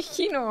Scheiße, gehört. nicht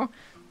Kino!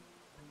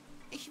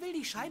 Ich will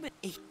die Scheibe...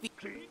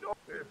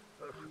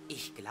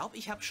 Ich glaube,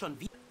 ich habe schon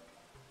wieder...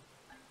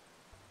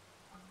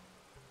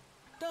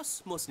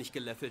 Das muss nicht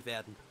gelöffelt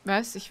werden.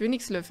 Was? Ich will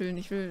nichts löffeln.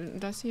 Ich will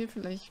das hier.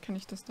 Vielleicht kann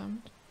ich das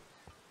damit.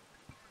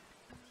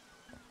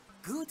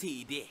 Gute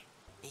Idee.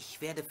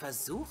 Ich werde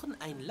versuchen,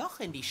 ein Loch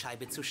in die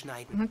Scheibe zu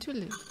schneiden.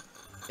 Natürlich.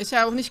 Ist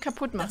ja auch nicht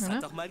kaputt machen, das hat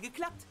ne? doch mal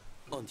geklappt.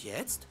 Und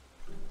jetzt?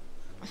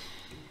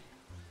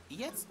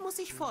 Jetzt muss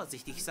ich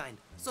vorsichtig sein,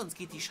 sonst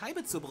geht die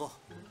Scheibe zu Bruch.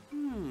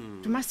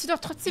 Du machst sie doch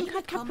trotzdem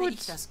gerade Wie bekomme kaputt.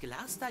 ich das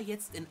Glas da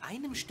jetzt in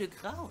einem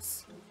Stück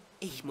raus?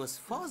 Ich muss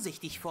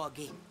vorsichtig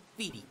vorgehen,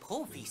 wie die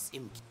Profis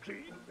im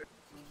Kino.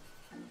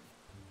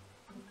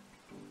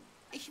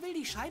 Ich will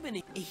die Scheibe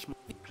nicht...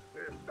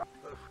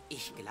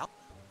 Ich glaube...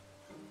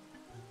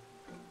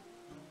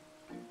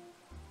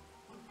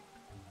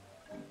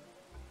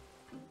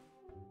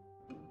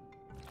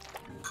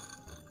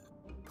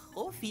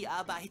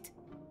 Profiarbeit.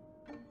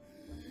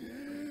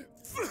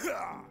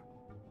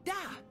 Da!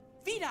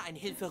 Wieder ein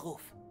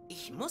Hilferuf.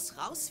 Ich muss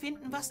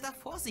rausfinden, was da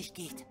vor sich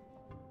geht.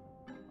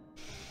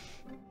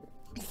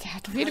 Der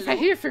hat auf jeden Fall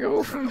Hilfe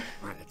gerufen.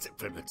 Meine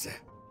Zipfelmütze.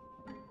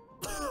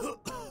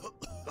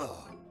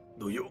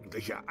 Du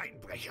jugendlicher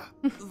Einbrecher.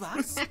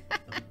 Was?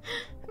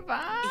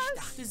 Was?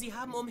 Ich dachte, Sie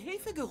haben um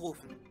Hilfe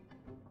gerufen.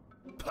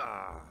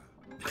 Pah,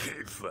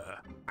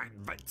 Hilfe.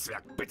 Ein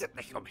Waldzwerg bittet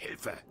nicht um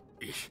Hilfe.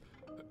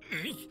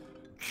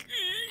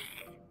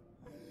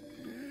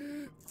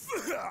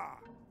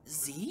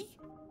 Sie?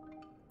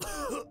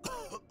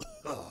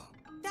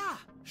 Da,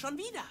 schon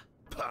wieder.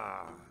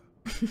 Pah.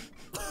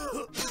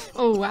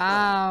 Oh,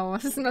 wow.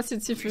 Was ist denn das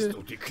jetzt hier Siehst für...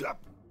 du die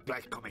Klappen?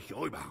 Gleich komme ich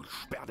rüber und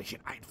sperr dich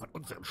in einen von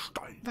unseren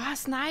Stollen.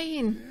 Was?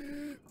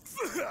 Nein.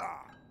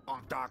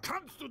 Und da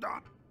kannst du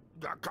dann.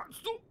 Da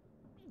kannst du.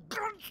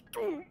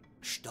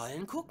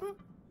 Stollen gucken?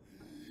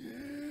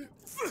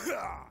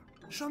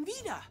 Schon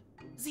wieder.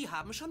 Sie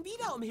haben schon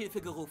wieder um Hilfe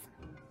gerufen.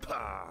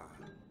 Pah.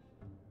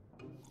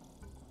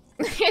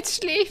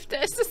 Jetzt schläft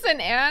er. Ist das dein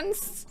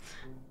Ernst?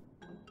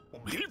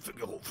 Um Hilfe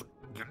gerufen.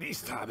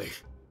 Genießt habe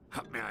ich.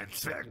 Hab mir einen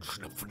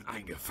Zwergenschnupfen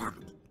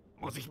eingefangen.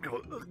 Muss ich mir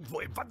wohl irgendwo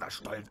im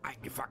Wanderstollen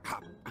eingefangen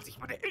haben, als ich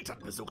meine Eltern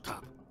besucht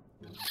habe.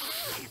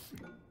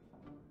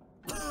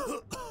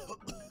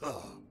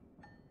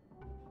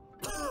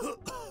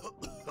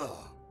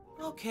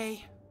 Okay.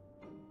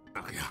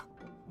 Ach ja,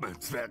 mein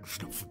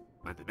Zwergenschnupfen.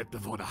 Meine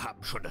Mitbewohner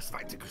haben schon das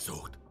Weite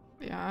gesucht.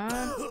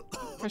 Ja,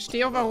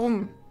 verstehe auch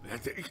warum.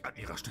 Hätte ich an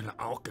ihrer Stelle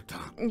auch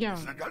getan. Ja.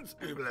 Das ist eine ganz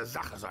üble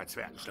Sache, so ein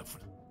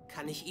Zwergenschnupfen.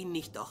 Kann ich Ihnen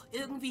nicht doch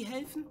irgendwie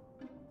helfen?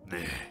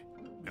 Nee,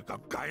 mir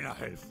kann keiner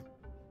helfen.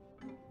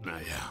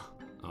 Naja,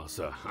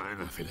 außer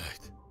einer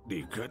vielleicht.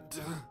 Die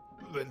könnte,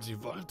 wenn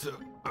sie wollte,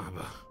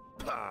 aber...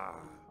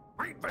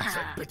 Mein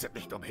Wetzel bittet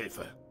nicht um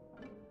Hilfe.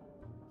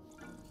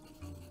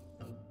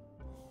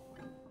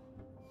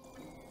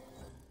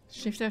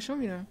 Schläft er schon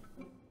wieder?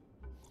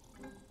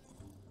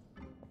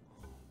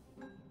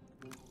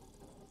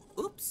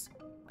 Ups,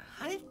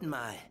 halt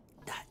mal.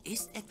 Da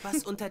ist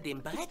etwas unter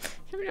dem Brett.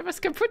 Ich habe wieder was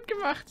kaputt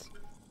gemacht.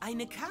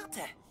 Eine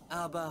Karte,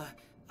 aber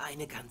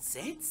eine ganz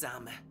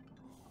seltsame.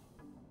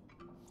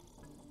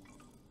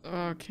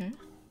 Okay.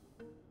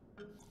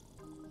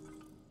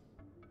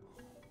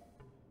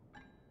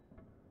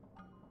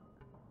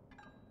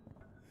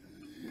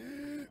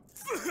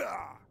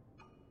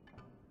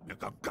 Mir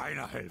kann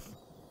keiner helfen.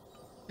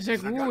 Ist ja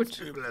das ist eine gut. ganz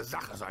üble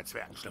Sache, so ein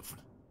Zwergenschnupfen.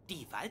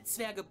 Die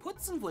Waldzwerge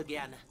putzen wohl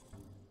gerne.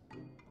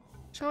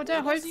 Schau,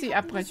 der Holz sie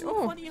abbrechen.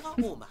 Oh. Von ihrer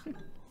Oma.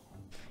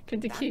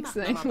 Könnte Dann Keks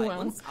macht sein. Mama bei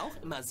Wow. uns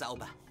auch immer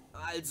sauber.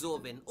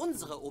 Also, wenn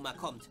unsere Oma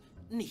kommt,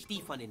 nicht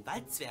die von den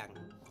Waldzwergen.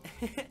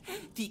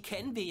 Die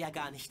kennen wir ja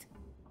gar nicht.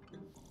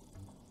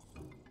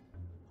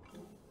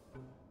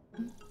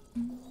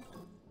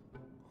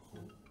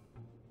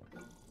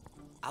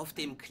 Auf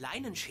dem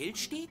kleinen Schild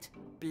steht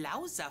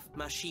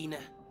Blausaftmaschine.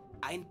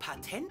 Ein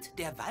Patent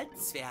der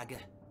Waldzwerge.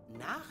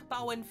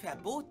 Nachbauen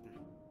verboten.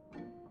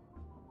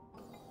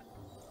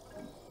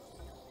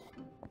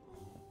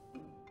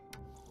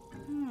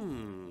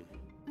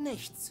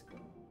 Nichts.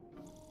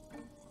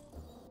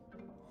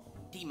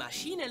 Die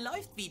Maschine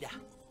läuft wieder.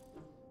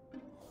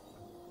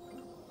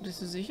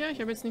 Bist du sicher? Ich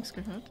habe jetzt nichts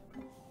gehört.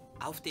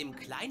 Auf dem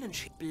kleinen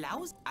Schild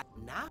blau.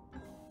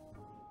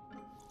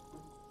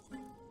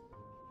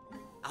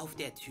 Auf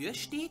der Tür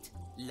steht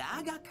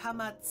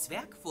Lagerkammer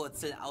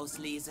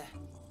Zwergwurzelauslese.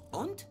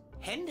 Und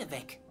Hände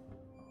weg.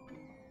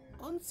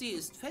 Und sie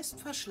ist fest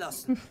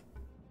verschlossen.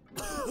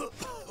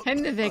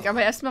 Hände weg,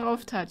 aber erstmal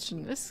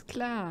rauftatschen. Ist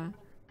klar.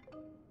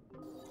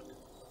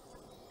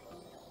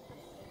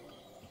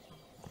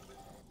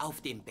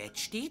 Auf dem Bett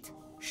steht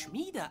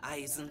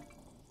Schmiedeeisen.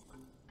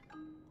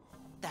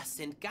 Das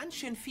sind ganz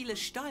schön viele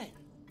Stollen.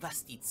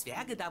 Was die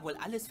Zwerge da wohl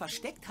alles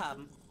versteckt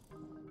haben.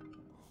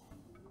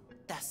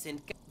 Das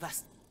sind...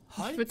 Was?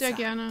 Holzer. Ich würde ja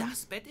gerne...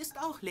 Das Bett ist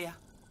auch leer.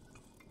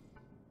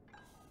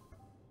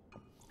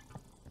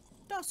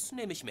 Das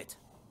nehme ich mit.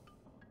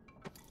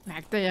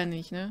 Merkt er ja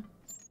nicht, ne?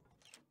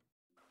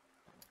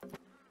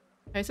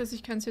 Heißt das,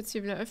 ich kann es jetzt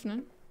hier wieder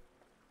öffnen?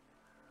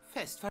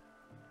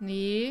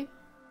 Nee.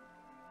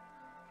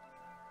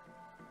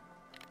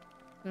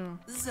 So.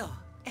 So,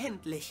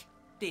 endlich.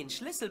 Den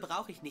Schlüssel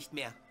brauche ich nicht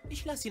mehr.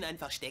 Ich lasse ihn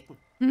einfach stecken.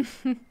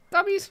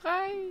 Dobby ist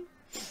frei.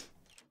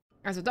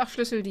 Also doch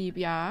Schlüsseldieb,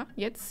 ja.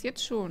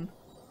 Jetzt schon.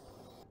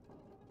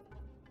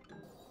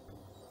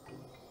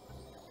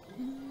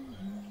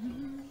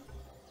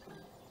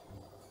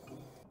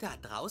 Da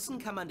draußen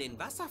kann man den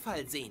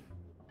Wasserfall sehen.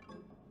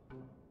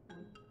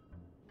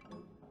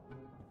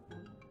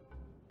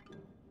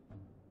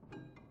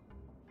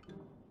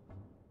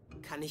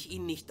 Kann ich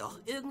Ihnen nicht doch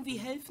irgendwie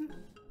helfen?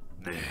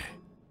 Nee.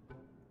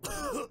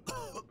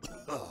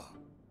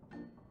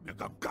 Mir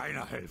kann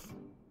keiner helfen.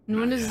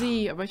 Nur eine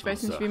Sie, aber ich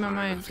weiß nicht, wie man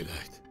meint.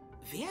 Vielleicht.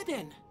 Wer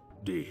denn?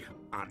 Die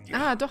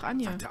Anja. Ah, doch,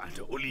 Anja. Seit der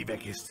alte Uli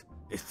weg ist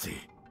sie.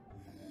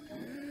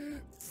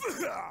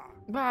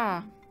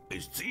 Bah.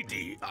 Ist sie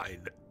die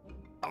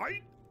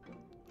Nein.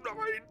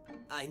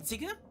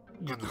 Einzige?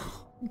 Genau.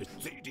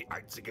 Ist sie die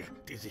Einzige,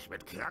 die sich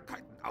mit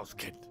Krankheiten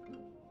auskennt?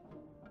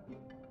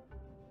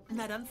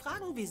 Na, dann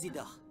fragen wir sie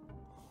doch.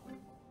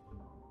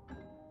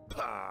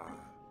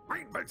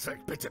 Mein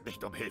Weltzweck bittet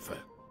nicht um Hilfe.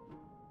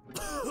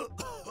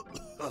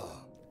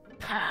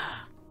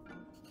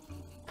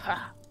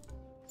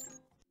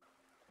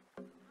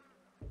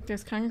 Der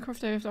ist krank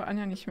gekauft, der hilft auch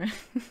Anja nicht mehr.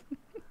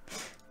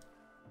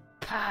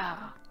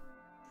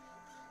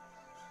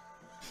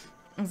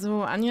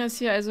 So, Anja ist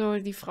hier also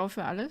die Frau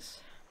für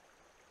alles.